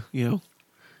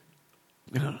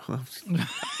I don't know.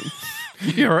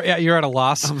 You're at a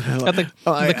loss at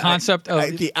the concept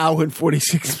of the hour and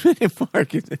 46-minute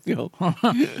mark.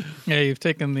 Yeah, you've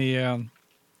taken the.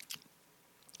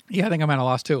 Yeah, I think I'm at a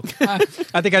loss too.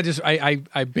 I think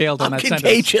I bailed on that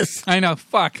contagious. Sentence. I know.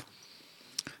 Fuck.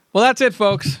 Well, that's it,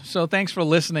 folks. So thanks for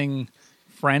listening,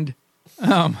 friend.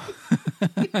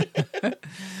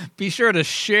 Be sure to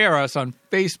share us on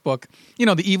Facebook.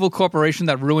 The evil corporation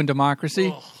that ruined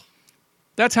democracy. Oh.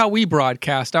 That's how we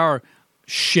broadcast our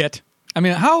shit.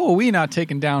 How are we not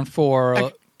taken down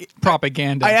for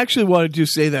propaganda? I actually wanted to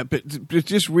say that, but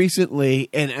just recently,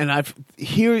 and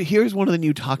here's one of the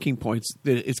new talking points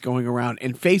that is going around,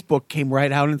 and Facebook came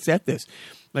right out and said this.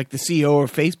 Like the CEO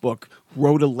of Facebook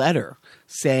wrote a letter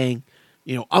saying,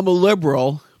 I'm a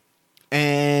liberal,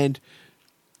 and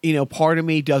part of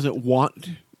me doesn't want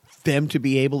them to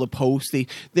be able to post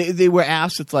they were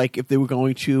asked if they were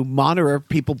going to monitor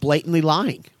people blatantly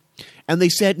lying. And they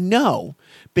said no,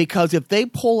 because if they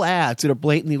pull ads that are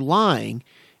blatantly lying,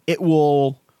 it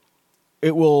will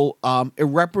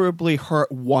irreparably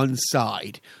hurt one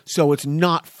side. So it's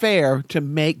not fair to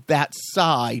make that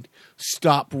side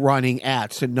stop running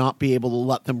ads, to not be able to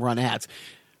let them run ads.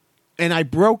 And I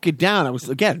broke it down. I was,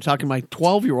 again, talking to my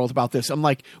 12-year-old about this. I'm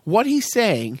like, what he's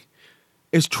saying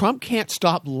is Trump can't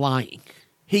stop lying.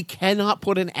 He cannot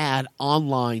put an ad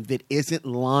online that isn't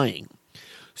lying.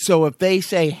 So if they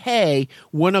say, hey,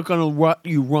 we're not going to let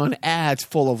you run ads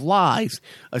full of lies,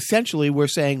 essentially we're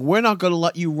saying we're not going to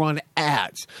let you run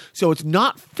ads. So it's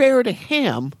not fair to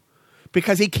him,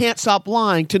 because he can't stop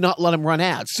lying, to not let him run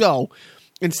ads. So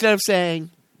instead of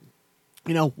saying,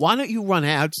 why don't you run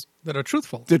ads that are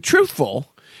truthful? They're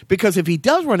truthful, because if he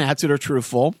does run ads that are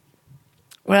truthful,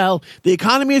 well, the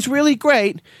economy is really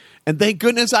great. And thank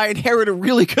goodness I inherited a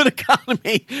really good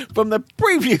economy from the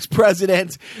previous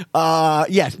president.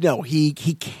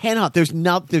 He cannot.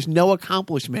 There's no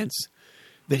accomplishments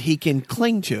that he can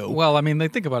cling to. Well, I mean,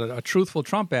 think about it. A truthful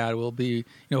Trump ad will be,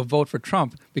 vote for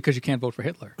Trump because you can't vote for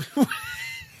Hitler.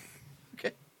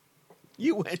 Okay,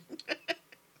 you win.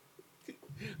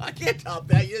 I can't top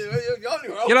that. You're on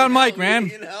your own. Get on mic,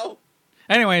 man.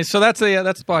 Anyway, so that's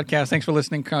the podcast. Thanks for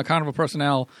listening. Carnival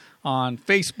Personnel on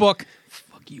Facebook.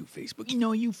 You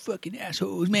Facebook, you fucking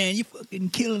assholes, man. You fucking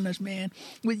killing us, man,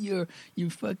 with you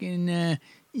fucking I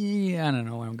don't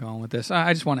know where I'm going with this.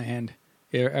 I just want to end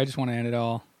here. I just want to end it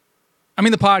all. I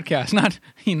mean the podcast, not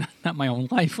my own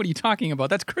life. What are you talking about?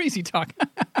 That's crazy talk.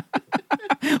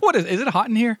 What is it hot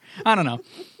in here? I don't know.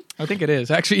 I think it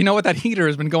is. Actually, you know what? That heater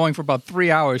has been going for about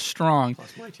 3 hours strong.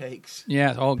 Plus my takes.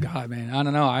 Yeah. Oh God, man. I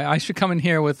don't know. I should come in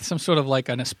here with some sort of like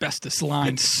an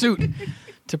asbestos-lined suit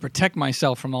to protect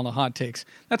myself from all the hot takes.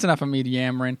 That's enough of me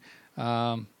yammering.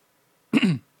 So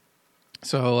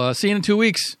see you in 2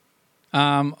 weeks.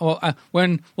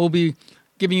 When we'll be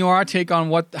giving you our take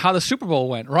on how the Super Bowl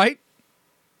went, right?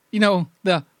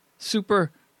 The Super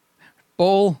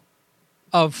Bowl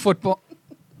of football.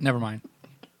 Never mind.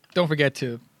 Don't forget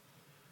to